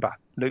remember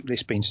Luke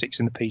List being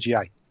 6th in the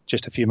PGA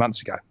just a few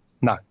months ago?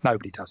 No,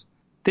 nobody does.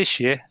 This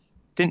year,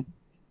 didn't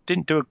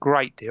do a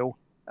great deal.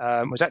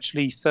 Was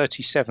actually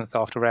 37th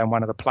after round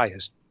 1 of the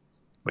Players,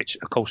 which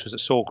of course was at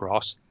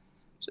Sawgrass.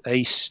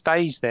 He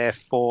stays there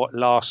for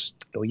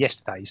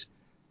yesterday's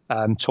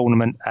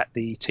tournament at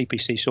the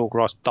TPC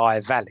Sawgrass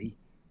Dye Valley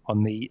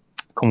on the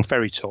Corn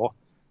Ferry Tour,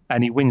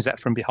 and he wins that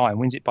from behind,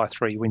 wins it by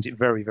 3, wins it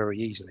very, very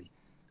easily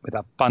with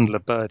a bundle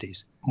of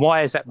birdies.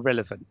 Why is that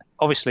relevant?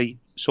 Obviously,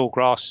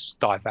 Sawgrass,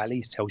 Dye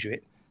Valley tells you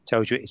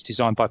it's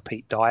designed by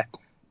Pete Dye,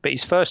 but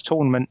his first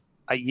tournament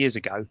 8 years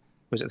ago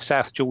was at the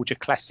South Georgia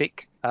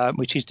Classic,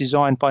 which is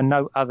designed by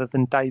no other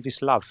than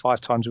Davis Love,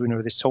 5 times winner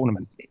of this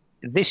tournament.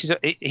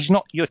 He's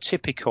not your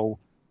typical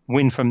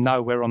win from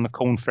nowhere on the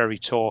Corn Ferry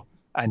Tour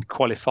and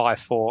qualify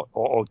for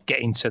or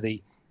get into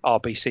the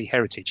RBC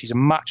Heritage. He's a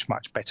much,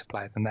 much better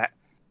player than that.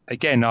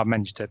 Again, I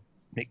managed to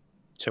nick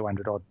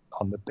 200 odd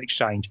on the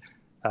exchange,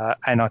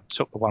 and I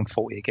took the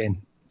 140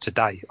 again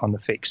today on the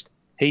fixed.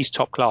 He's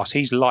top class.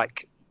 He's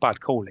like Bud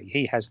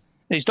Cauley.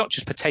 He's not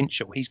just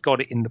potential. He's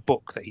got it in the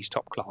book that he's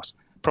top class.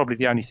 Probably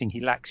the only thing he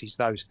lacks is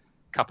those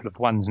couple of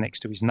ones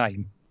next to his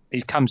name.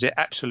 He comes it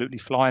absolutely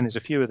flying. There's a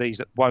few of these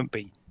that won't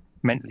be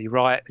mentally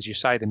right. As you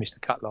say, they missed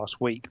the cut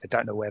last week. They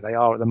don't know where they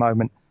are at the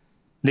moment.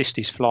 List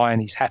is flying.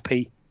 He's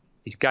happy.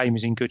 His game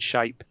is in good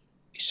shape.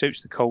 He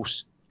suits the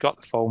course. Got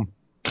the form.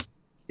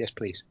 Yes,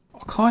 please.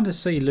 I kind of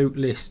see Luke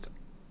List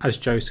as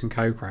Jason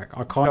Kokrak.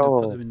 I kind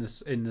of put them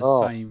in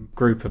the same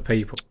group of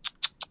people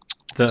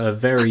that are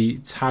very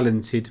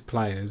talented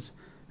players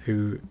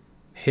who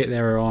hit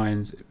their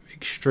irons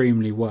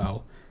extremely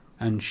well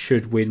and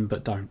should win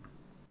but don't.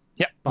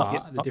 Yep.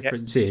 But the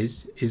difference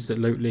is that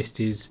Luke List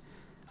is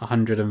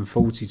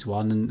 140 to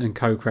 1 and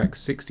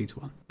Kokrak's 60 to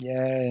 1.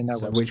 Yeah, no.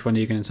 So which one are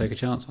you going to take a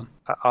chance on?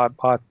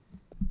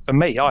 For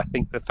me, I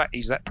think the fact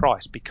he's that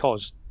price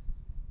because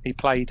he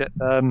played at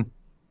the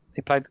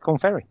Corn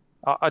Ferry.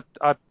 I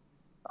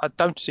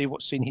don't see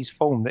what's in his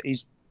form that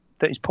is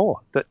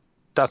poor, that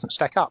doesn't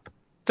stack up.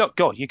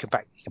 God, you can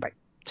back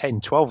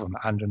 10, 12 of them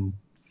at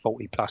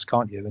 140 plus,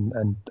 can't you?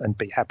 And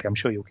be happy. I'm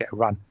sure you'll get a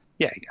run.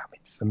 Yeah, I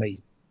mean, for me,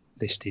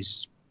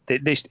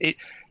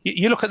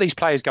 you look at these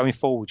players going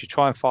forward, you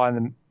try and find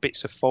them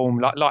bits of form,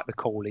 like the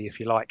Cauley, if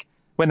you like.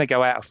 When they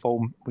go out of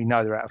form, we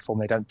know they're out of form.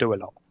 They don't do a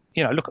lot.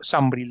 Look at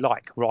somebody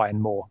like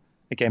Ryan Moore.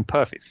 Again,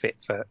 perfect fit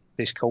for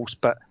this course,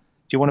 but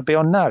do you want to be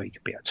on? No, he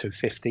could be at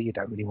 250. You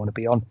don't really want to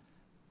be on.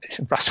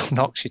 Russell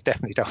Knox, you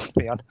definitely don't want to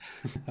be on.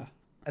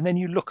 And then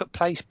you look at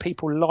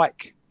people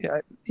like,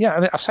 I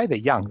mean, I say they're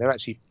young. They've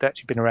actually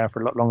been around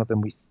for a lot longer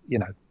than we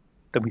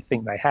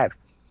think they have.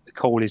 The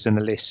Cawleys and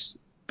the Lists,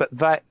 but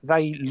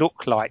they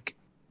look like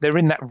they're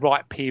in that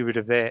right period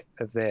of their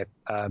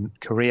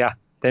career.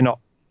 They're not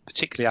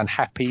particularly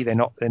unhappy. They're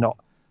not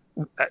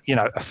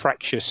a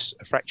fractious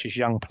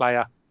young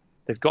player.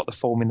 They've got the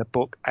form in the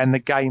book, and the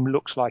game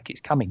looks like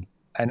it's coming.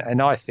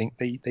 And I think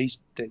the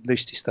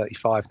List is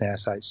 35 now,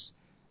 so he's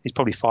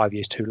probably 5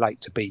 years too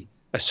late to be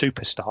a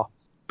superstar.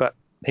 But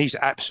he's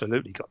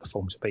absolutely got the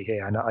form to be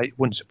here, and it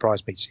wouldn't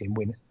surprise me to see him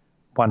win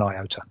one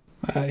iota.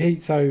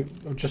 So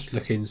I'm just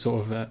looking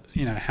sort of at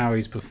how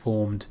he's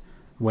performed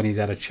when he's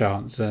had a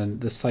chance,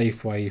 and the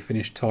Safeway he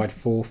finished tied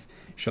 4th,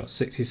 shot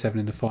 67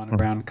 in the final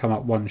round, come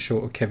up one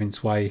short of Kevin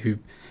Sway, who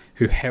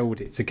held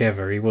it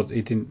together.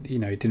 He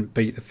didn't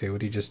beat the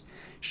field, he just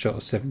shot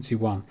a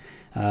 71.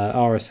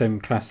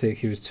 RSM Classic,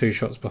 he was 2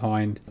 shots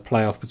behind. A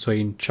playoff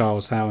between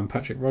Charles Howe and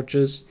Patrick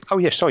Rogers. Oh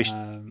yeah, sorry. He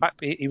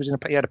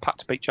had a putt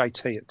to beat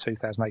JT at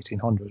 2018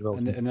 Honda as well.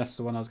 And that's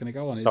the one I was going to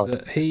go on. Is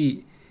that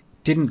he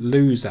didn't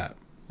lose that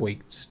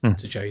week to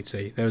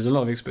JT. There was a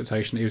lot of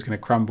expectation that he was going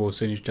to crumble as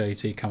soon as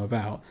JT come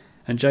about,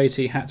 and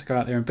JT had to go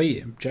out there and beat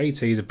him.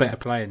 JT is a better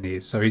player than he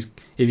is, so if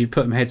you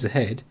put them head to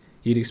head,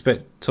 you'd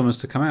expect Thomas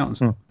to come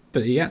out,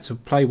 but he had to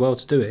play well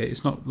to do it.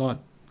 It's not like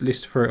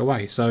List threw it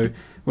away. So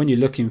when you're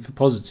looking for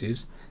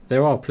positives,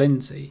 there are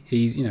plenty.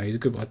 He's a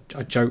good one.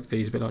 I joke that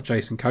he's a bit like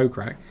Jason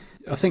Kokrak.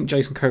 I think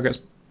Jason Kokrak's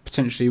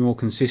potentially more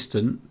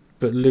consistent,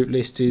 but Luke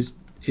List is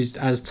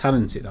as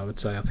talented, I would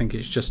say. I think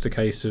it's just a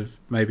case of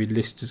maybe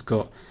List has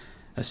got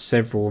a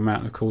several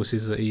amount of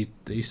courses that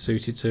he's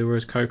suited to,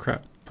 whereas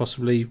Kokrak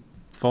possibly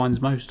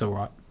finds most all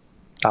right.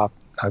 No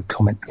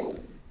comment.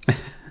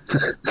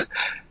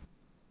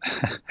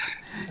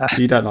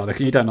 You don't like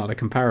the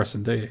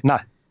comparison, do you? No.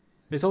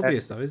 It's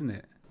obvious though, isn't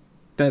it?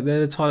 They're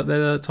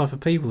the type of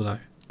people though.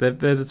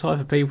 They're the type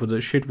of people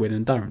that should win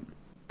and don't.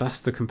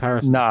 That's the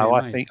comparison. No,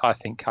 I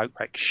think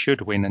Kokrak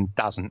should win and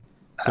doesn't.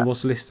 So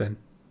what's List then?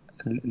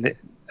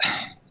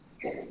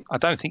 I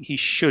don't think he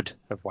should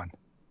have won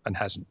and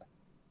hasn't.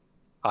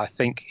 I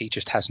think he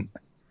just hasn't.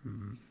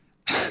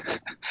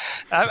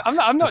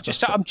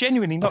 I'm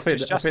genuinely not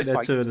just justifying.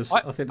 I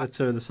think they're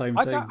two of the same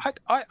thing.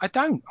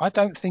 I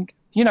don't think.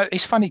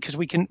 It's funny because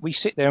we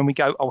sit there and we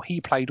go, oh,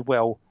 he played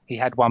well. He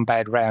had one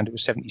bad round. It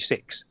was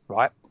 76,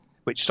 right?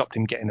 Which stopped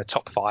him getting the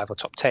top 5 or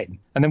top 10.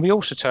 And then we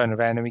also turn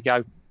around and we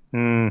go,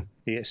 he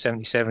hit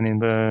 77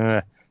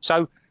 in.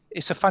 So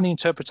it's a funny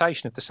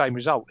interpretation of the same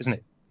result, isn't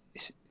it?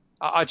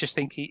 I just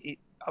think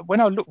when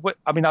I look,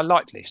 I mean, I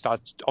liked List. I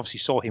obviously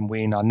saw him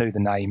win. I knew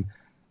the name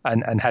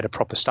and had a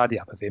proper study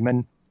up of him.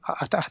 And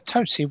I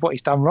don't see what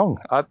he's done wrong.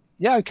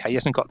 He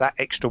hasn't got that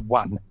extra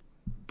one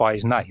by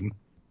his name,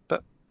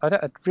 but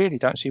I really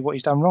don't see what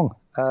he's done wrong.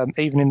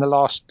 Even in the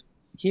last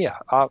year,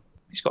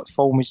 he's got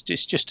form. It's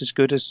just as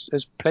good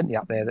as plenty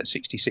up there, that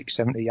 66,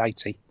 70,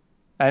 80.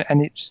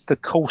 And it's the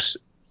course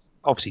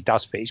obviously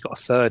does fit. He's got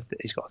a third.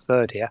 He's got a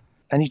third here,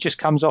 and he just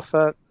comes off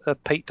a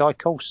Pete Dye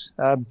course,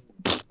 and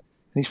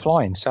he's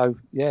flying. So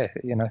yeah,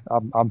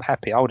 I'm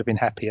happy. I would have been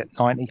happy at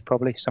 90,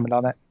 probably something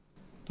like that.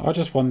 I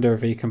just wonder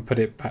if he can put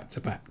it back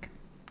to back,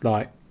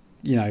 like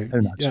Who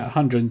knows?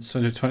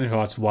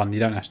 125 to 1. He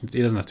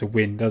doesn't have to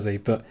win, does he?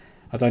 But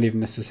I don't even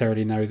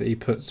necessarily know that he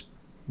puts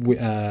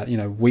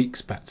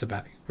weeks back to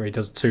back where he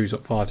does 2s or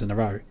 5s in a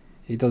row.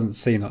 He doesn't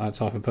seem like that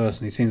type of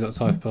person. He seems like the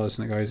type of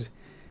person that goes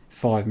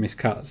 5 missed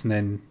cuts and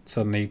then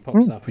suddenly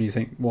pops up and you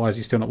think, why is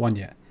he still not won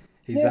yet?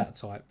 He's that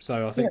type.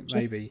 So I think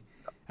maybe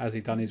has he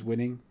done his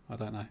winning? I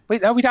don't know. We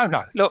don't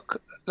know.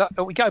 Look,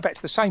 we go back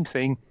to the same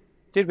thing.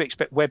 Did we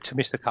expect Webb to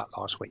miss the cut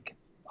last week?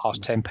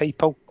 Ask 10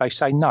 people, they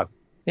say no.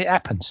 It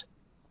happens.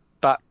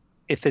 But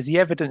if there's the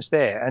evidence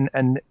there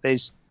and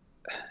there's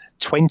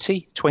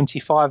 20,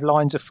 25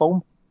 lines of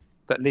form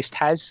that List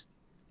has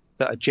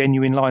that are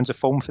genuine lines of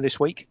form for this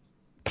week,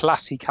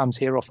 plus he comes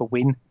here off a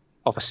win,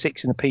 off a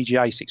 6 in the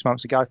PGA 6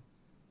 months ago,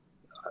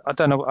 I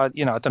don't know. I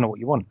don't know what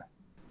you want.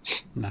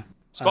 No.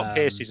 Scott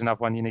Pearce is another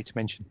one you need to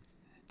mention.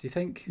 Do you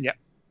think? Yeah.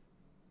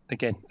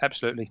 Again,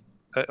 absolutely.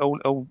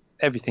 All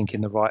everything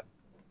in the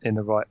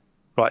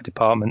right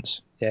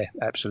departments. Yeah,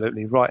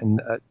 absolutely. Right in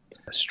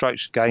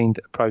strokes gained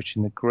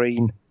approaching the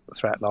green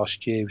throughout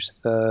last year. He was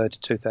third.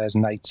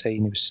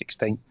 2018 he was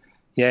 16th.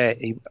 Yeah,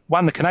 he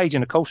won the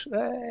Canadian, of course.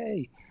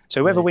 Hey.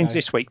 So whoever wins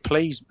this week,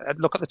 please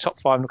look at the top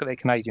 5 and look at their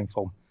Canadian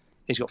form.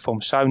 He's got form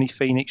Sony,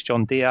 Phoenix,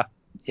 John Deere.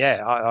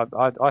 Yeah,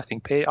 I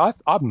think I'm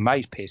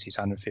amazed Piercy's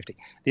 150.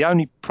 The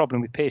only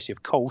problem with Piercy,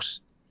 of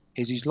course,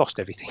 is he's lost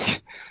everything.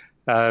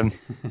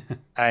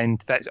 And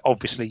that's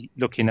obviously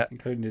looking at...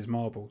 Including his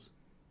marbles.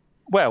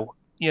 Well,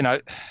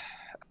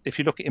 if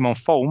you look at him on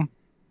form,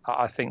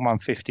 I think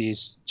 150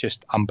 is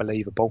just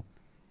unbelievable.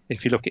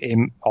 If you look at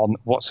him on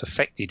what's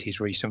affected his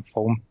recent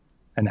form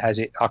and has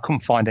it... I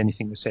couldn't find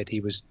anything that said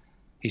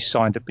he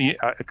signed...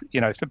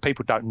 if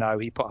people don't know,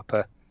 he put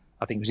up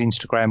I think it was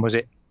Instagram, was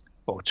it?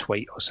 Or a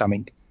tweet or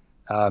something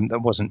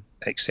that wasn't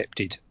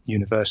accepted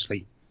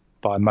universally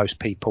by most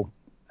people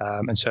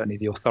and certainly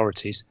the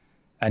authorities.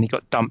 And he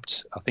got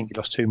dumped. I think he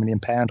lost £2 million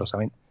or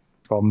something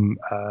from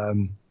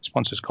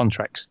sponsors'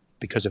 contracts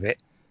because of it.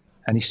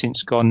 And he's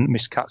since gone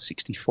miscut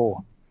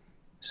 64.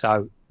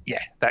 So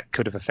yeah, that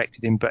could have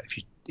affected him. But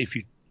if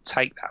you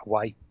take that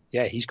away,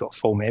 yeah, he's got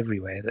form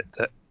everywhere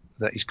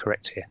that is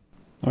correct here.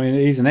 I mean,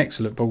 he's an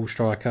excellent ball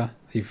striker.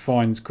 He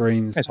finds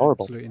greens,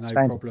 absolutely no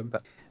problem.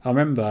 But I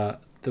remember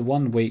the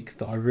one week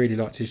that I really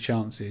liked his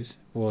chances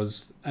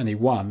and he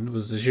won,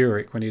 was the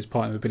Zurich when he was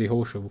parting with Billy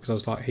Horschel, because I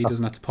was like, he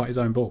doesn't have to putt his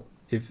own ball.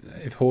 If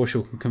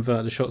Horschel can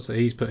convert the shots that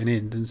he's putting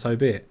in, then so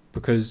be it.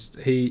 Because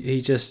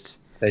he just...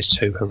 There's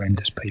two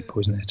horrendous people,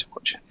 isn't there, to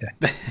watch? Yeah.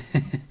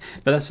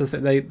 But that's the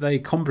thing. They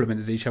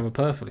complemented each other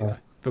perfectly, though,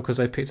 because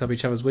they picked up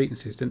each other's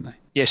weaknesses, didn't they?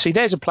 Yeah, see,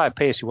 there's a player,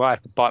 Piercy, where I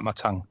have to bite my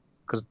tongue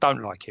because I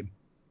don't like him.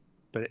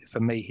 But for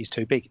me, he's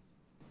too big.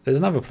 There's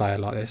another player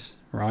like this,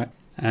 right?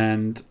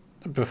 And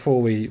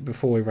before we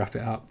wrap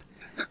it up,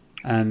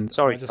 and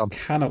sorry, I just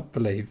cannot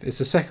believe it's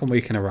the second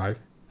week in a row,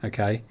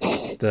 okay,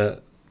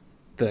 that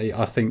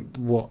I think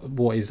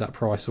what is that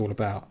price all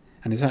about?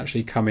 And it's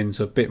actually come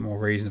into a bit more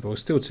reasonable.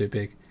 Still too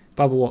big.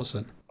 Bubba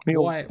Watson.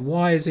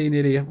 Why is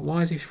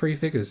he 3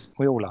 figures?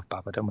 We all love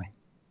Bubba, don't we?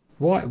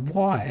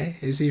 Why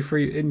is he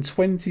 3 in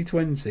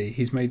 2020?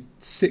 He's made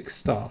 6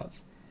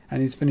 starts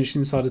and he's finished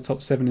inside the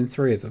top 7 in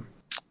 3 of them,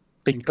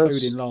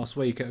 including last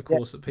week at a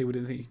course that people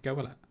didn't think he could go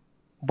well at.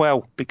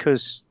 Well,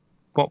 because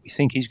what we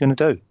think he's going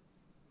to do,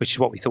 which is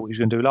what we thought he was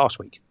going to do last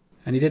week.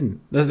 And he didn't.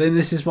 And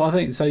this is what I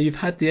think. So you've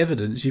had the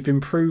evidence. You've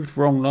been proved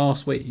wrong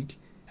last week,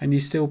 and you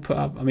still put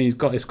up... I mean,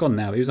 it's gone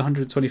now. He was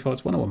 125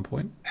 to 1 at one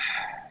point.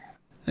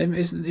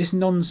 It's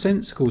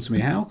nonsensical to me.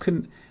 How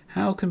can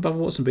Bubba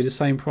Watson be the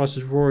same price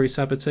as Rory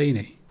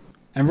Sabatini?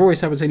 And Rory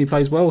Sabatini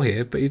plays well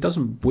here, but he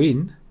doesn't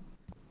win.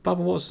 Bubba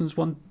Watson's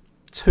won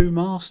 2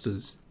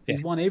 Masters. Yeah.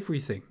 He's won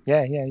everything.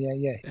 Yeah.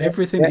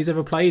 Everything he's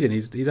ever played in,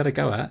 he's had a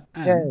go at.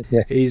 And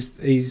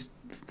he's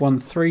won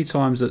 3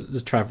 times at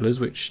the Travellers,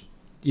 which...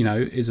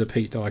 is a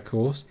Pete Dye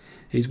course.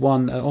 He's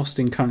won at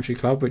Austin Country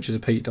Club, which is a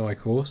Pete Dye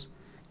course.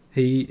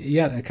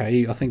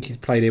 I think he's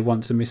played here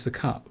once and missed the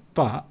cut,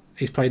 but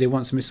he's played here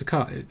once and missed the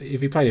cut.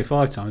 If he played here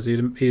 5 times, he'd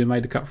have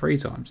made the cut 3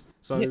 times.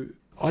 So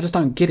I just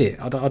don't get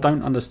it. I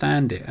don't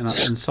understand it, and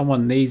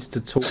someone needs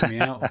to talk me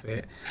out of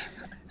it.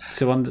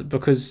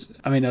 Because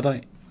I mean, I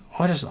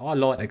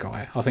like the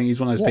guy. I think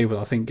he's one of those people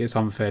that I think gets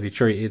unfairly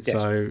treated. Yeah.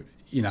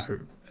 So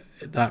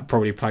that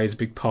probably plays a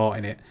big part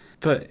in it.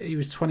 But he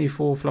was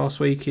 24th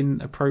last week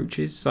in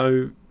approaches,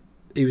 so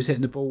he was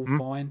hitting the ball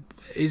fine.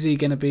 Is he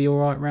going to be all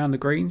right around the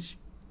greens?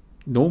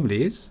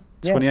 Normally is.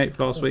 28th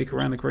last week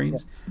around the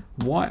greens.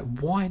 Yeah.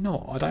 Why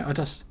not? I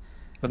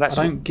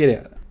don't get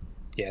it.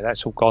 Yeah,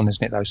 that's all gone,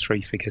 isn't it? Those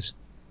 3 figures.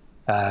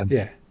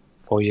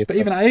 For you. But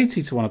even at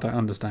 80 to 1, I don't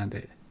understand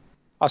it.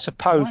 I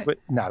suppose.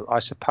 I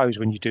suppose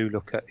when you do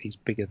look at, he's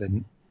bigger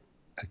than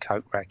a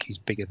Coke rack. He's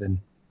bigger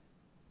than.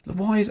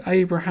 Why is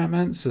Abraham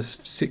Ancer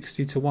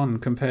 60 to 1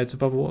 compared to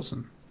Bubba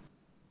Watson?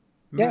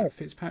 Yeah. Matt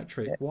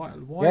Fitzpatrick. Yeah. Why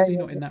Yeah, is he yeah,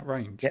 not in that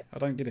range? yeah. I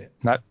don't get it.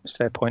 No, it's a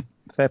fair point.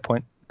 Fair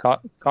point. Can't.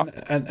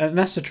 And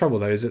that's the trouble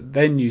though, is that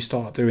then you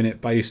start doing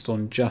it based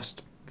on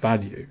just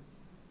value,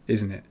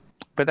 isn't it?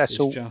 But that's It's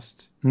all.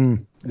 just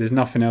Mm, there's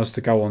nothing else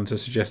to go on to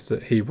suggest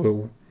that he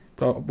will.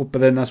 But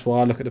then that's why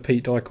I look at the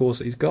Pete Dye course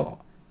that he's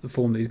got, the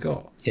form that he's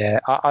got. yeah,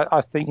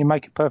 I think you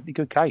make a perfectly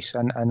good case,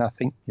 and I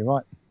think you're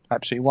right.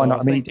 Absolutely. Why So not?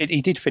 I I mean, think-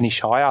 he did finish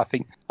high. I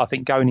think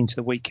going into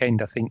the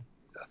weekend, I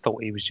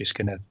thought he was just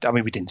going to. I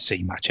mean, we didn't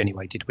see much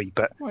anyway, did we?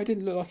 But Well, he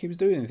didn't look like he was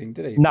doing anything,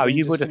 did he? no, But then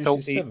you just would have finished thought.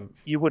 his seventh.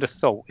 You would have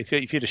thought if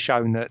you'd have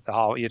shown that the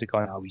heart, you'd have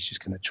gone, oh, he's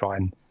just going to try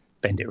and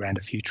bend it around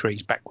a few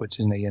trees backwards,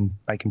 isn't he, and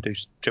make him do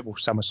triple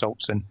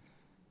somersaults and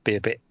be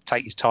a bit,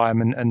 take his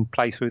time and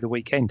play through the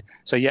weekend.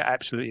 So yeah,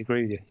 absolutely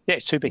agree with you. Yeah,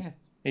 it's too big. Yeah.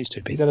 It's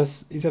too big.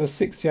 He's had a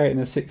 68 and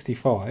a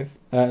 65,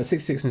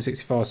 66 and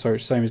 65. Sorry,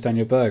 same as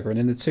Daniel Berger, and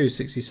in the two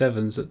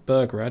 67s that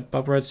Berger had,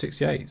 Bubba had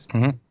 68s.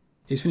 Mm-hmm.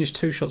 He's finished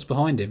 2 shots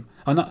behind him.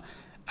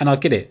 And I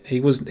get it.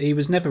 He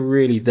was never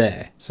really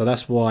there, so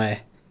that's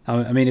why.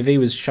 I mean, if he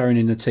was shown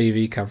in the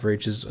TV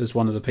coverage as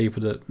one of the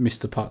people that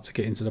missed the putt to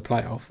get into the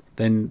playoff,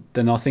 then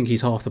I think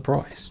he's half the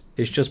price.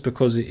 It's just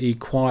because he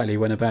quietly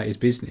went about his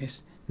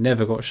business,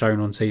 never got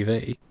shown on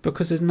TV,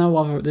 because there's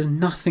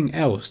nothing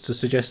else to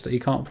suggest that he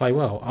can't play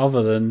well,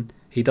 other than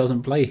he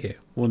doesn't play here.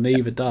 Well,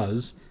 neither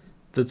does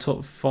the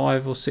top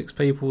 5 or 6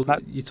 people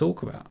that you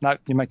talk about. No,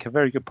 you make a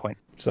very good point.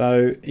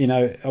 So,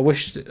 I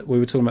wish we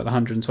were talking about the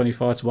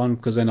 125 to 1,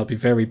 because then I'd be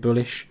very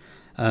bullish.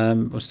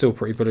 I'm still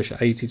pretty bullish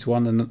at 80 to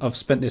 1, and I've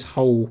spent this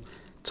whole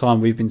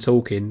time we've been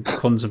talking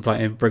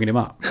contemplating bringing him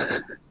up.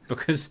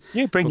 Because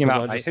You bring him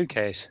up, mate. Who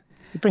cares?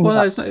 You bring him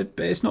up.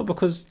 it's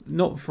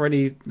not for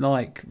any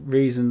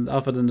reason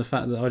other than the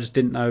fact that I just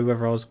didn't know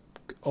whether I was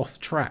off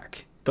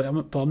track. But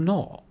I'm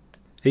not.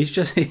 He's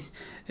just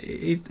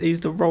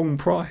he's the wrong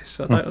price.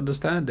 I don't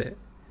understand it.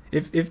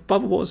 If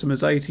Bubba Watson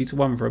was 80 to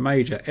 1 for a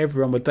major,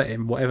 everyone would bet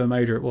him whatever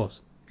major it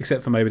was,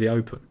 except for maybe the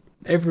Open.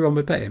 Everyone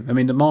would bet him. I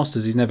mean, the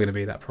Masters, he's never going to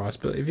be that price,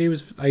 but if he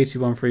was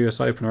 81 for a US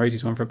Open or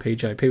 81 for a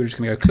PGA, people are just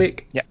going to go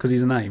click because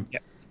he's a name.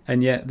 Yep.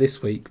 And yet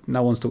this week,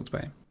 no one's talked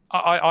about him.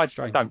 I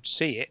don't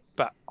see it,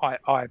 but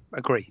I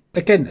agree.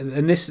 Again,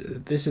 and this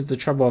is the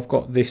trouble I've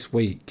got this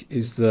week,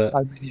 is that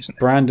Isn't it?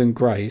 Brandon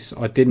Grace,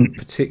 I didn't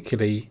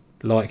particularly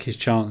like his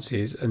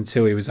chances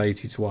until he was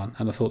 80 to 1,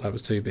 and I thought that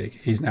was too big.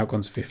 He's now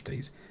gone to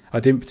 50s. I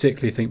didn't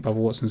particularly think Bubba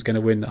Watson's going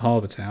to win at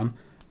Harbour Town,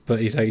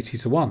 but he's 80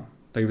 to 1.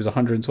 He was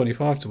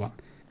 125 to 1.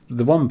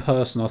 The one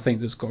person I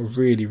think that's got a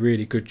really,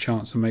 really good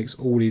chance and makes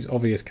all these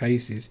obvious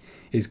cases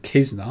is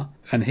Kisner,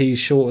 and he's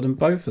shorter than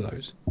both of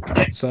those.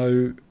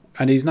 So,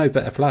 and he's no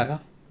better player.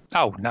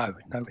 Oh no,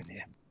 nowhere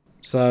near.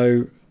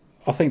 So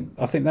I think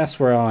that's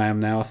where I am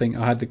now. I think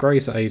I had the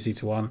Grace at 80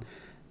 to 1.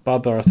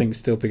 Bubba, I think,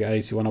 still big at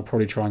 81. I'll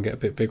probably try and get a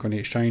bit bigger on the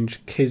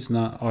exchange.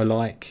 Kisner, I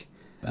like.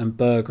 And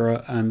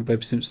Berger and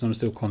Webb Simpson, I'm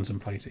still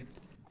contemplating.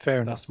 Fair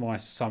enough. That's my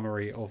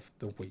summary of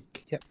the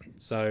week. Yep.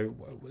 So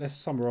let's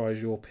summarise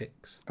your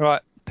picks. All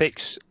right,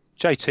 picks.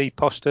 JT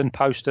Poston,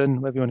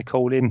 whatever you want to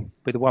call him,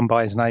 with the one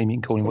by his name, you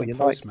can call him what you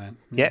like. Postman.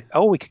 Yeah.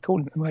 Oh, we could call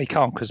him. Well, he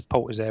can't because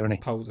Poulter's there, isn't he?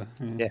 Poulter.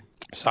 Yeah.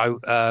 So,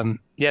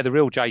 the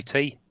real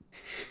JT.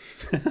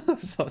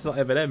 It's like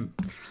Eminem.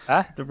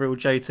 Huh? The real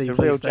JT. The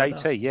real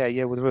JT.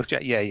 Yeah. Well, the real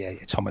JT. Yeah.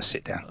 Thomas,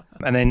 sit down.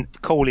 And then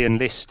Cooley and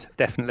List,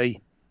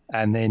 definitely.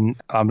 And then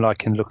I'm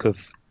liking the look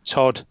of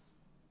Todd.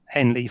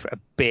 Henley for a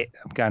bit.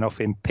 I'm going off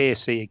him.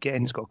 Piercy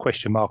again. He's got a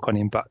question mark on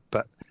him, but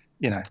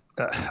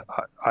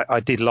I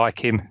did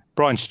like him.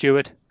 Brian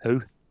Stewart,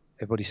 who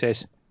everybody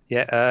says,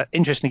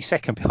 interestingly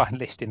second behind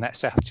List in that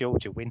South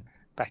Georgia win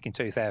back in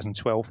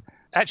 2012.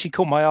 Actually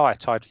caught my eye.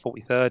 Tied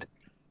 43rd,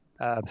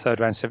 third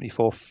round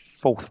 74,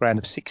 fourth round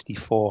of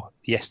 64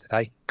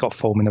 yesterday. Got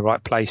form in the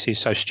right places.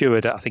 So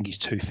Stewart, I think he's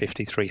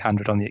 250,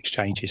 300 on the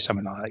exchanges,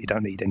 something like that. You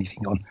don't need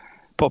anything on.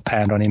 Put a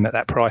pound on him at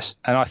that price.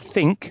 And I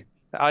think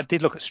I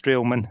did look at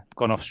Streelman.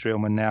 Gone off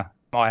Streelman now.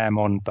 I am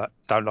on, but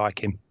don't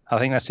like him. I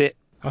think that's it.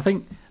 I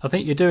think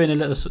you're doing a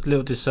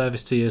little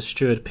disservice to your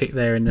Stewart pick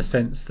there, in the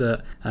sense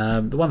that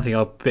the one thing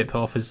I'm a bit put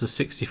off is the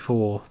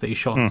 64 that he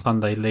shot on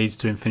Sunday leads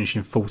to him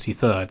finishing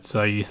 43rd.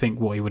 So you think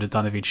what he would have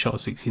done if he'd shot a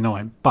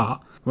 69.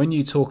 But when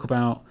you talk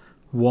about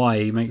why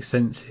he makes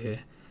sense here,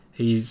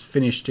 he's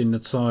finished in the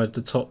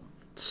top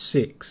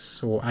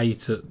 6 or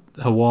 8 at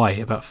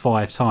Hawaii about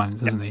 5 times,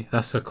 hasn't he?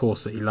 That's a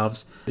course that he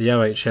loves. The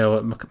OHL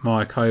at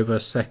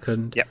Mayakoba,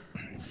 second. Yep.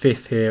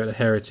 5th here at the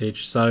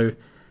Heritage. So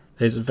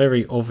there's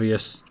very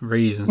obvious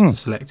reasons to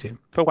select him.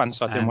 For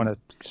once, I didn't want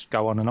to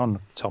go on and on,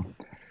 Tom.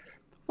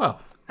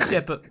 Well, yeah,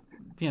 but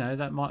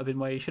that might have been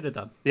where you should have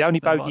done. The only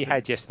bogey he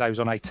had yesterday was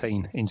on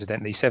 18,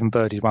 incidentally. 7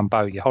 birdies, 1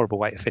 bogey. Horrible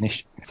way to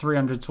finish.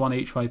 300 to 1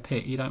 each way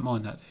pick. You don't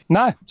mind that, do you?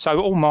 No. So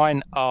all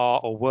mine are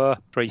or were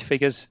 3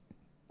 figures.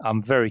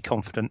 I'm very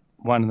confident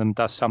one of them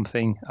does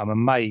something. I'm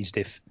amazed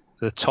if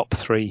the top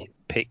 3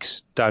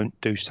 picks don't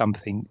do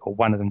something, or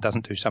one of them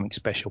doesn't do something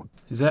special.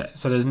 Is that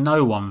so? There's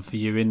no one for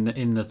you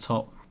in the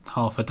top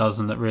half a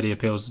dozen that really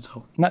appeals at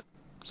all. No.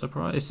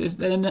 surprise.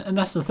 And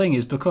that's the thing,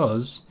 is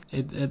because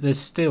there's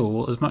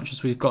still, as much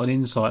as we've got an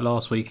insight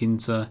last week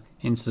into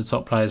the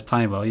top players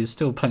playing well, there's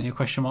still plenty of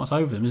question marks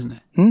over them, isn't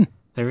there?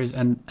 There is,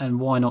 and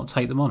why not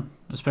take them on,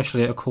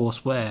 especially at a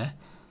course where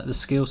the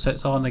skill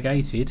sets are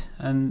negated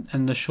and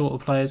the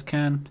shorter players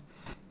can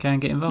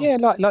get involved. Yeah,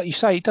 like you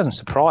say, it doesn't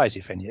surprise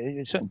if any.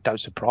 It certainly don't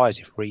surprise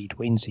if Reed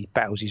wins. He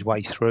battles his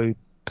way through.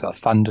 Got a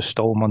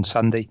thunderstorm on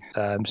Sunday.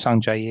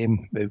 Sungjae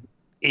Im,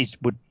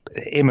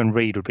 him and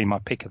Reed would be my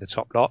pick of the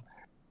top lot,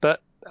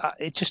 but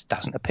it just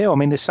doesn't appeal. I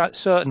mean, there's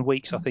certain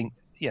weeks I think,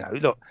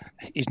 look,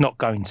 he's not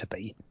going to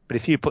be. But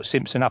if you put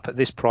Simpson up at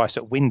this price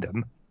at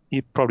Wyndham,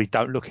 you probably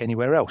don't look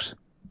anywhere else.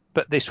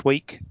 But this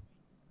week,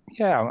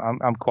 yeah,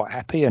 I'm quite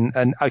happy.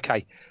 And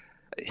okay,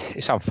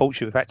 it's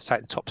unfortunate we've had to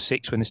take the top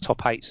 6 when there's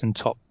top 8s and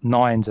top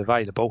 9s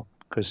available,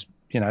 because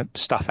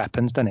stuff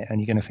happens, doesn't it? And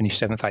you're going to finish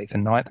 7th, 8th,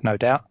 and 9th, no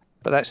doubt.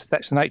 But that's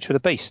the nature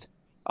of the beast.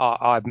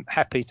 I'm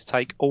happy to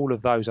take all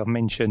of those I've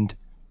mentioned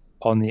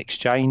on the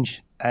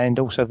exchange, and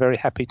also very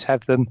happy to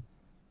have them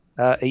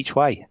each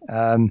way.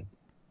 And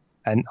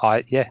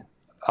I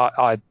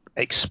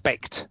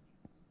expect,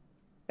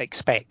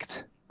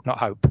 not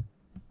hope,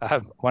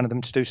 one of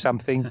them to do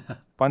something,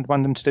 one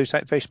of them to do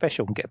something very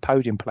special and get a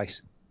podium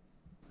place.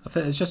 I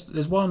think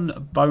there's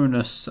one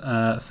bonus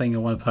thing I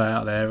want to put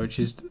out there, which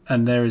is,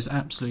 and there is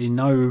absolutely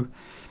no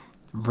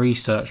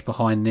research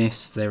behind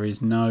this. There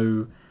is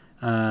no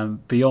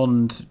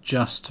beyond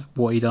just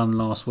what he done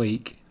last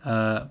week.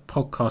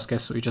 Podcast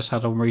guest that we just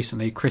had on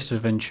recently, Chris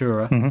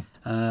Ventura,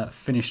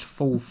 finished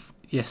 4th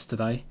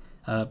yesterday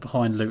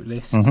behind Luke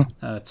List,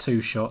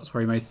 2 shots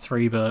where he made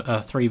three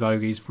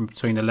bogeys from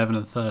between 11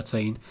 and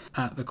 13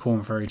 at the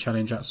Corn Ferry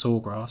Challenge at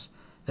Sawgrass.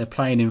 They're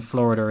playing in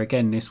Florida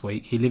again this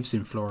week. He lives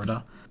in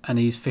Florida and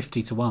he's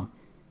 50-1.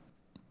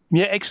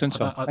 Yeah, excellent.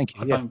 Thank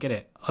you. I don't get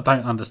it. I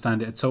don't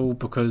understand it at all,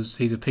 because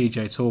he's a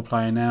PGA Tour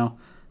player now.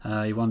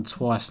 He won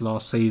twice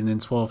last season in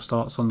 12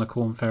 starts on the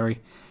Corn Ferry.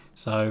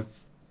 So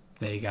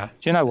there you go.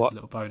 Do you know what? A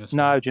little bonus.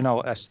 No, do you know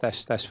what?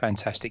 That's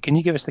fantastic. Can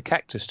you give us the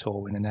Cactus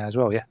Tour winner now as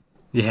well? Yeah.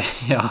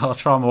 Yeah. I'll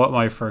try and work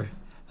my way through.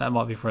 That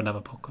might be for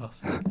another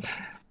podcast.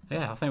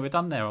 Yeah, I think we're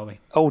done there, are we?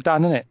 All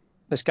done, isn't it?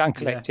 Let's go and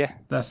collect. Yeah.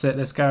 That's it.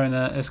 Let's go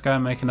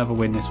and make another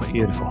win this week.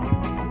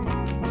 Beautiful.